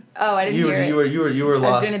did. Oh, I didn't hear it. You were lost.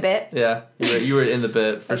 I was doing a bit. Yeah, you were in the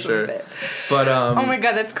bit for sure. But oh my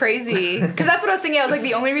god, that's crazy. Because that's what I was thinking. I was like,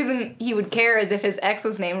 the only reason he would care is if his ex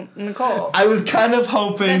was named Nicole. I was kind of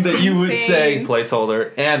hoping that you would say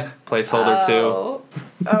placeholder and placeholder too.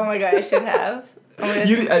 Oh my god, I should have. I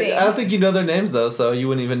don't think you know their names though, so you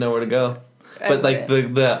wouldn't even know where to go. But like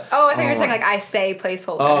the oh, I thought you were saying like I say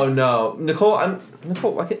placeholder. Oh no, Nicole. I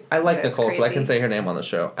like Nicole, crazy. so I can say her name on the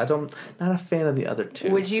show. Not a fan of the other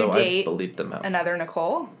two. Would you so date I bleep them out. Another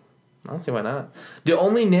Nicole? I don't see why not. The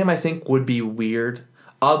only name I think would be weird,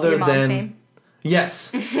 other Your mom's than name?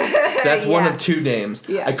 Yes, that's one of 2 names.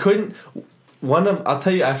 Yeah. I couldn't. I'll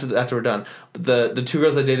tell you after we're done. But the 2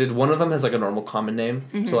 girls I dated, one of them has like a normal common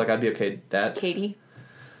name, so like I'd be okay with that. Katie.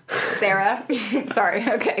 Sarah. Sorry.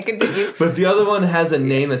 Okay, continue. But the other one has a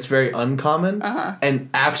name that's very uncommon,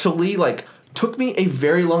 and actually like took me a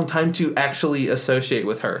very long time to actually associate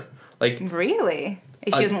with her. Like really?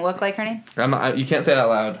 She doesn't look like her name? You can't say it out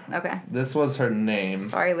loud. Okay. This was her name.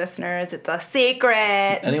 Sorry, listeners. It's a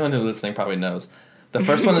secret. Anyone who's listening probably knows. The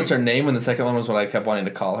first one is her name, and the second one was what I kept wanting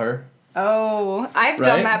to call her. Oh, I've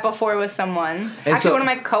done that before with someone. And actually, one of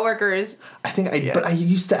my coworkers. But I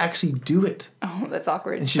used to actually do it. Oh, that's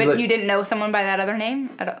awkward. But like, you didn't know someone by that other name?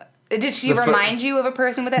 Did she remind you of a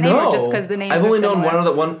person with that name, or just because the names? I've only known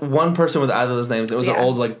one person with either of those names. It was an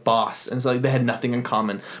old like boss, and so like they had nothing in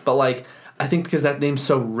common. But like I think because that name's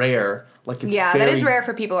so rare, like it's that is rare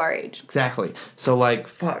for people our age. Exactly. So like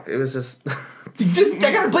fuck, it was just I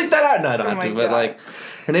gotta bleep that out. No, I don't have to. God. But like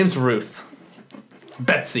her name's Ruth.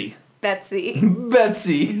 Betsy.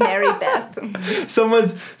 Mary Beth.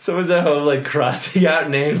 Someone's at home like crossing out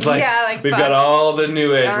names like we've got all the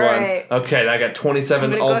new age ones. Okay, I got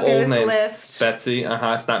 27 old names. List. Betsy,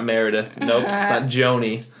 it's not Meredith. Nope, it's not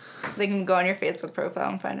Joni. They can go on your Facebook profile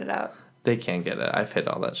and find it out. They can't get it. I've hid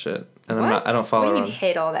all that shit. And what? I don't follow her. What do you mean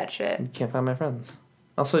hid all that shit? You can't find my friends.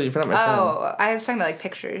 Also, you're not my friend. Oh, I was talking about like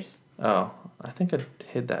pictures. Oh, I think I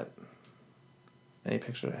hid that. Any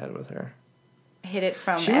picture I had with her. Hid it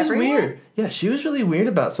from She was everyone? weird. Yeah, she was really weird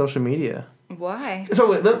about social media. Why? So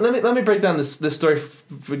wait, let me break down this story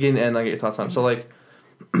beginning to end. I get your thoughts on it. So like,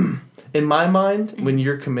 in my mind, when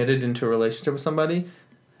you're committed into a relationship with somebody,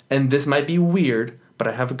 and this might be weird, but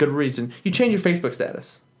I have a good reason, you change your Facebook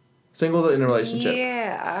status. Single in a relationship.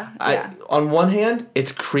 Yeah. On one hand,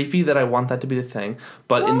 it's creepy that I want that to be the thing,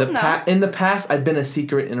 but in the past, I've been a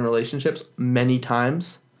secret in relationships many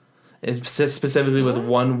times, specifically with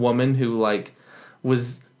one woman who like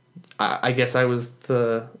was. I guess I was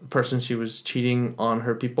the person she was cheating on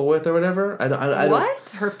her people with or whatever. I don't.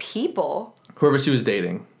 Her people? Whoever she was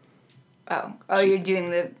dating. Oh, you're doing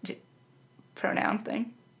the pronoun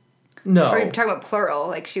thing? No. Or you're talking about plural,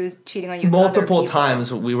 like she was cheating on you with multiple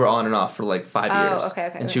times. We were on and off for like 5 years. Oh,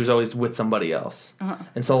 okay. And she was always with somebody else. Uh-huh.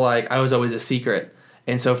 And so like I was always a secret.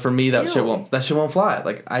 And so for me that shit won't fly.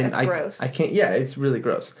 Like That's gross. I can't. Yeah, it's really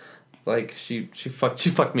gross. Like she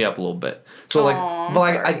fucked me up a little bit. So like, but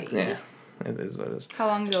like it is what it is. How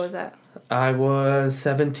long ago was that? I was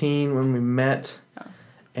 17 when we met,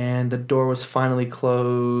 and the door was finally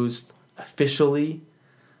closed officially.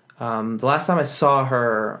 The last time I saw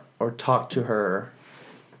her or talked to her,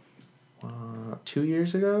 2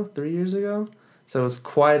 years ago, 3 years ago. So it was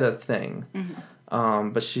quite a thing.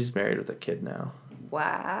 But she's married with a kid now.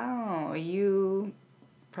 Wow, you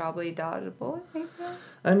probably dodged a bullet, maybe?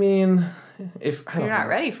 I mean, if I don't You're not know.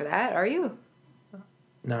 ready for that, are you?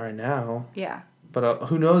 Not right now. Yeah. But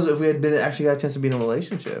who knows if we had been actually got a chance to be in a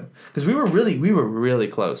relationship? Because we were really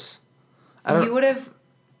close. You would have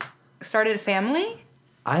started a family?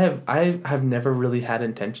 I have never really had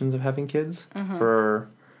intentions of having kids for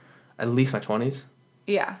at least my 20s.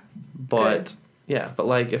 Yeah. But Good. yeah, but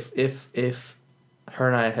like if her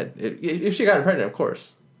and I had if she got pregnant, of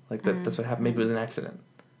course, like that's what happened. Maybe it was an accident.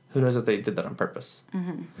 Who knows if they did that on purpose?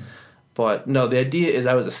 But no, the idea is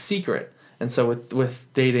I was a secret, and so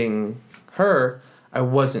with dating her, I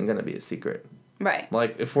wasn't gonna be a secret. Right.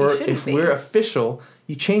 Like if we're official,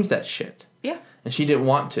 you change that shit. Yeah. And she didn't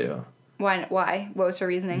want to. Why? What was her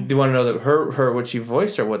reasoning? Do you want to know that her what she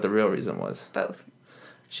voiced or what the real reason was? Both.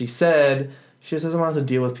 She said she just doesn't want to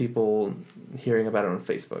deal with people hearing about it on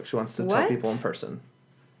Facebook. She wants to tell people in person.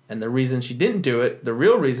 And the reason she didn't do it, the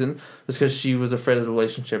real reason, was because she was afraid of the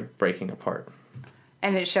relationship breaking apart.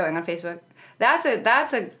 And it's showing on Facebook. That's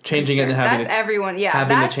a changing concern. it and having that's to, everyone. Yeah,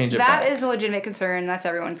 having to change it back. That is a legitimate concern. That's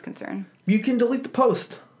everyone's concern. You can delete the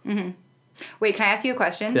post. Wait, can I ask you a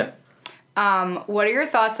question? Yeah. What are your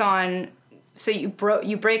thoughts on? So you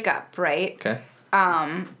break up, right? Okay.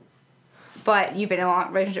 But you've been in a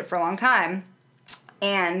long relationship for a long time,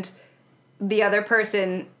 and the other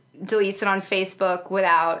person deletes it on Facebook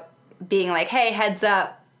without being like, "Hey, heads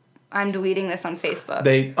up, I'm deleting this on Facebook."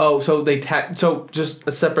 So just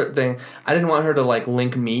a separate thing. I didn't want her to like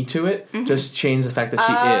link me to it. Just change the fact that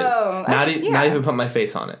she is. Not even put my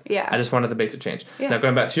face on it. Yeah. I just wanted the basic change. Yeah. Now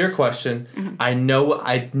going back to your question, I know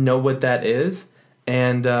what that is.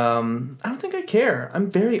 And I don't think I care. I'm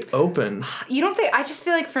very open. You don't think? I just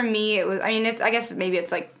feel like for me, it was. I mean, I guess maybe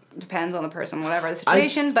it's like depends on the person, whatever the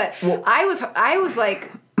situation. I was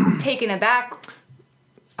like taken aback.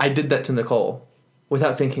 I did that to Nicole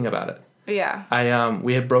without thinking about it. Yeah.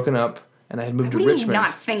 We had broken up, and I had moved to What do you Richmond. mean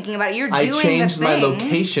not thinking about it? You're doing the thing. I changed my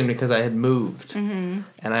location because I had moved, and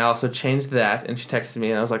I also changed that. And she texted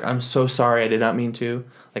me, and I was like, "I'm so sorry. I did not mean to."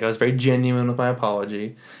 Like I was very genuine with my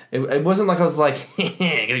apology. It wasn't like I was like,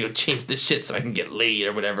 I gotta go change this shit so I can get laid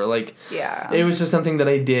or whatever. Like, yeah. It was just something that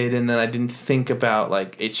I did, and then I didn't think about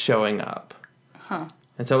like it showing up. Huh.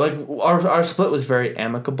 And so like our split was very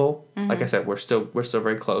amicable. Like I said, we're still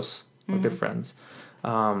very close. We're good friends.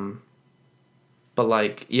 But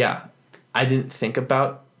like, yeah, I didn't think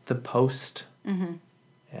about the post, and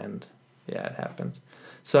yeah, it happened.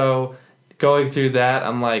 So going through that,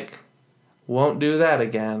 I'm like, won't do that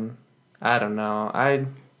again. I don't know.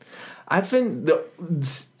 I've been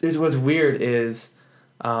what's weird is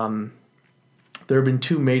there have been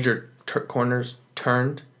two major corners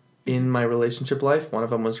turned in my relationship life. One of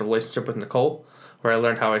them was a relationship with Nicole, where I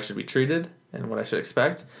learned how I should be treated and what I should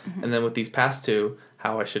expect, and then with these past two,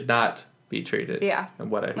 how I should not be treated,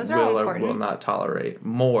 and what I will or will not tolerate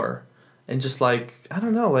more. And just like, I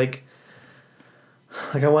don't know, like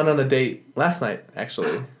I went on a date last night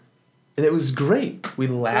actually. And it was great. We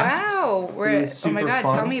laughed. Wow. Oh my God,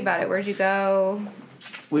 fun. Tell me about it. Where'd you go?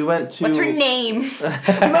 We went to... What's her name?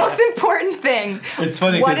 Most important thing. It's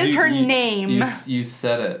funny because What is her name? You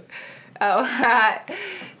said it. Oh,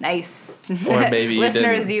 nice. Or maybe you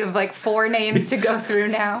Listeners, didn't. you have like 4 names to go through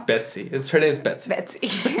now. Betsy. Her name's Betsy. Betsy.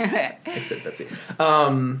 I said Betsy.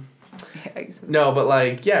 No, but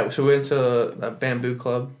like, yeah, so we went to a bamboo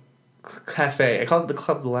club. Cafe. I called it the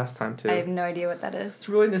club the last time too. I have no idea what that is.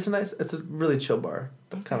 It's a really chill bar.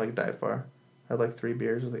 Kind of like a dive bar. I had like 3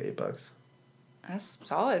 beers. It was like $8. That's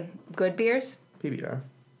solid. Good beers? PBR.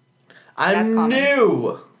 That's common.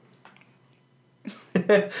 New!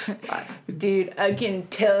 Dude, I can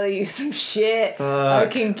tell you some shit. Fuck. I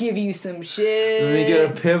can give you some shit. Let me get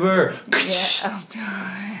a pibber. Yeah. Oh,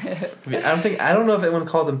 God. I don't know if anyone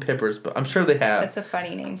called them pippers, but I'm sure they have. That's a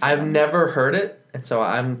funny name. I've never heard it, and so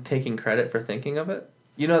I'm taking credit for thinking of it.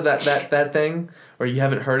 You know that thing where you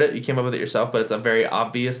haven't heard it, you came up with it yourself, but it's a very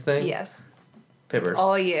obvious thing? Yes. Pippers. It's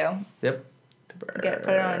all you. Yep. Pipper.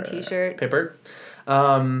 Put it on a t-shirt. Pipper.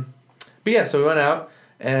 But yeah, so we went out,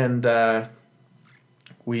 and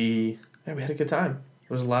we had a good time.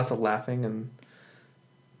 There was lots of laughing, and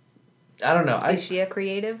I don't know. Is she a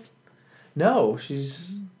creative? No,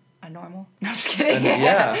 she's... A normal? No, I'm just kidding.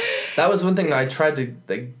 Yeah. That was one thing I tried to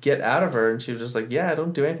get out of her, and she was just like, yeah, I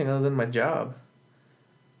don't do anything other than my job.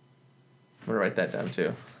 I'm going to write that down,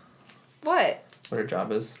 too. What? What her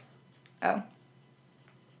job is. Oh.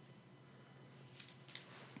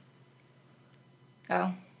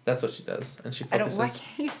 That's what she does, and she Why focuses...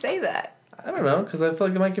 can't you say that? I don't know, because I feel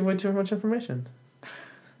like it might give away too much information.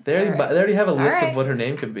 They already, Alright. they already have a list Alright. of what her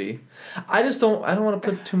name could be. I don't want to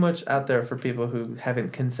put too much out there for people who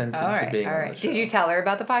haven't consented to being on the show. Did you tell her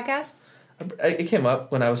about the podcast? It came up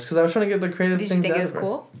because I was trying to get the creative Did things you think out it was of her.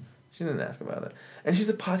 cool? She didn't ask about it. And she's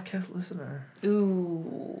a podcast listener.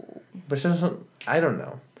 Ooh. But she doesn't, I don't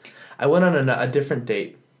know. I went on a different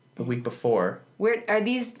date the week before. Where are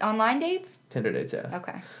these online dates? Tinder dates, yeah.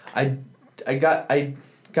 Okay. I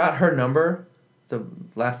got her number the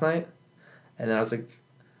last night, and then I was like,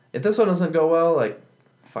 if this one doesn't go well, like,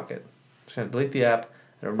 fuck it. I'm just gonna delete the app.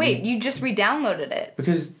 Wait, you just re-downloaded it.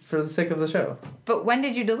 Because for the sake of the show. But when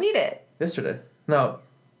did you delete it? Yesterday. No,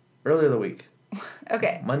 earlier the week.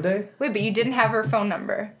 Okay. Monday? Wait, but you didn't have her phone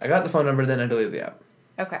number. I got the phone number, then I deleted the app.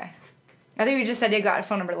 Okay. I think you just said you got a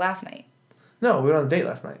phone number last night. No, we went on a date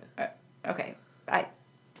last night. Okay.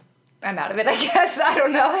 I'm out of it, I guess. I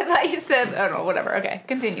don't know. I thought you said... I don't know. Whatever. Okay.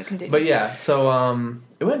 Continue. But yeah, so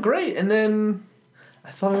it went great, and then I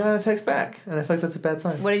saw him got a text back, and I feel like that's a bad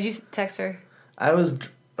sign. What did you text her? I was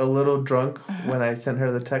a little drunk when I sent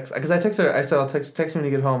her the text. Because I texted her, I said, I'll text me when you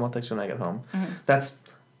get home, I'll text you when I get home. Mm-hmm. That's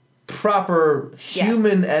proper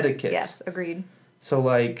human etiquette. Yes, agreed. So,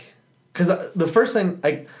 like, because the first thing,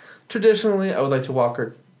 like, traditionally, I would like to walk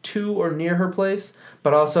her to or near her place,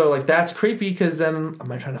 but also, like, that's creepy because then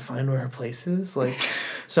am I trying to find where her place is? Like,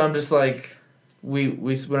 so I'm just like, when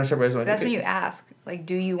I start by like, that's when you ask, like,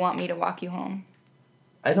 do you want me to walk you home?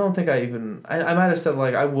 I don't think I might have said,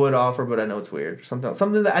 like, I would offer, but I know it's weird.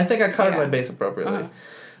 Something that I think I covered my base appropriately. Uh-huh.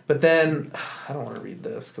 But then, I don't want to read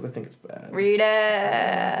this because I think it's bad. Read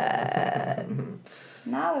it.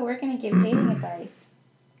 No, we're going to give dating advice.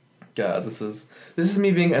 God, this is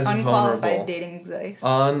me being as Unqualified vulnerable. Dating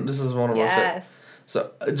advice. This is vulnerable yes. shit.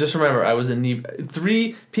 So, just remember, I was in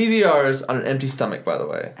 3 PBRs on an empty stomach, by the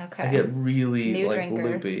way. Okay. I get really, New drinker.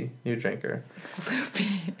 loopy. New drinker.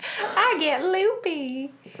 Loopy. I get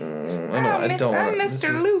loopy. I know, I don't want I'm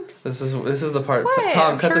Mr. Loops. This is the part. What?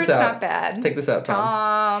 Tom, cut this out. It's not bad. Take this out,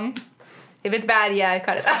 Tom. If it's bad, yeah,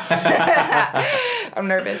 cut it out. I'm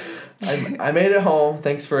nervous. I made it home.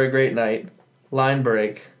 Thanks for a great night. Line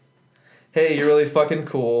break. Hey, you're really fucking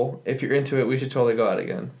cool. If you're into it, we should totally go out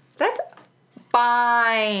again. That's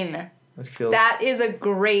fine. That is a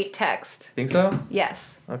great text. Think so?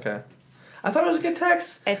 Yes. Okay. I thought it was a good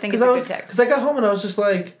text. I think it's a good text. Because I got home and I was just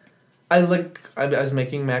like, I was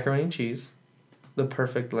making macaroni and cheese. The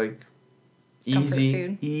perfect, like,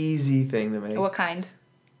 easy thing to make. What kind?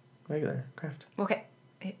 Regular. Kraft. Okay.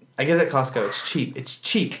 I get it at Costco. It's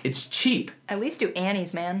cheap. At least do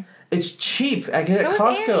Annie's, man. It's cheap. I get it at So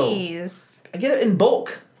Costco. is Annie's. I get it in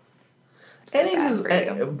bulk. So Annie's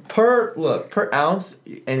is per ounce.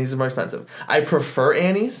 Annie's is more expensive. I prefer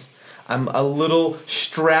Annie's. I'm a little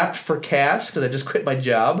strapped for cash because I just quit my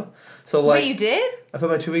job. So like, wait, you did? I put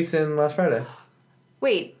my 2 weeks in last Friday.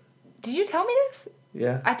 Wait, did you tell me this?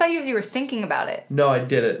 Yeah. I thought you were thinking about it. No, I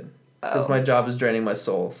did it because my job is draining my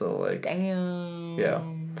soul. So like, damn. Yeah.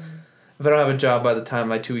 If I don't have a job by the time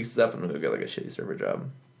my 2 weeks is up, I'm gonna go get like a shitty server job.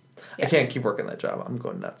 Yeah. I can't keep working that job. I'm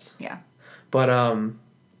going nuts. Yeah. But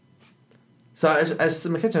so I was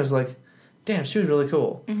in my kitchen. I was like, "Damn, she was really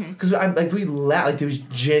cool." Because we laughed. Like there was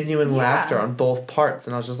genuine laughter on both parts,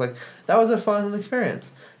 and I was just like, "That was a fun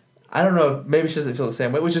experience." I don't know. Maybe she doesn't feel the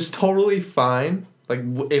same way, which is totally fine. Like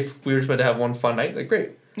if we were just meant to have one fun night, like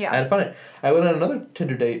great. Yeah. I had fun. I went on another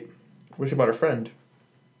Tinder date where she brought her friend.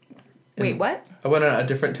 Wait, what? I went on a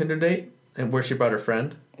different Tinder date and where she brought her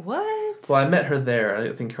friend. What? Well, I met her there.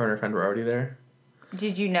 I think her and her friend were already there.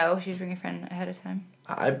 Did you know she was bringing a friend ahead of time?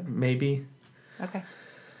 Maybe. Okay.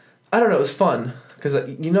 I don't know. It was fun because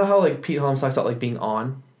you know how like Pete Holmes talks about like being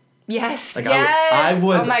on. Yes. Like, yes. I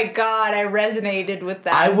was. Oh my god, I resonated with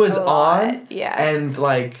that. I was on. Yeah. And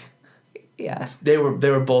like. Yeah. They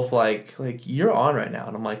were both like you're on right now,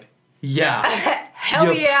 and I'm like, yeah. Hell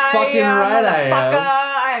you're yeah, fucking I am, right, I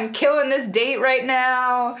am. I'm killing this date right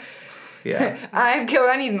now. Yeah. I'm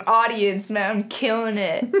killing. I need an audience, man. I'm killing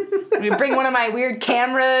it. I'm gonna bring one of my weird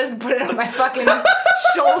cameras, put it on my fucking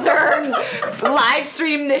shoulder, and live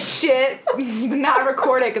stream this shit. Not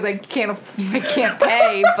record it because I can't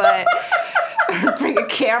pay, but bring a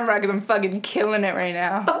camera because I'm fucking killing it right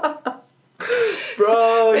now.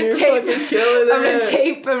 Bro, you're fucking killing it.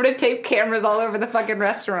 I'm gonna tape cameras all over the fucking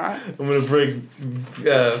restaurant. I'm gonna bring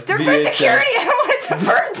they're for security. I don't want it to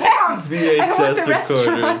burn down. VHS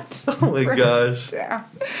recorders. Oh my gosh. Down.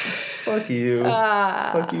 Fuck you.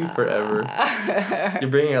 Fuck you forever. You're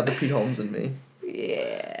bringing out the Pete Holmes in me.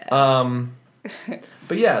 Yeah.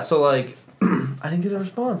 But yeah, so like, I didn't get a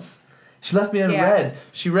response. She left me on red.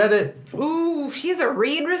 She read it. Ooh. Ooh, she has her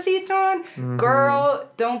read receipts on? Mm-hmm. Girl,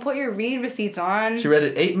 don't put your read receipts on. She read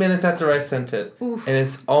it 8 minutes after I sent it. Oof. And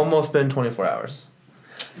it's almost been 24 hours.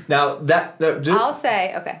 Now, I'll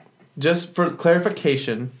say, okay. Just for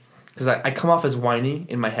clarification, because I come off as whiny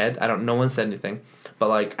in my head. No one said anything. But,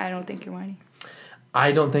 like... I don't think you're whiny.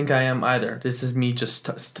 I don't think I am either. This is me just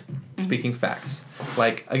speaking facts.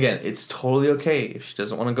 Like, again, it's totally okay if she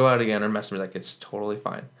doesn't want to go out again or message me. Like, it's totally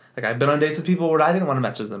fine. Like, I've been on dates with people where I didn't want to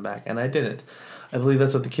message them back, and I didn't. I believe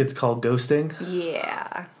that's what the kids call ghosting.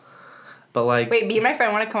 Yeah. But, like... Wait, me and my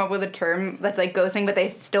friend want to come up with a term that's like ghosting, but they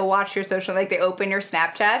still watch your social, like, they open your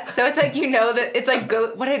Snapchat. So it's like, that it's like,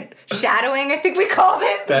 shadowing, I think we called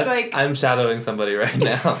it. I'm shadowing somebody right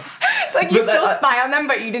now. It's like you still spy on them,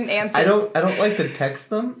 but you didn't answer. I don't like to text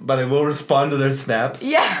them, but I will respond to their snaps.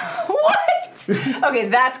 Yeah. What? Okay,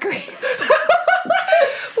 that's great.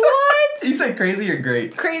 What? You said crazy or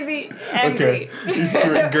great? Crazy and great.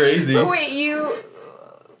 Crazy. But wait,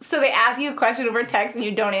 so they ask you a question over text and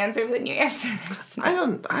you don't answer, but then you answer their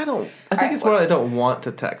snap. I think it's more I don't want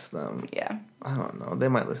to text them. Yeah. I don't know. They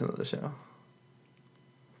might listen to the show.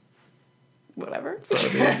 Whatever.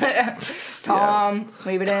 Tom,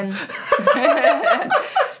 leave it in.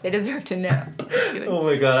 They deserve to know. Oh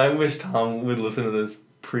my god, I wish Tom would listen to this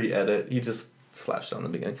pre-edit. He just slashed it on the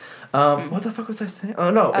beginning. What the fuck was I saying?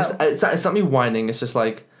 Oh no, it's not me whining. It's just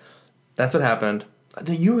like, that's what happened.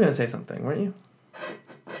 You were going to say something, weren't you?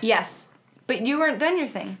 Yes, but you weren't done your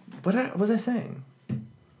thing. What was I saying?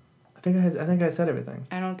 I think I said everything.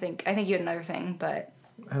 I think you had another thing, but...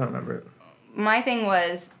 I don't remember it. My thing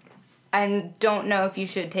was... I don't know if you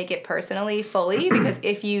should take it personally fully, because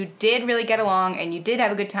if you did really get along and you did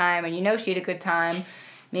have a good time and you know she had a good time,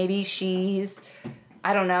 maybe she's,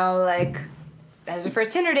 I don't know, like, that was her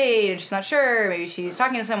first Tinder date and she's not sure, maybe she's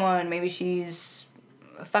talking to someone, maybe she's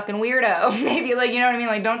a fucking weirdo, maybe, like, you know what I mean,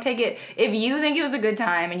 like, don't take it, if you think it was a good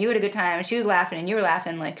time and you had a good time and she was laughing and you were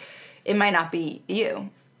laughing, like, it might not be you,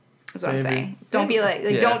 is what I'm saying. Don't be like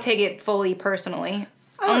don't take it fully personally.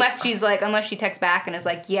 Unless she texts back and is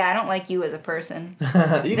like, yeah, I don't like you as a person.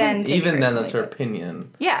 even then, that's her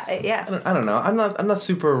opinion. Yeah, yes. I don't know. I'm not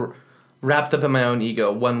super wrapped up in my own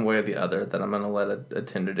ego one way or the other that I'm gonna let a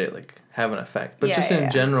Tinder date like have an effect. But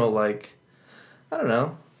in general, like, I don't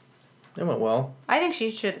know. It went well. I think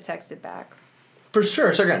she should have texted back. For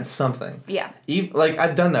sure, start getting something. Yeah. Like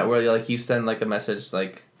I've done that where like you send like a message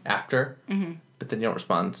like after. Mm-hmm. But then you don't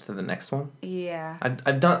respond to the next one? Yeah.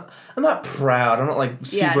 I'm not proud. I'm not, like,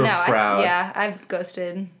 super proud. I've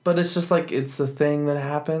ghosted. But it's just, like, it's a thing that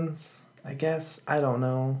happens, I guess. I don't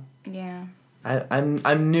know. Yeah.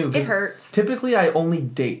 I'm new. It hurts. Typically, I only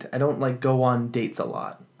date. I don't, like, go on dates a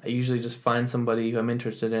lot. I usually just find somebody who I'm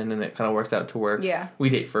interested in, and it kind of works out to where we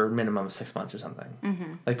date for a minimum of 6 months or something.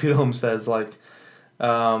 Mm-hmm. Like, Peter Holmes says, like,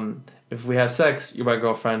 if we have sex, you're my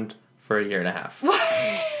girlfriend for a year and a half. What?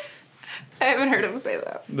 I haven't heard him say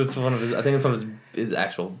that. That's one of his. I think it's one of his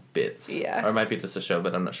actual bits. Yeah. Or it might be just a show,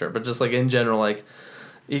 but I'm not sure. But just like in general, like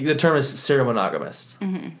the term is serial monogamist.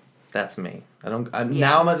 Mm-hmm. That's me.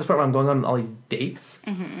 Now I'm at this point where I'm going on all these dates,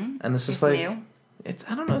 and it's just like new.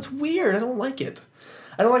 I don't know. It's weird. I don't like it.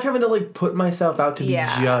 I don't like having to like put myself out to be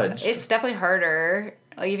judged. It's definitely harder.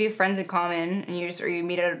 Like if you have friends in common and you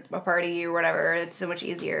meet at a party or whatever, it's so much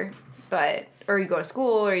easier. Or you go to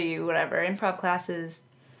school or you whatever improv classes.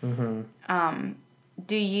 Mm-hmm.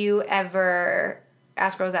 Do you ever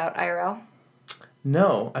ask girls out IRL?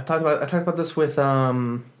 No, I talked about this with I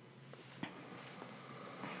don't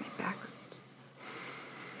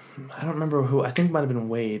remember who. I think it might have been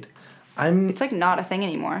Wade. It's like not a thing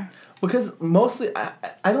anymore. Because mostly,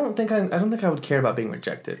 I don't think I would care about being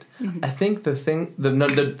rejected. Mm-hmm. I think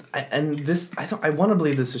I want to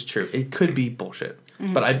believe this is true. It could be bullshit,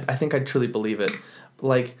 but I think I truly believe it.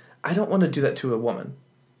 Like I don't want to do that to a woman.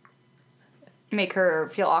 Make her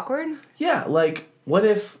feel awkward? Yeah, like, what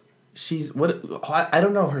if I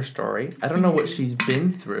don't know her story. I don't know what she's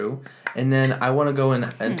been through. And then I want to go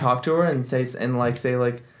and talk to her and say,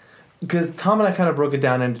 because Tom and I kind of broke it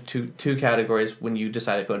down into two categories when you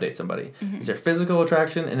decide to go and date somebody. Mm-hmm. Is there physical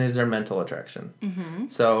attraction and is there mental attraction? Mm-hmm.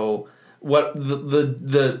 So, what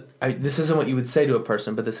this isn't what you would say to a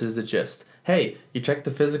person, but this is the gist. Hey, you check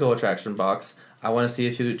the physical attraction box. I want to see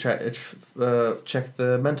if you check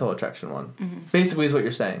the mental attraction one. Mm-hmm. Basically is what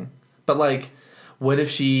you're saying. But, like, what if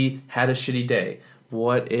she had a shitty day?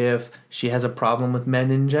 What if she has a problem with men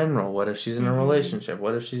in general? What if she's in a relationship?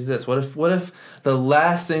 What if she's this? What if the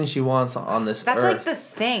last thing she wants on this earth... That's, like, the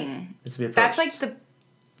thing. Is to be approached. That's, like,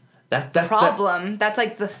 the problem. That's,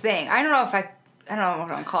 like, the thing. I don't know what I'm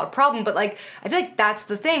going to call it problem, but, like, I feel like that's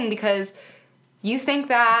the thing because... You think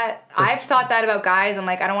that. I've thought that about guys. I'm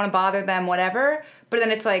like, I don't want to bother them, whatever. But then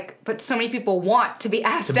it's like, but so many people want to be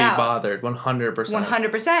asked out. To be bothered, 100%.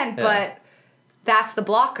 100%, but that's the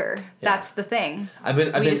blocker. Yeah. That's the thing. We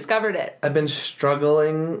discovered it. I've been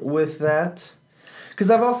struggling with that. Because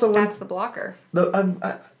I've also... That's the blocker.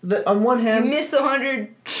 On one hand... You miss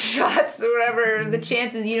 100 shots or whatever, the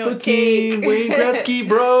chances you don't take. Wayne Gretzky,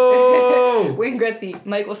 bro! Wayne Gretzky,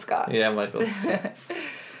 Michael Scott. Yeah, Michael Scott.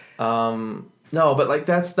 No, but like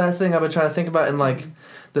that's the thing I've been trying to think about, and like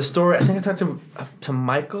the story. I think I talked to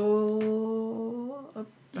Michael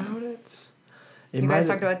about it. You guys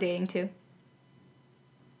talked about dating too.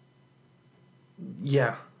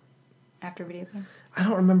 Yeah. After video games. I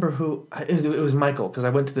don't remember who. It was Michael, because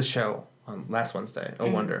I went to the show on last Wednesday. Oh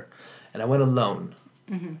Wonder, and I went alone,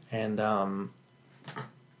 and I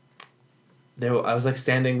was like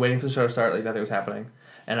standing waiting for the show to start, like nothing was happening.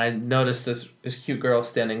 And I noticed this cute girl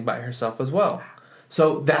standing by herself as well.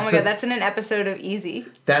 So that's God, that's in an episode of Easy.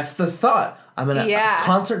 That's the thought. I'm gonna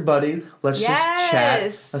concert buddy. Let's just chat.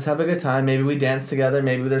 Let's have a good time. Maybe we dance together.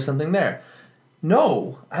 Maybe there's something there.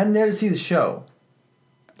 No, I'm there to see the show.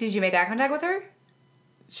 Did you make eye contact with her?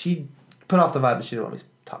 She put off the vibe, but she didn't want me to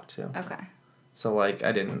talk to. Okay. So like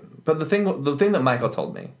I didn't. But the thing that Michael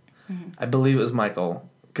told me, I believe it was Michael,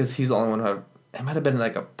 because he's the only one who it might have been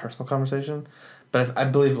like a personal conversation. But I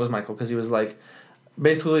believe it was Michael, because he was like,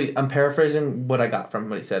 basically, I'm paraphrasing what I got from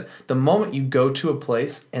what he said. The moment you go to a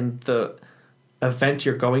place and the event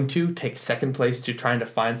you're going to takes second place to trying to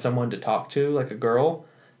find someone to talk to, like a girl,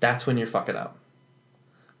 that's when you're fucking up.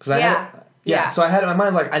 So I had in my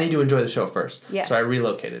mind, like, I need to enjoy the show first. Yes. So I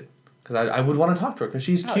relocated. Because I would want to talk to her, because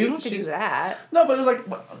she's cute. You don't have to do that. No, but it was like,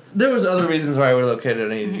 there was other reasons why I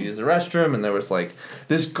relocated. I needed to use the restroom, and there was like,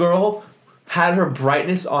 this girl had her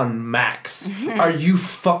brightness on max. Are you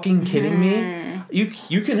fucking kidding me?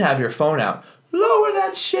 You can have your phone out. Lower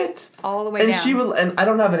that shit. All the way down. And I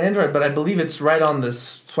don't have an Android, but I believe it's right on the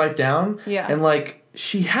swipe down. Yeah. And like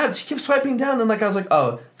she kept swiping down, and like I was like,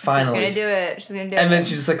 oh, finally. She's gonna do it. And then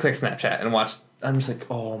she just like clicked Snapchat and watched. I'm just like,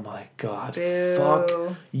 oh my god,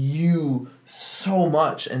 fuck you so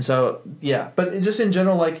much. And so yeah, but just in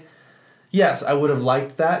general, like, yes, I would have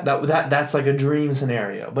liked that. That's like a dream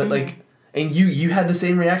scenario, but like. And you had the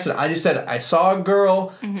same reaction. I just said, I saw a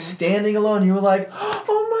girl standing alone. You were like,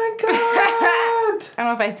 oh my god. I don't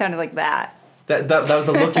know if I sounded like that. That was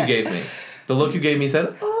the look you gave me. The look you gave me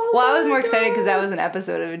said, oh well, I was more excited because that was an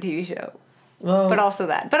episode of a TV show. Well, but also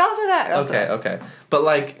that. Okay. But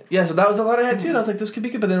like, yeah, so that was the thought I had too. And I was like, this could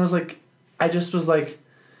be good. But then it was like, I just was like,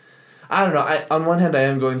 I don't know. On one hand, I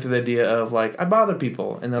am going through the idea of like, I bother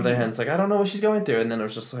people. And the other hand, it's like, I don't know what she's going through. And then it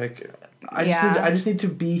was just like, I just need to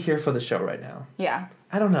be here for the show right now. Yeah.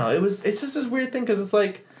 I don't know. It's just this weird thing, because it's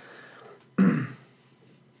like, I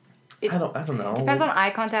don't know. It depends on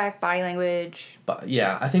eye contact, body language. But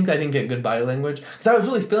yeah, I think I didn't get good body language, because I was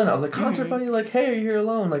really feeling it. I was like, concert buddy, like, hey, are you here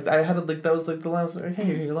alone? Like, I had like that was like the line. I was like, hey,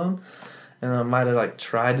 you're here alone, and I might have like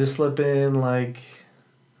tried to slip in like.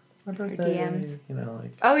 My birthday, DMs. you know,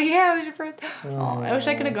 like. Oh yeah, it was your birthday. Oh, I wish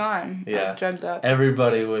I could have gone. Yeah. I was drugged up.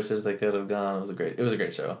 Everybody wishes they could have gone. It was a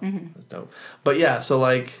great show. It was dope. But yeah, so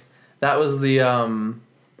like that was the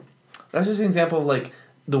that's just an example of like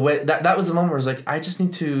the way that was the moment where I was like, I just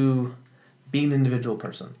need to be an individual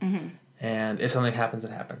person. And if something happens,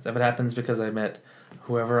 it happens. If it happens because I met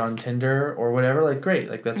whoever on Tinder or whatever, like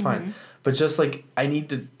great, like that's fine. But just like I need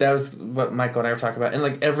to. That was what Michael and I were talking about, and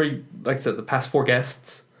like like I said, the past 4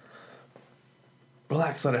 guests.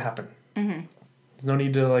 Relax, let it happen. There's no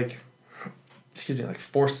need to like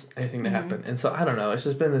force anything to happen. And so I don't know. It's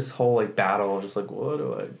just been this whole like battle of just like, what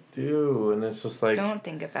do I do? And it's just like, don't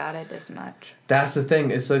think about it as much. That's the thing.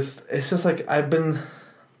 It's just like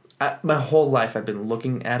my whole life I've been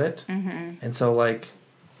looking at it, and so like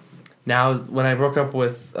now when I broke up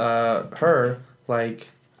with her, like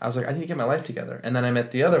I was like, I need to get my life together. And then I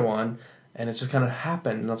met the other one, and it just kind of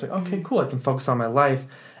happened. And I was like, okay, cool. I can focus on my life.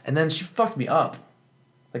 And then she fucked me up.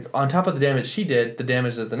 Like, on top of the damage she did, the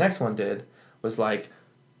damage that the next one did was, like,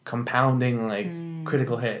 compounding, like,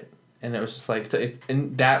 critical hit. And it was just, like,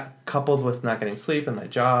 and that coupled with not getting sleep and my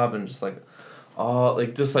job and just, like, all,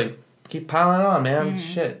 like, just, like, keep piling on, man.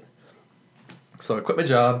 Shit. So I quit my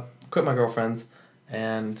job, quit my girlfriend's,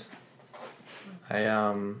 and I,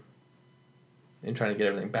 am trying to get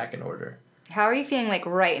everything back in order. How are you feeling, like,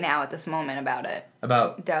 right now at this moment about it?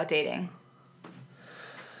 About dating?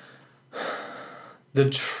 The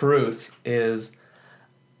truth is,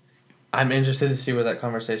 I'm interested to see where that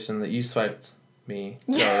conversation that you swiped me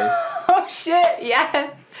goes. Oh shit!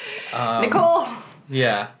 Yes. Nicole.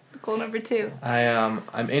 Yeah. Nicole number 2.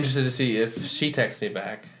 I'm interested to see if she texts me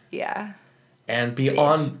back. Yeah. And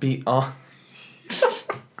Bitch. beyond.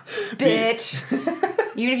 Bitch.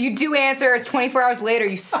 Even if you do answer, it's 24 hours later.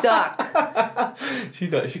 You suck. She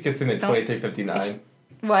gets in at 23:59.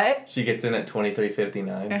 What? She gets in at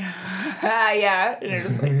 23:59. Yeah. And you're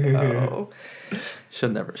just like, oh.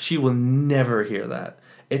 She will never hear that.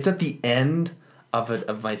 It's at the end of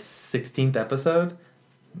my 16th episode.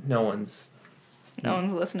 No one's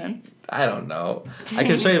listening. I don't know. I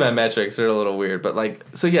can show you my metrics. They're a little weird, but right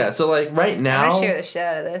now. I'm gonna share the shit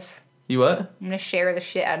out of this. You what? I'm gonna share the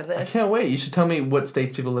shit out of I this. can't wait. You should tell me what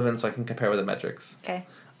states people live in so I can compare with the metrics. Okay.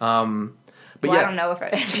 But well, yeah. I don't know if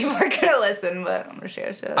people are gonna listen, but I'm gonna share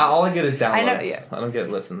the shit out of All I get is downloads. I know, yeah. I don't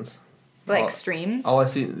get listens. streams? All I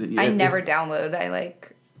see. I never download.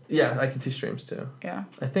 Yeah, I can see streams too. Yeah.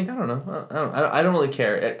 I don't know. I don't really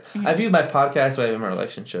care. I view my podcast the way I view my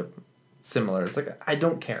relationship similar. It's like I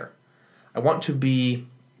don't care. I want to be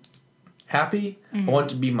happy. I want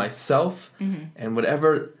to be myself, and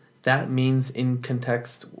whatever that means in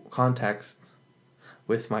context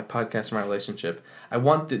with my podcast or my relationship, I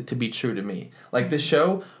want it to be true to me. Like this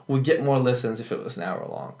show would get more listens if it was an hour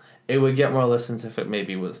long. It would get more listens if it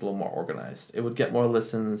maybe was a little more organized. It would get more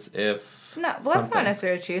listens if... No, well, that's not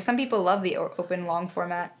necessarily true. Some people love the open, long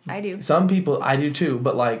format. I do. Some people, I do too,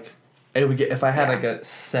 but it would get... If I had a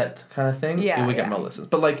set kind of thing, it would get more listens.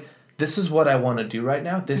 But this is what I want to do right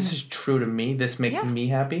now. This is true to me. This makes me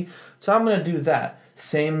happy. So I'm going to do that.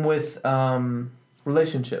 Same with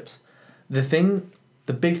relationships. The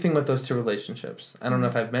big thing with those two relationships, I don't know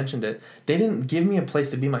if I've mentioned it, they didn't give me a place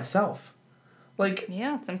to be myself.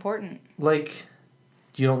 Yeah, it's important. You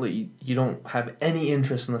don't have any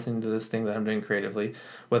interest in listening to this thing that I'm doing creatively,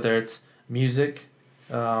 whether it's music,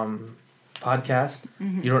 podcast.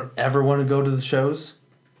 You don't ever want to go to the shows,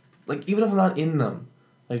 even if I'm not in them,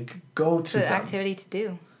 go to them. It's an activity to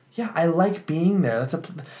do. Yeah, I like being there.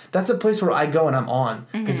 That's a place where I go and I'm on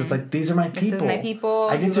because it's these are my people. This is my people.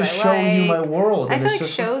 I get to show you my world. I feel like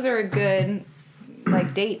shows are a good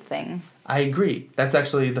date thing. I agree. That's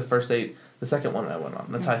actually the first date. The second one I went on.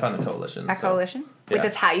 That's how I found the coalition. Coalition? Yeah. Wait,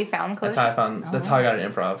 that's how you found the coalition? That's how I got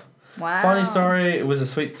an improv. Wow. Funny story. It was a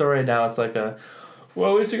sweet story. Now it's at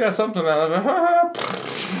least you got something out of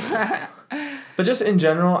it. But just in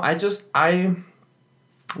general, I,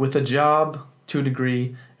 with a job to a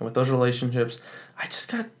degree, and with those relationships, I just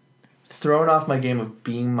got thrown off my game of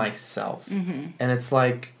being myself. And it's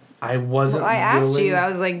I wasn't I asked willing... you, I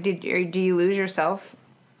was like, do you lose yourself?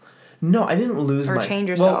 No, I didn't lose myself. Or change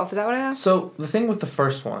yourself, is that what I asked? So, the thing with the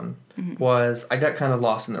first one was I got kind of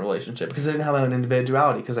lost in the relationship because I didn't have my own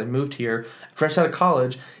individuality because I moved here, fresh out of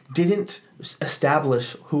college, didn't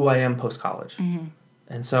establish who I am post-college.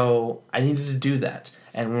 And so, I needed to do that.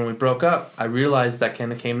 And when we broke up, I realized that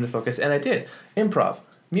kind of came into focus, and I did. Improv,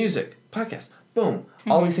 music, podcast, boom.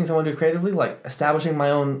 All these things I want to do creatively, establishing my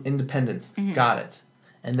own independence. Got it.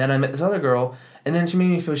 And then I met this other girl, and then she made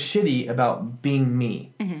me feel shitty about being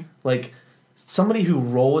me. Somebody who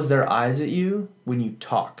rolls their eyes at you when you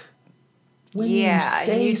talk. When you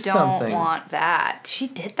say something. Don't want that. She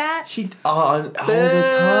did that? All the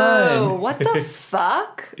time. What the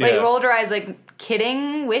fuck? Rolled her eyes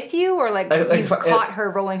kidding with you? Or you caught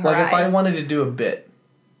her rolling her eyes? If I wanted to do a bit,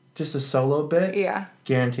 just a solo bit,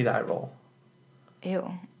 guaranteed eye roll.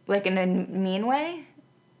 Ew. In a mean way?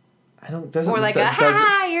 I don't... Doesn't, or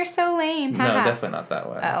ha, you're so lame. No, definitely not that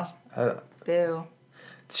way. Oh. Boo.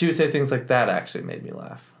 She would say things like that actually made me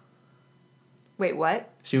laugh. Wait, what?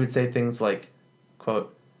 She would say things like,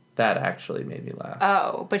 quote, that actually made me laugh.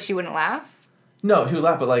 Oh, but she wouldn't laugh? No, she would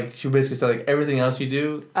laugh, but she would basically say everything else you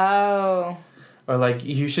do. Oh. Or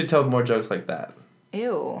you should tell more jokes like that.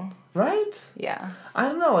 Ew. Right? Yeah. I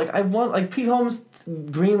don't know. I want Pete Holmes'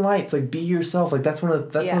 Green Lights. Be yourself. That's one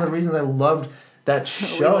of the reasons I loved that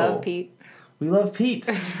show. We love Pete. We love Pete.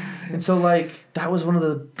 And so that was one of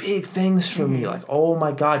the big things for me. Oh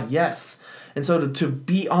my God, yes. And so to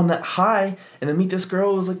be on that high and then meet this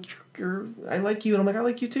girl who was I like you, and I'm I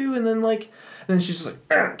like you too, and then she's just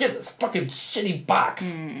get this fucking shitty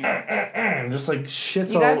box. And just shits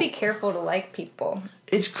all. You gotta be careful to like people.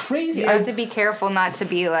 It's crazy. You have to be careful not to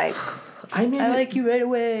be I like you right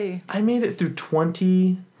away. I made it through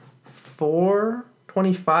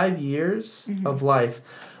 25 years of life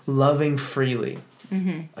loving freely.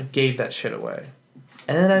 I gave that shit away.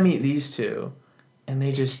 And then I meet these two, and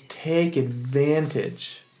they just take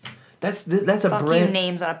advantage. That's a Fuck brand... you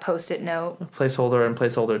names on a Post-it note. Placeholder and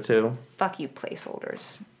placeholder too. Fuck you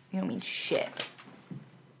placeholders. You don't mean shit.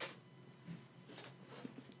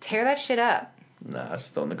 Tear that shit up. Nah,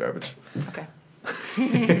 just throw in the garbage. Okay.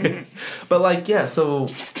 But so...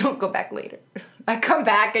 Just don't go back later. I come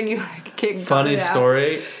back and you kick. Funny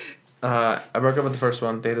story. I broke up with the first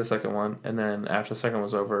one, dated the second one, and then after the second one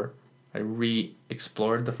was over, I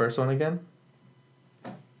re-explored the first one again.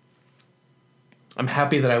 I'm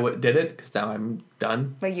happy that I did it, because now I'm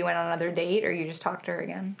done. Like you went on another date, or you just talked to her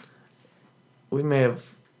again? We may have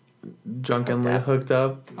drunkenly hooked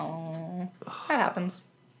up. Oh, that happens.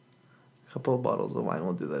 A couple of bottles of wine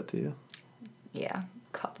will do that to you. Yeah,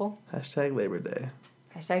 couple. Hashtag Labor Day.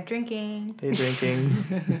 Hashtag drinking. Day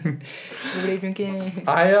drinking. Everybody drinking.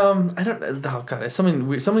 I don't. Oh god, it's so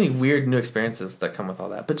many weird new experiences that come with all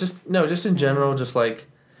that. But just in general, just like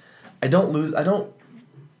I don't.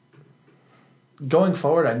 Going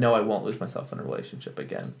forward, I know I won't lose myself in a relationship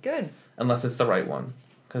again. Good. Unless it's the right one,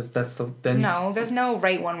 because that's the No, there's no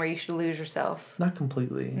right one where you should lose yourself. Not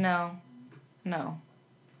completely. No.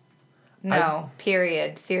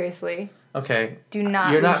 Period. Seriously. Okay. Do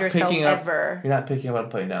not lose yourself ever. You're not picking up what I'm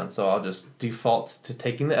putting down, so I'll just default to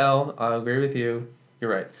taking the L. I'll agree with you. You're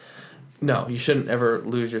right. No, you shouldn't ever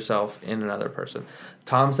lose yourself in another person.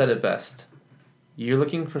 Tom said it best. You're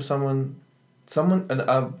looking for a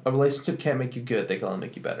relationship can't make you good. They can only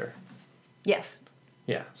make you better. Yes.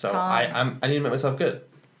 Yeah. So I need to make myself good.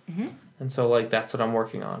 Mm-hmm. And so that's what I'm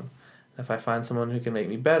working on. If I find someone who can make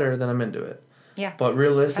me better, then I'm into it. Yeah. But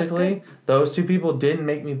realistically, those two people didn't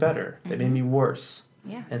make me better. They made me worse.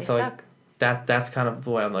 Yeah. And they so suck. that's kind of the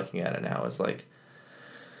way I'm looking at it now. Is like,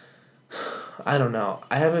 I don't know.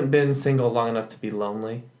 I haven't been single long enough to be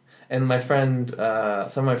lonely. And my friend,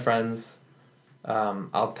 some of my friends,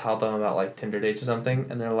 I'll tell them about like Tinder dates or something,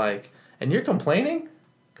 and they're like, "And you're complaining?"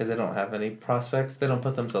 Because they don't have any prospects. They don't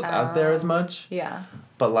put themselves out there as much. Yeah.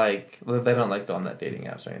 But like, they don't like go on that dating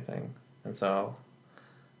apps or anything. And so,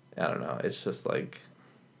 I don't know. It's just like,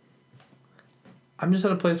 I'm just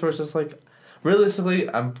at a place where it's just like, realistically,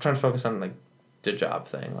 I'm trying to focus on like the job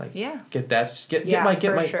thing. Like, get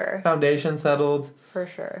my foundation settled. For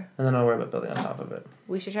sure. And then I'll worry about building on top of it.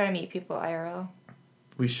 We should try to meet people IRL.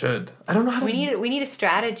 We should. I don't know how to. We need a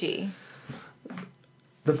strategy.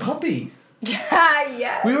 The puppy.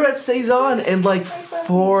 Yeah. We were at Saison and like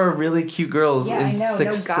 4 really cute girls in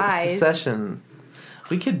succession.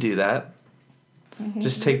 We could do that. Mm-hmm.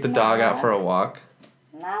 Just take the dog out for a walk.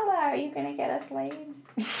 Nala, are you gonna get us laid?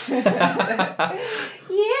 Yeah,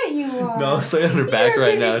 you are. No, I'm laying on her back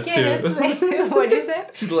right now too. What'd you say?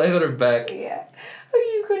 She's laying on her back. Yeah. Are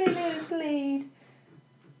you gonna get us laid?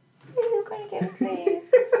 Are you gonna get us laid?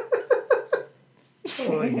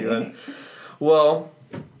 Oh my god. Well,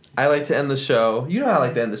 I like to end the show. You know how I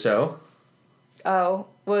like to end the show. Oh,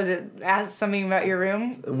 what was it? Ask something about your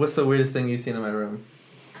room? What's the weirdest thing you've seen in my room?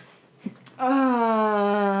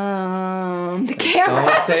 The cameras.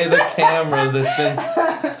 Don't say the cameras. It's been.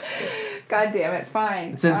 God damn it!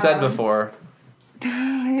 Fine. It's been said before.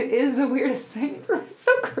 It is the weirdest thing. It's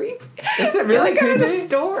so creepy. Is it really creepy? I'm in a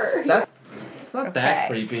store. It's not that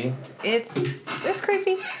creepy. It's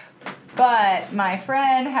creepy. But my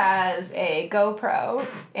friend has a GoPro,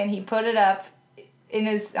 and he put it up on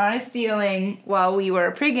his ceiling while we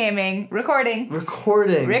were pre-gaming, recording.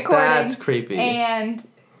 That's creepy. And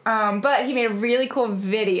but he made a really cool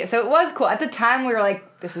video. So it was cool. At the time, we were like,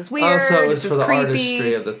 this is weird. Oh, so it was for the creepy.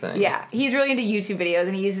 artistry of the thing. Yeah. He's really into YouTube videos,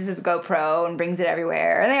 and he uses his GoPro and brings it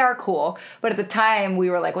everywhere. And they are cool. But at the time,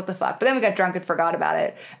 we were like, what the fuck? But then we got drunk and forgot about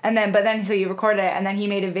it. So he recorded it, and then he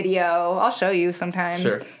made a video. I'll show you sometime.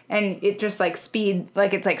 Sure. And it just it's speed. So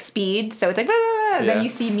it's like, blah, blah, blah. And then you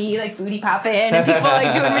see me, like, booty popping, and people,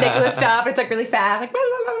 like, doing ridiculous stuff. It's, like, really fast. Like, blah,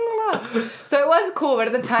 blah, blah, blah. So it was cool, but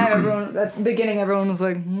at the time, at the beginning, everyone was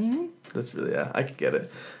like, That's really, I could get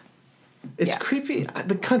it. It's creepy.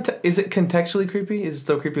 Is it contextually creepy? Is it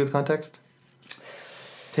still creepy with context?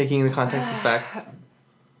 Taking the context as fact?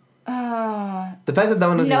 The fact that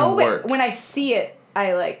one doesn't even work. But when I see it,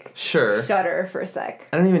 I shudder for a sec.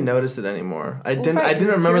 I don't even notice it anymore. I didn't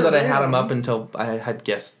remember that I had them up until I had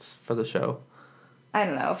guests for the show. I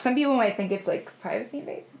don't know. Some people might think it's like privacy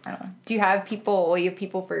invade. I don't know. Do you have people? Well, you have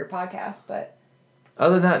people for your podcast, but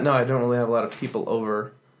other than that, no, I don't really have a lot of people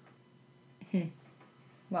over.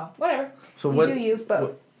 Well, whatever. So you do you,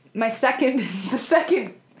 but the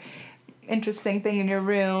second interesting thing in your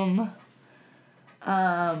room.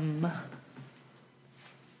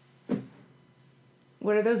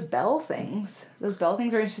 What are those bell things? Those bell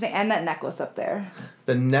things are interesting, and that necklace up there.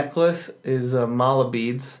 The necklace is mala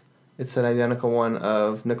beads. It's an identical one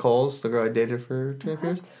of Nicole's, the girl I dated for 2.5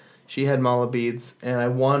 years. She had mala beads, and I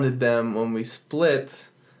wanted them when we split,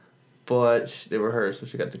 but they were hers, so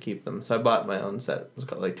she got to keep them. So I bought my own set. It was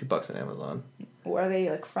like $2 on Amazon. Were they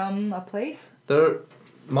like from a place? The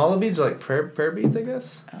mala beads are like prayer beads, I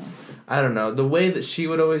guess. Oh. I don't know. The way that she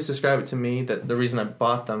would always describe it to me, that the reason I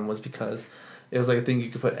bought them was because It was like a thing you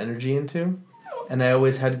could put energy into. And I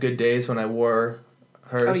always had good days when I wore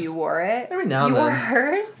hers. Oh, you wore it? Every now and then. You then. wore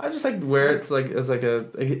hers? I just like wear it like as like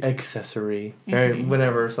a accessory.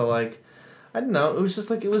 Whatever. So like, I don't know. It was just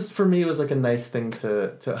like, it was, for me, it was like a nice thing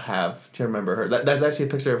to have, to remember her. That's actually a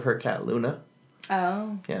picture of her cat, Luna.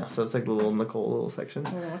 Oh. Yeah, so it's like the little Nicole little section.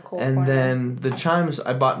 Little Nicole and corner. then the chimes,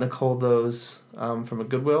 I bought Nicole those from a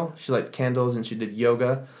Goodwill. She liked candles and she did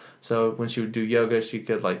yoga. So when she would do yoga, she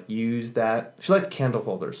could like use that. She liked candle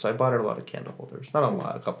holders, so I bought her a lot of candle holders. Not a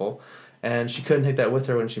lot, a couple. And she couldn't take that with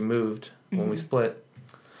her when she moved, when we split.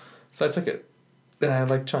 So I took it. And I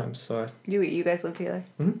like chimes, so You guys live together?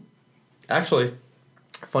 Mm-hmm. Actually,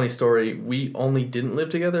 funny story, we only didn't live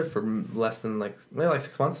together for less than maybe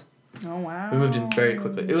 6 months. Oh, wow. We moved in very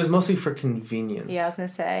quickly. It was mostly for convenience. Yeah, I was going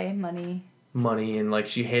to say, money. And like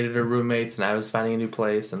she hated her roommates and I was finding a new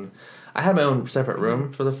place and I had my own separate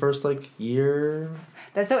room for the first year.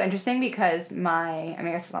 That's so interesting because I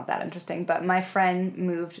guess it's not that interesting, but my friend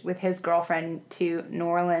moved with his girlfriend to New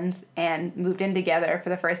Orleans and moved in together for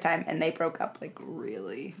the first time, and they broke up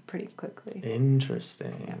really pretty quickly.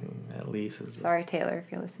 Interesting. Yeah. At least is. Sorry, Taylor,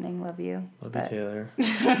 if you're listening, love you. Love you, Taylor.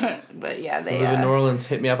 But yeah, they live in New Orleans.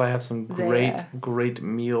 Hit me up. I have some great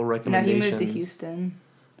meal recommendations. No, he moved to Houston.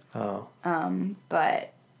 Oh.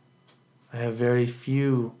 But I have very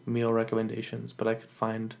few meal recommendations, but I could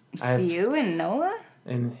find. You and Nola?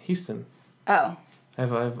 In Houston. Oh. I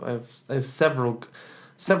have several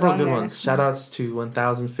good ones. Shout outs to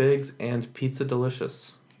 1000 Figs and Pizza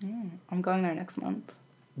Delicious. I'm going there next month.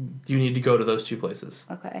 You need to go to those two places.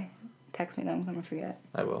 Okay. Text me them because I'm going to forget.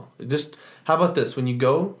 I will. Just, how about this? When you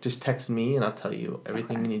go, just text me and I'll tell you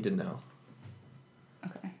everything you need to know.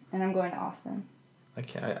 Okay. And I'm going to Austin. I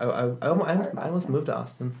can't. I almost moved to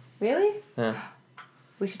Austin. Really? Yeah.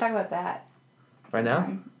 We should talk about that. Right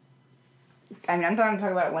now? I'm going to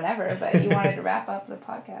talk about it whenever, but you wanted to wrap up the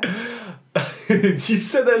podcast. You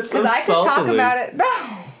said that so saltily. Because I could talk about it.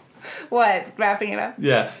 No. What? Wrapping it up?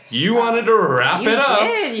 Yeah. You wanted to wrap it up.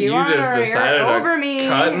 You just decided to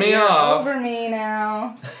cut me off. Over me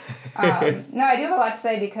now. No, I do have a lot to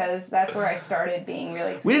say because that's where I started being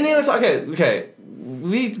really creative. We didn't even talk. Okay.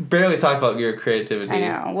 We barely talked about your creativity. I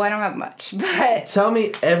know. Well, I don't have much, but... Tell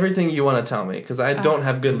me everything you want to tell me, because I don't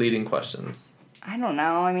have good leading questions. I don't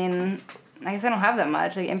know. I mean... I guess I don't have that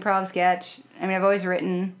much. Like, improv, sketch. I've always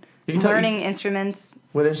written. Learning instruments.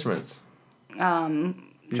 What instruments?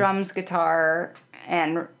 Drums, guitar,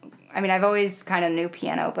 and... I've always kind of knew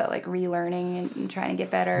piano, but, relearning and trying to get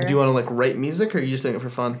better. Do you want to, write music, or are you just doing it for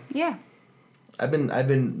fun? Yeah. I've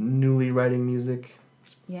been newly writing music.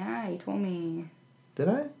 Yeah, you told me. Did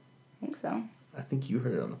I? I think so. I think you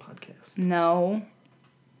heard it on the podcast. No.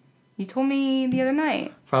 You told me the other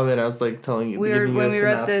night. Probably when I was telling you. When we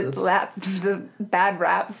wrote the bad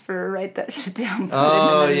raps for Write That Shit Down.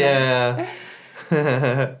 Oh yeah.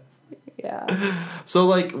 Yeah.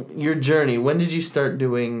 So your journey. When did you start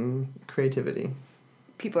doing creativity?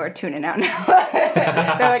 People are tuning out now.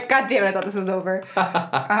 They're like, God damn it! I thought this was over.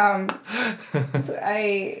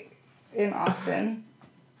 In Austin,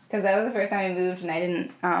 because that was the first time I moved, and I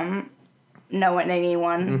didn't know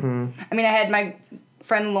anyone. Mm-hmm. I had my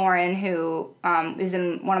friend Lauren, who is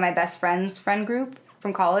in one of my best friends' friend group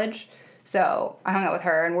from college. So I hung out with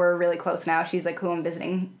her, and we're really close now. She's who I'm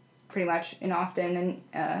visiting pretty much in Austin,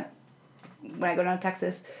 and when I go down to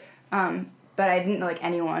Texas. But I didn't know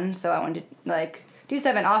anyone, so I wanted to do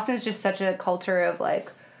stuff. And Austin's just such a culture of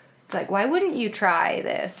it's why wouldn't you try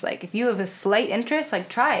this? If you have a slight interest,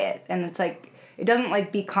 try it. And it's it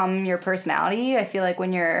doesn't become your personality. I feel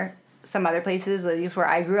when you're some other places, at least where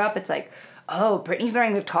I grew up, it's oh, Brittany's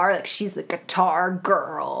learning guitar, she's the guitar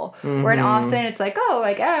girl. Mm-hmm. Where in Austin, it's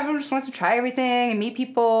everyone just wants to try everything and meet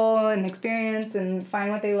people and experience and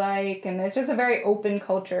find what they like. And it's just a very open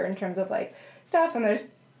culture in terms of, stuff. And there's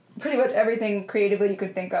pretty much everything creatively you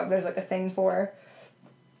could think of, there's, a thing for.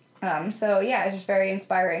 So, yeah, it's just very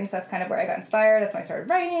inspiring. So that's kind of where I got inspired. That's when I started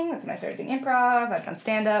writing. That's when I started doing improv. I've done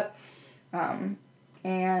stand-up.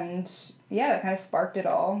 And, yeah, that kind of sparked it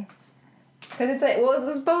all. Because it's it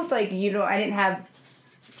was both I didn't have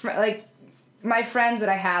my friends that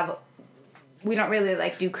I have, we don't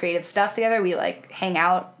really do creative stuff together. We hang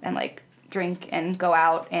out and drink and go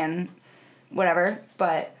out and whatever.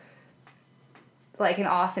 But in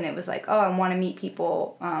Austin, it was oh, I want to meet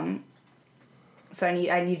people. So I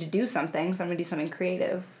need to do something. So I'm gonna do something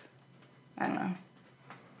creative. I don't know.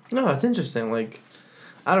 No, it's interesting.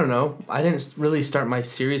 I don't know. I didn't really start my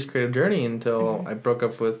serious creative journey until I broke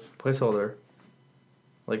up with Placeholder.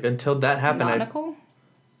 Until that happened, Not Nicole?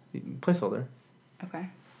 Placeholder. Okay.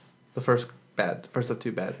 The first Bad. First of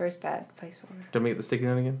two, bad. First bad placeholder. Don't we get the sticky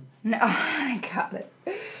note again? No, I got it.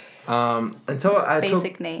 Until I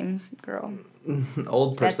Basic name, girl.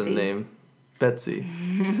 old person Betsy. name, Betsy.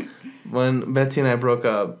 When Betsy and I broke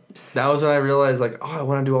up, that was when I realized, like, oh, I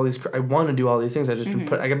want to do all these things.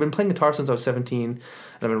 I've been playing guitar since I was 17, and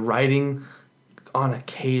I've been writing on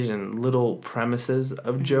occasion little premises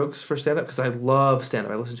of jokes for stand up because I love stand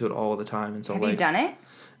up. I listen to it all the time, and so Have you done it?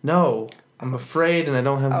 No, I'm afraid, and I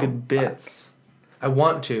don't have good fuck. bits. I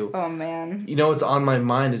want to. Oh man. You know what's on my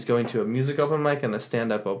mind is going to a music open mic and a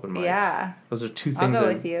stand up open mic. Yeah. Those are two I'll things go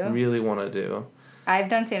I with you. really want to do. I've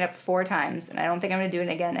done stand up 4 times, and I don't think I'm gonna do it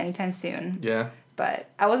again anytime soon. Yeah. But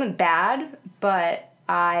I wasn't bad, but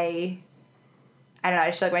I don't know. I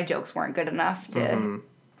just feel like my jokes weren't good enough to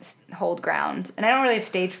hold ground, and I don't really have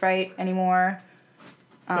stage fright anymore.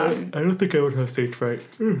 I don't think I would have stage fright.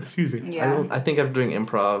 Excuse me. Yeah. I think after doing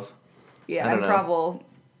improv. Yeah, I don't improv will.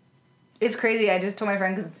 It's crazy. I just told my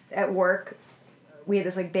friend because at work we have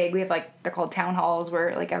this like big. We have like they're called town halls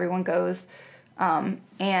where like everyone goes,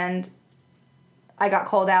 and I got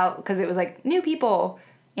called out because it was like new people,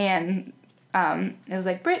 and it was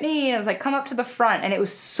like Brittany, and it was like come up to the front, and it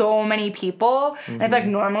was so many people. And I feel like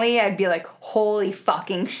normally I'd be like holy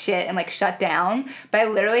fucking shit and like shut down, but I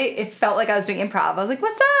literally it felt like I was doing improv. I was like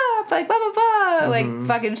what's up, like blah blah blah, like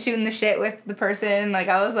fucking shooting the shit with the person. Like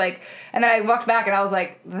I was like, and then I walked back and I was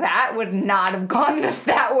like that would not have gone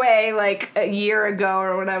that way like a year ago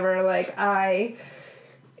or whatever. Like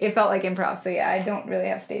it felt like improv. So yeah, I don't really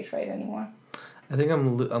have stage fright anymore. I think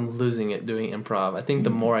I'm losing it doing improv. I think the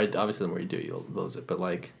more the more you do, you'll lose it. But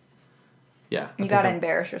like, yeah. You gotta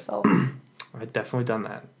embarrass yourself. I've definitely done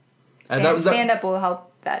that. Stand up will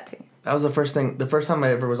help that too. That was the first thing. The first time I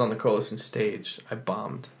ever was on the Coalition stage, I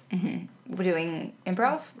bombed. We're doing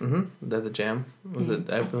improv? The jam was it.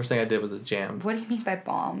 The first thing I did was a jam. What do you mean by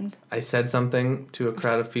bombed? I said something to a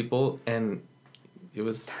crowd of people, and it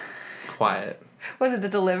was quiet. Was it the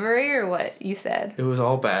delivery or what you said? It was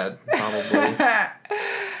all bad, probably.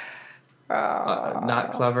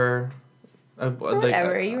 Not clever.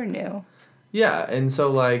 Whatever, you were new. Yeah, and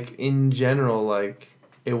so like in general, like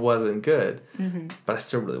it wasn't good, but I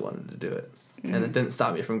still really wanted to do it, and it didn't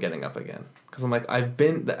stop me from getting up again. Because I'm like I've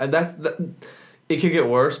been it could get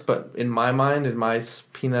worse, but in my mind, in my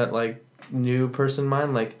peanut like new person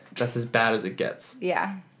mind, like that's as bad as it gets.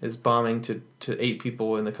 Yeah. Is bombing to 8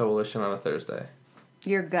 people in the Coalition on a Thursday.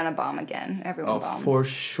 You're gonna bomb again. Everyone bombs. Oh, for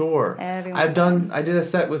sure. I did a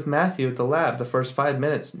set with Matthew at the lab. The first 5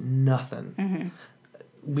 minutes, nothing.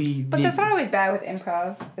 But that's not always bad with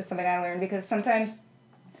improv. Is something I learned because sometimes.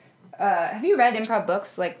 Have you read improv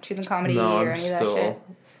books like Truth and Comedy or any of that shit?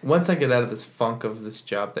 Once I get out of this funk of this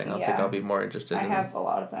job thing, I think I'll be more interested. I have a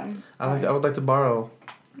lot of them. I would like to borrow.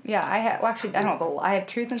 Yeah, I have. Well, actually, I don't know. I have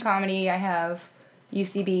Truth and Comedy. I have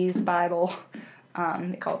UCB's Bible.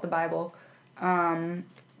 They call it the Bible. And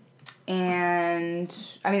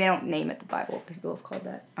I mean, they don't name it the Bible. People have called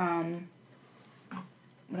that.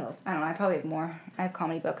 What else? I don't know. I probably have more. I have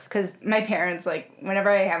comedy books because my parents like whenever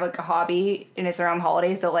I have like a hobby and it's around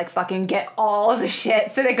holidays, they'll like fucking get all of the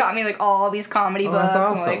shit. So they got me like all these comedy books that's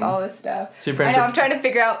awesome. and like all this stuff. So your parents I'm trying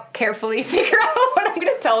to carefully figure out what I'm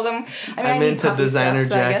gonna tell them. I mean, I'm into designer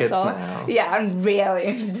stuff, so jackets now. Yeah, I'm really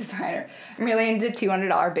into designer. I'm really into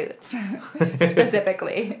 $200 boots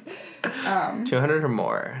specifically. 200 or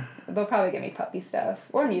more. They'll probably get me puppy stuff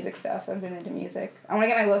or music stuff. I've been into music. I want to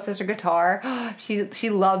get my little sister guitar. She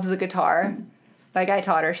loves the guitar. Like I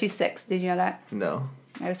taught her. She's 6. Did you know that? No.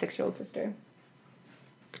 I have a 6-year-old sister.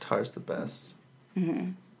 Guitar's the best.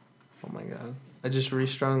 Oh my god! I just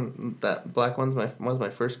restrung that black one's my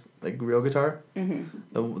first like real guitar.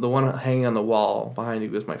 The one hanging on the wall behind you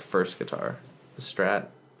was my first guitar. The Strat,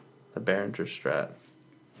 the Behringer Strat.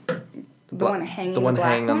 The one hanging. The one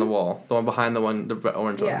hanging on the wall. The one behind the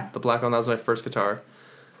orange one. The black one, that was my first guitar.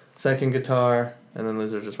 Second guitar, and then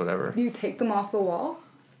these are just whatever. You take them off the wall?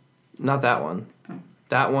 Not that one. Oh.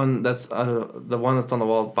 That one, that's the one that's on the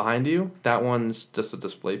wall behind you. That one's just a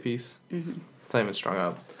display piece. It's not even strung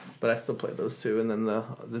up. But I still play those two, and then the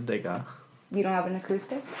Degas. You don't have an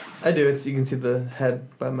acoustic? I do. You can see the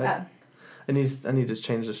head by my... Oh. I need to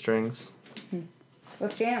change the strings.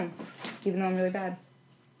 Let's jam, even though I'm really bad.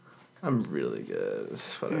 I'm really good.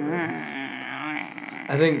 It's whatever.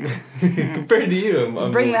 I think compared to you, I'm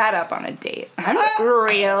bring that up on a date. I'm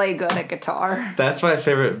really good at guitar. That's my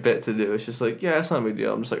favorite bit to do. It's just like, yeah, it's not a big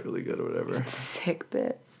deal. I'm just like really good or whatever. Sick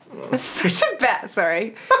bit. It's such a bad.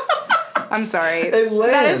 Sorry. I'm sorry. It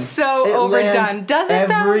lands. That is so overdone. Does it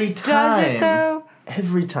though? Every time. Does it though?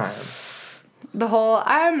 Every time. The whole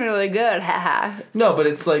I'm really good, haha. No, but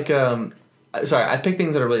it's like Sorry, I pick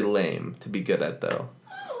things that are really lame to be good at, though.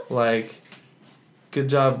 Like, good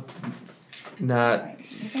job not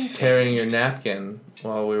tearing your napkin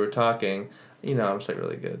while we were talking. You know, I'm just, like,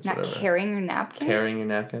 really good. It's Not whatever. carrying your napkin? Tearing your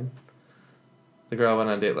napkin. The girl I went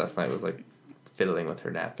on a date last night was, like, fiddling with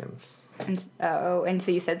her napkins. And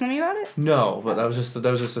so you said something about it? No, but that was just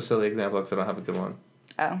a silly example because I don't have a good one.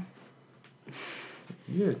 Oh.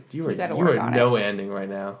 You are no-ending right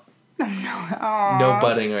now. Aww. No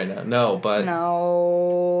butting right now. No, but...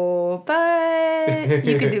 No, but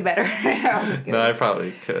you could do better. I'm just kidding. No, I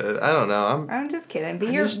probably could. I don't know. I'm just kidding. Be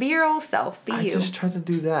your old self. Be you. I just try to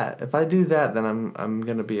do that. If I do that, then I'm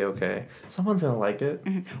gonna be okay. Someone's gonna like it.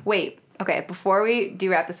 Mm-hmm. Wait. Okay. Before we do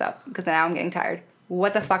wrap this up, because now I'm getting tired.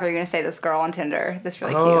 What the fuck are you gonna say to this girl on Tinder? That's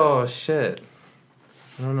really cute. Oh shit.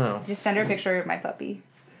 I don't know. Just send her a picture of my puppy.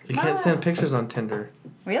 You can't send pictures on Tinder.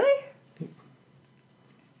 Really?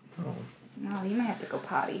 Oh. No, you might have to go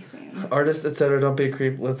potty soon. Artists, etc. Don't be a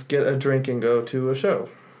creep. Let's get a drink and go to a show.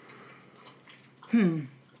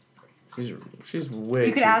 She's way.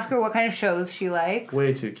 You could ask her what kind of shows she likes.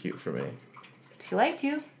 Way too cute for me. She liked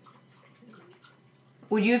you.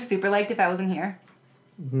 Would you have super liked if I wasn't here?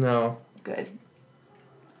 No. Good.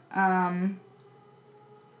 No,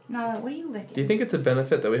 what are you licking? Do you think it's a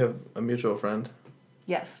benefit that we have a mutual friend?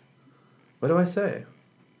 Yes. What do I say?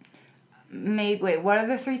 Wait, what are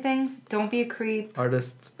the 3 things? Don't be a creep.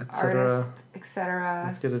 Artists, etc. etc.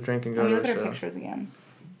 Let's get a drink and go Let me to look a at her show. pictures again.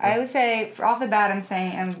 I would say, off the bat, I'm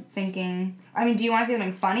thinking... I mean, do you want to say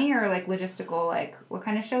something funny or, like, logistical? Like, what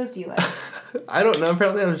kind of shows do you like? I don't know.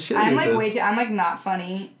 Apparently I'm shitty I'm, at like, this. I'm, like, not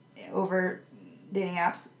funny over dating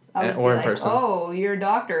apps. I'll just or be in like, person. oh, you're a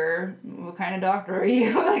doctor. What kind of doctor are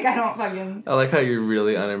you? Like, I don't fucking... I like how you're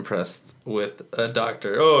really unimpressed with a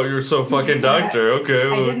doctor. Oh, you're so fucking doctor.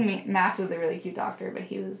 Okay. I did match with a really cute doctor, but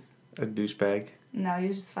he was... A douchebag. No, he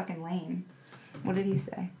was just fucking lame. What did he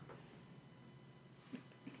say?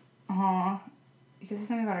 Aw. You could say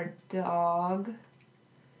something about our dog.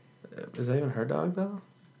 Is that even her dog, though?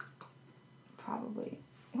 Probably.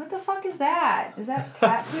 What the fuck is that? Is that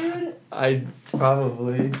cat food?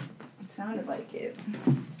 Probably. It sounded like it.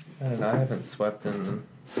 I don't know. I haven't swept in an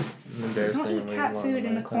embarrassingly Don't eat cat long food in the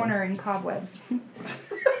amount of time. corner in cobwebs.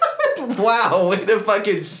 Wow, way to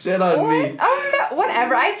fucking shit on me. Oh, no,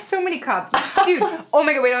 whatever. I have so many cups. Dude, oh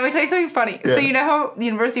my god, wait, let me tell you something funny. Yeah. So you know how the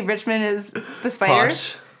University of Richmond is the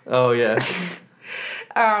spiders? Posh. Oh, yeah.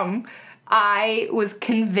 I was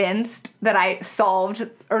convinced that I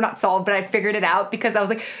but I figured it out because I was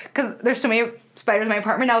like, because there's so many spiders in my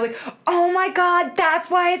apartment. I was like, oh my god, that's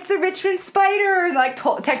why it's the Richmond spiders. And I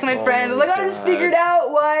texted my friends. I was like, I just figured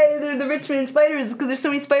out why they're the Richmond spiders because there's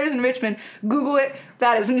so many spiders in Richmond. Google it.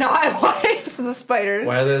 That is not why it's the spiders.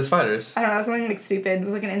 Why are they the spiders? I don't know, something like stupid. It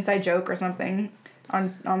was like an inside joke or something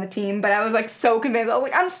on the team, but I was like so convinced. I was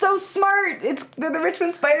like, I'm so smart. They're the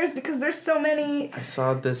Richmond spiders because there's so many I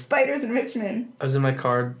saw this. spiders in Richmond. I was in my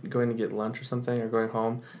car going to get lunch or something or going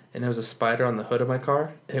home, and there was a spider on the hood of my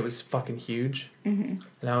car, and it was fucking huge. Mm-hmm.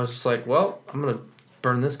 And I was just like, well, I'm going to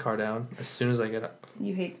burn this car down as soon as I get up.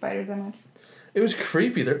 You hate spiders that much? It was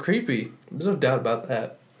creepy. They're creepy. There's no doubt about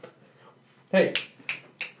that. Hey.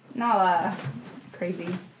 Nala. Crazy.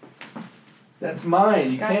 That's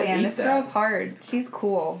mine. You God can't damn, eat this that. girl's hard. She's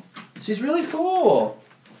cool. She's really cool.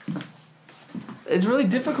 It's really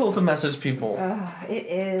difficult to message people. It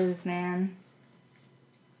is, man.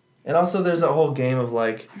 And also there's a whole game of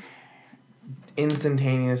like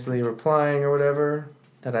instantaneously replying or whatever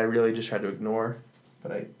that I really just try to ignore.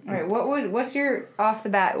 But Alright, what's your off the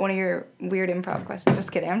bat one of your weird improv questions?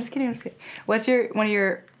 Just kidding. I'm just kidding. What's one of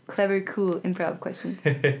your clever, cool improv questions?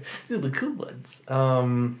 These are the cool ones.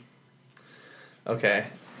 Okay.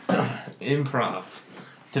 Improv.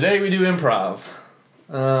 Today we do improv.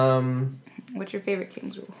 What's your favorite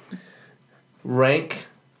King's Rule? Rank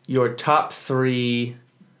your top 3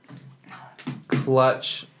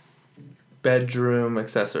 clutch bedroom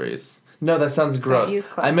accessories. No, that sounds gross. use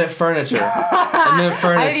clutch. I meant furniture.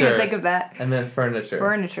 I didn't even think of that. I meant furniture.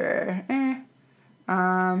 Furniture.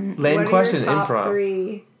 Lame what question, are your top improv.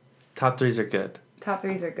 3? Top 3s are good. Top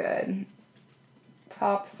 3s are good.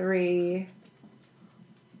 Top 3.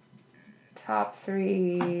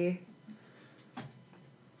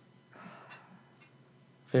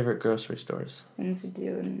 Favorite grocery stores. Things to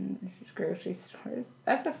do in grocery stores.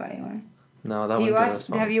 That's a funny one. No, that one didn't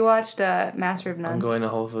respond. Have you watched Master of None? I'm going to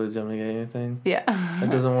Whole Foods. I'm going to get anything. Yeah. That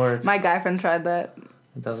doesn't work. My guy friend tried that.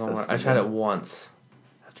 It doesn't So work. I stupid. tried it once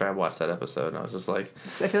after I watched that episode, and I was just like...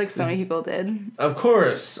 I feel like so many people did. Of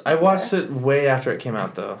course! I watched it way after it came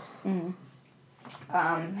out, though. Man,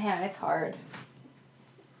 it's hard.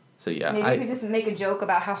 So yeah, Maybe you could just make a joke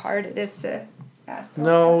about how hard it is to ask. those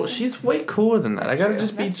no, questions. she's way cooler than that. That's I gotta true.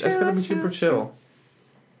 just be, I That's just true. gotta be That's super true. chill.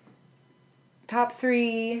 Top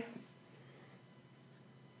 3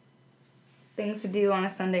 things to do on a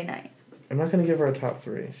Sunday night. I'm not gonna give her a top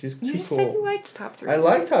 3. She's You too just cool. said you liked top 3. I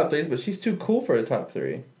like top 3s, but she's too cool for a top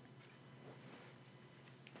 3.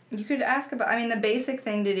 You could ask about. I mean, the basic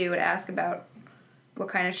thing to do would ask about what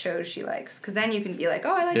kind of shows she likes, because then you can be like,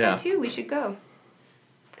 "Oh, I like Yeah. that too. We should go."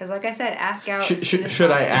 Because, like I said, ask out.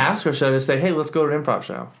 Should I ask, or should I just say, "Hey, let's go to an improv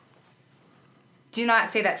show"? Do not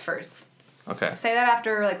say that first. Okay. Say that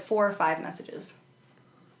after like 4 or 5 messages.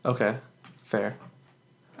 Okay. Fair.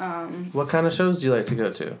 What kind of shows do you like to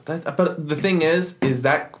go to? But the thing is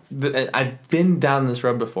that I've been down this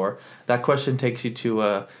road before. That question takes you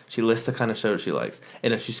to she lists the kind of shows she likes,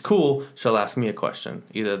 and if she's cool, she'll ask me a question,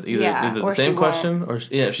 either the or same she question or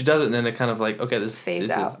if she doesn't, then it kind of like okay, this Fades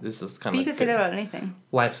out. is kind But of you could say that about anything.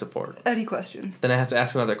 life support. Any question. Then I have to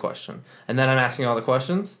ask another question, and then I'm asking all the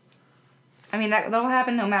questions. I mean, that'll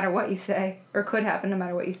happen no matter what you say, or could happen no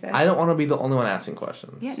matter what you say. I don't want to be the only one asking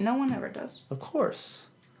questions. Yeah, no one ever does. Of course.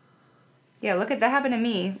 Yeah, look at that happened to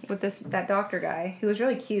me with that doctor guy. He was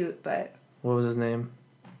really cute, but What was his name?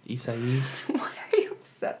 Isai? why are you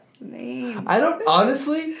obsessed with names? I don't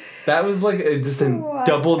honestly. That was like just a Why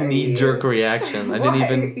double are knee you- jerk reaction. I didn't Why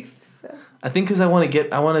even. are you obsessed? I think because I want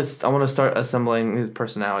to start assembling his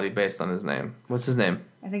personality based on his name. What's his name?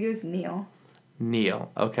 I think it was Neil.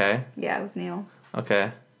 Neil. Okay. Yeah, it was Neil.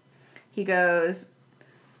 Okay. He goes.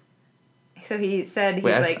 So he said he's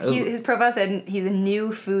Wait, his profile said he's a new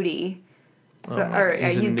foodie. So Oh my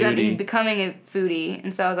God, he's a nudie. he's becoming a foodie,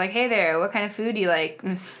 and so I was like, "Hey there, what kind of food do you like?"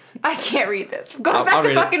 I can't read this. Go back I'll to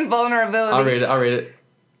read it. fucking vulnerability. I'll read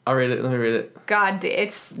it. Let me read it. God,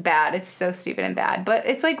 it's bad. It's so stupid and bad. But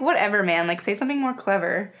it's like whatever, man. Like say something more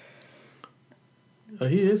clever. Oh,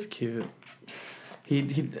 he is cute. He.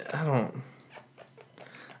 I don't.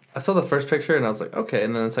 I saw the first picture and I was like, okay,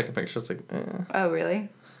 and then the second picture was like, eh. Oh really?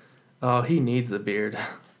 Oh, he needs the beard.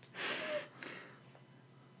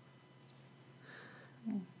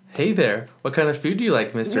 Hey there, what kind of food do you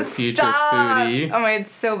like, Mr. Just Future stop! Foodie? Oh my,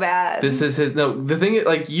 it's so bad. This is his. No, the thing is,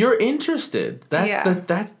 like, you're interested. That's Yeah.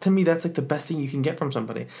 that to me. That's like the best thing you can get from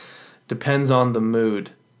somebody. Depends on the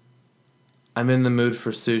mood. I'm in the mood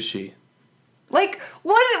for sushi. Like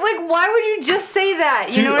what? Like why would you just say that?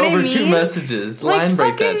 You know what I mean? 2 messages. Like, Line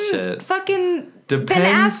break that fucking- shit. Fucking. Depends. Then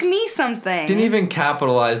ask me something. Didn't even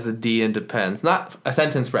capitalize the D in depends. Not a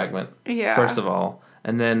sentence fragment. Yeah. First of all,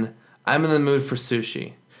 and then I'm in the mood for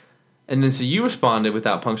sushi. And then so you responded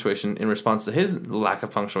without punctuation in response to his lack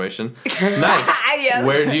of punctuation. Nice. Yes.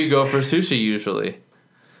 Where do you go for sushi usually?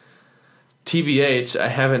 TBH, I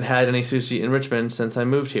haven't had any sushi in Richmond since I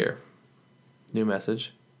moved here. New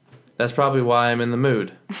message. That's probably why I'm in the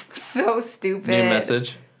mood. So stupid. New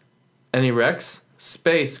message. Any Rex?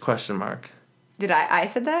 Space, question mark. Did I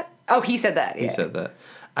said that? Oh, he said that. Yeah. He said that.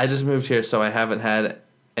 I just moved here, so I haven't had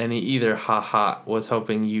any either. Ha ha. Was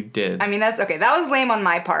hoping you did. I mean, that's okay. That was lame on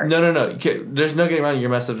my part. No. There's no getting around it. Your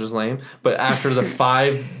message was lame. But after the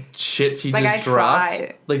 5 shits he Like, just I dropped,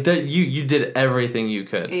 tried. like that, you did everything you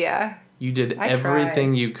could. Yeah. You did I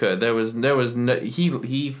everything tried. you could. There was no.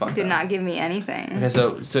 He fucked Did up. not give me anything. Okay,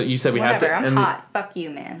 so you said we Whatever. have to. I'm hot. Fuck you,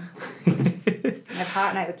 man. I'm hot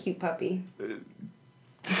and I have a cute puppy.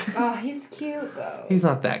 Oh, he's cute though. He's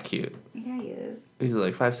not that cute. Yeah, he is. He's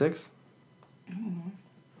like 5'6".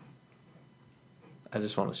 I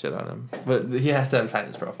just want to shit on him, but he has to have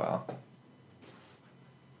his profile.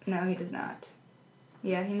 No, he does not.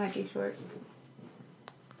 Yeah, he might be short.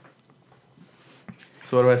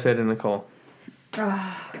 So what do I say to Nicole?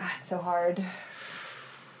 Oh, God, it's so hard.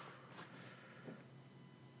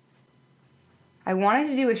 I wanted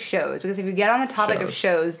to do with shows, because if you get on the topic of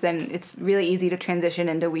shows, then it's really easy to transition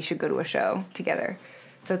into we should go to a show together.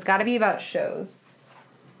 So it's got to be about shows.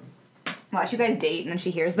 Watch you guys date, and then she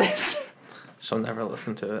hears this. She'll never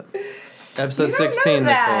listen to it. Episode You don't 16, know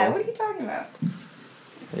that. Nicole. What are you talking about?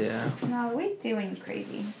 Yeah. No, what are you doing, you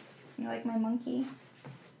crazy? You like my monkey?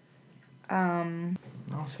 I'll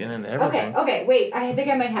get into everything. Okay, wait. I think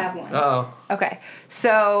I might have one. Uh-oh. Okay,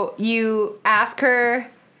 so you ask her,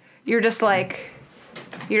 you're just like,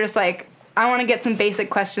 I want to get some basic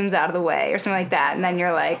questions out of the way, or something like that, and then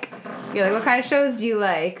you're like, what kind of shows do you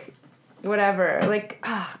like? Whatever. Like,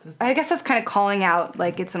 I guess that's kind of calling out,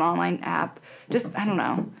 like, it's an online app. Just, I don't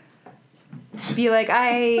know. Be like,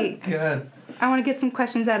 God. I want to get some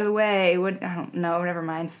questions out of the way. I don't know, never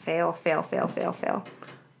mind. Fail.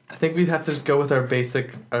 I think we'd have to just go with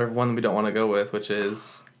our one we don't want to go with, which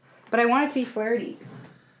is... But I want it to be flirty.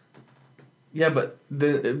 Yeah, but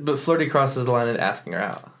flirty crosses the line at asking her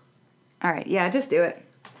out. All right, yeah, just do it.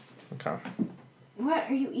 Okay. What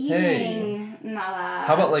are you eating? Hey. Nada.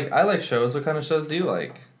 How about, like, I like shows. What kind of shows do you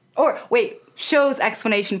like? Or, wait, shows,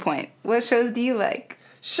 exclamation point. What shows do you like?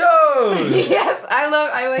 Shows! Yes, I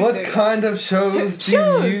like What those. kind of shows do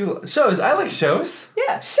Shows. you... Shows. I like shows.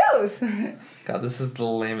 Yeah, shows. God, this is the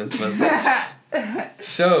lamest message.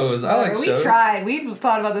 Shows. I like we shows. tried. We've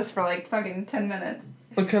thought about this for like fucking 10 minutes.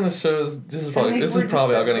 What kind of shows? This is I probably think we're just all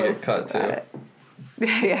so gonna get close cut too. about it.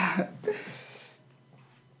 Yeah.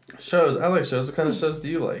 Shows. I like shows. What kind of shows do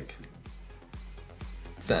you like?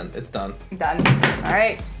 Send. It's done. Done. All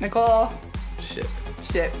right, Nicole. Shit.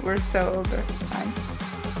 Shit, we're so over. Fine.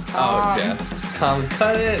 Oh yeah. Tom,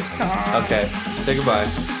 cut it. Tom. Okay. Say goodbye.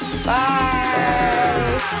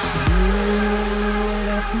 Bye. You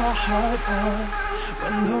left my heart up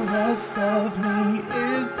when the rest of me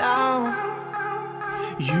is down.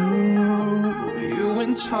 You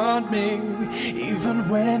enchant me even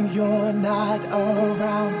when you're not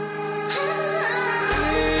around.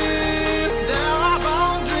 If there are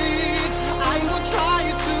boundaries, I will try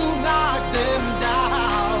to knock them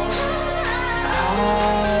down.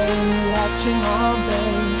 I'm watching on,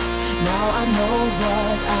 babe. Now I know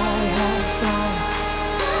what I